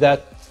think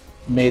that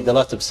made a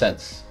lot of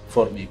sense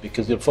for me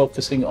because you're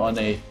focusing on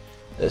a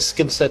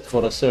skill set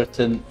for a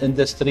certain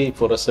industry,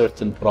 for a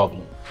certain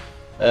problem.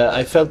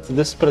 I felt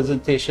this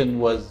presentation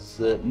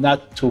was not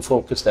too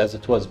focused as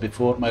it was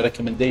before. My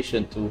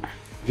recommendation to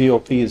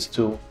VOP is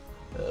to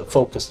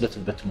focus a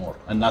little bit more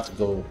and not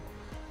go.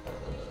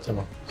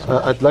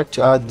 I'd like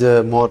to add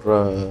more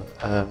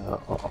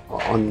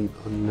on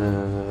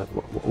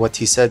what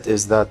he said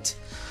is that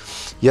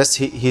yes,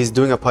 he's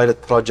doing a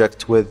pilot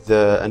project with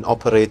an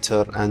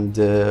operator, and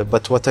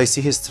but what I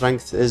see his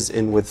strength is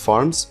in with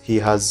farms. He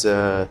has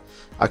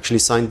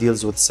actually signed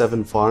deals with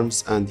 7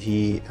 farms,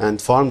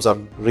 and farms are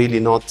really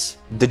not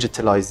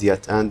digitalized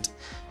yet.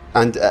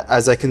 And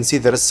as I can see,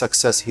 there is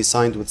success. He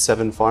signed with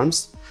 7 farms,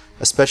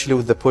 especially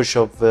with the push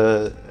of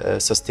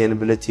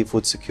sustainability,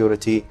 food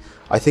security.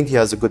 I think he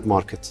has a good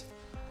market.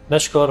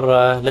 نشكر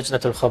لجنة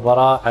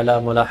الخبراء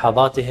على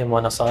ملاحظاتهم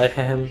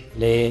ونصائحهم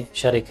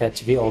لشركة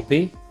VOP.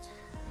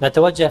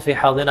 نتوجه في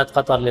حاضنة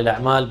قطر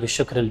للأعمال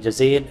بالشكر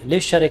الجزيل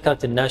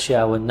للشركات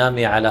الناشئة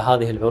والنامية على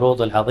هذه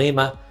العروض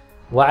العظيمة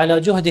وعلى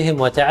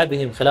جهدهم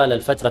وتعبهم خلال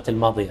الفترة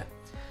الماضية،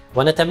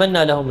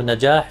 ونتمنى لهم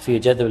النجاح في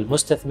جذب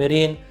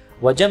المستثمرين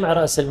وجمع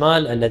رأس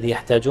المال الذي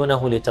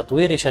يحتاجونه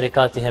لتطوير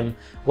شركاتهم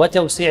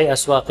وتوسيع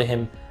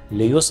أسواقهم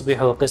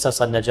ليصبحوا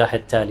قصص النجاح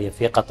التالية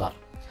في قطر.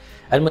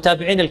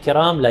 المتابعين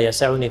الكرام، لا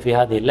يسعني في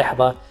هذه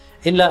اللحظة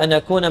إلا أن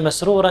أكون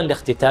مسرورا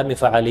لاختتام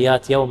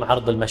فعاليات يوم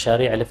عرض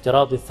المشاريع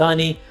الافتراضي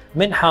الثاني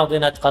من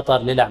حاضنة قطر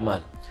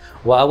للأعمال،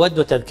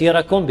 وأود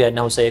تذكيركم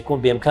بأنه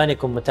سيكون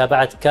بإمكانكم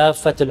متابعة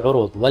كافة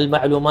العروض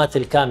والمعلومات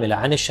الكاملة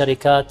عن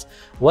الشركات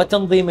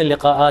وتنظيم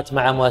اللقاءات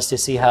مع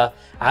مؤسسيها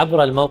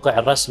عبر الموقع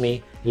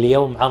الرسمي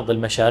ليوم عرض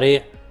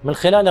المشاريع من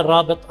خلال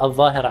الرابط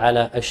الظاهر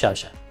على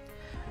الشاشة.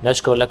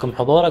 نشكر لكم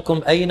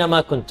حضوركم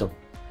أينما كنتم.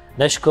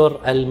 نشكر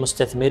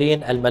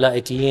المستثمرين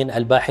الملائكيين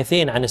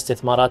الباحثين عن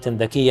استثمارات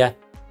ذكية،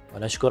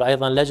 ونشكر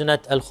أيضا لجنة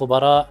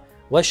الخبراء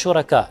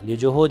والشركاء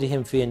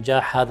لجهودهم في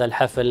إنجاح هذا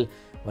الحفل،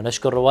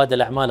 ونشكر رواد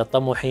الأعمال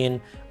الطموحين،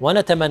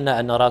 ونتمنى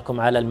أن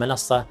نراكم على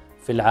المنصة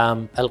في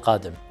العام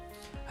القادم.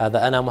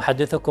 هذا أنا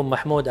محدثكم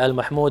محمود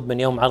المحمود من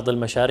يوم عرض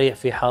المشاريع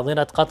في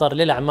حاضنة قطر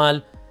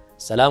للأعمال.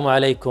 السلام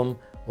عليكم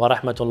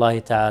ورحمة الله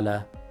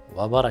تعالى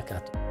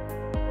وبركاته.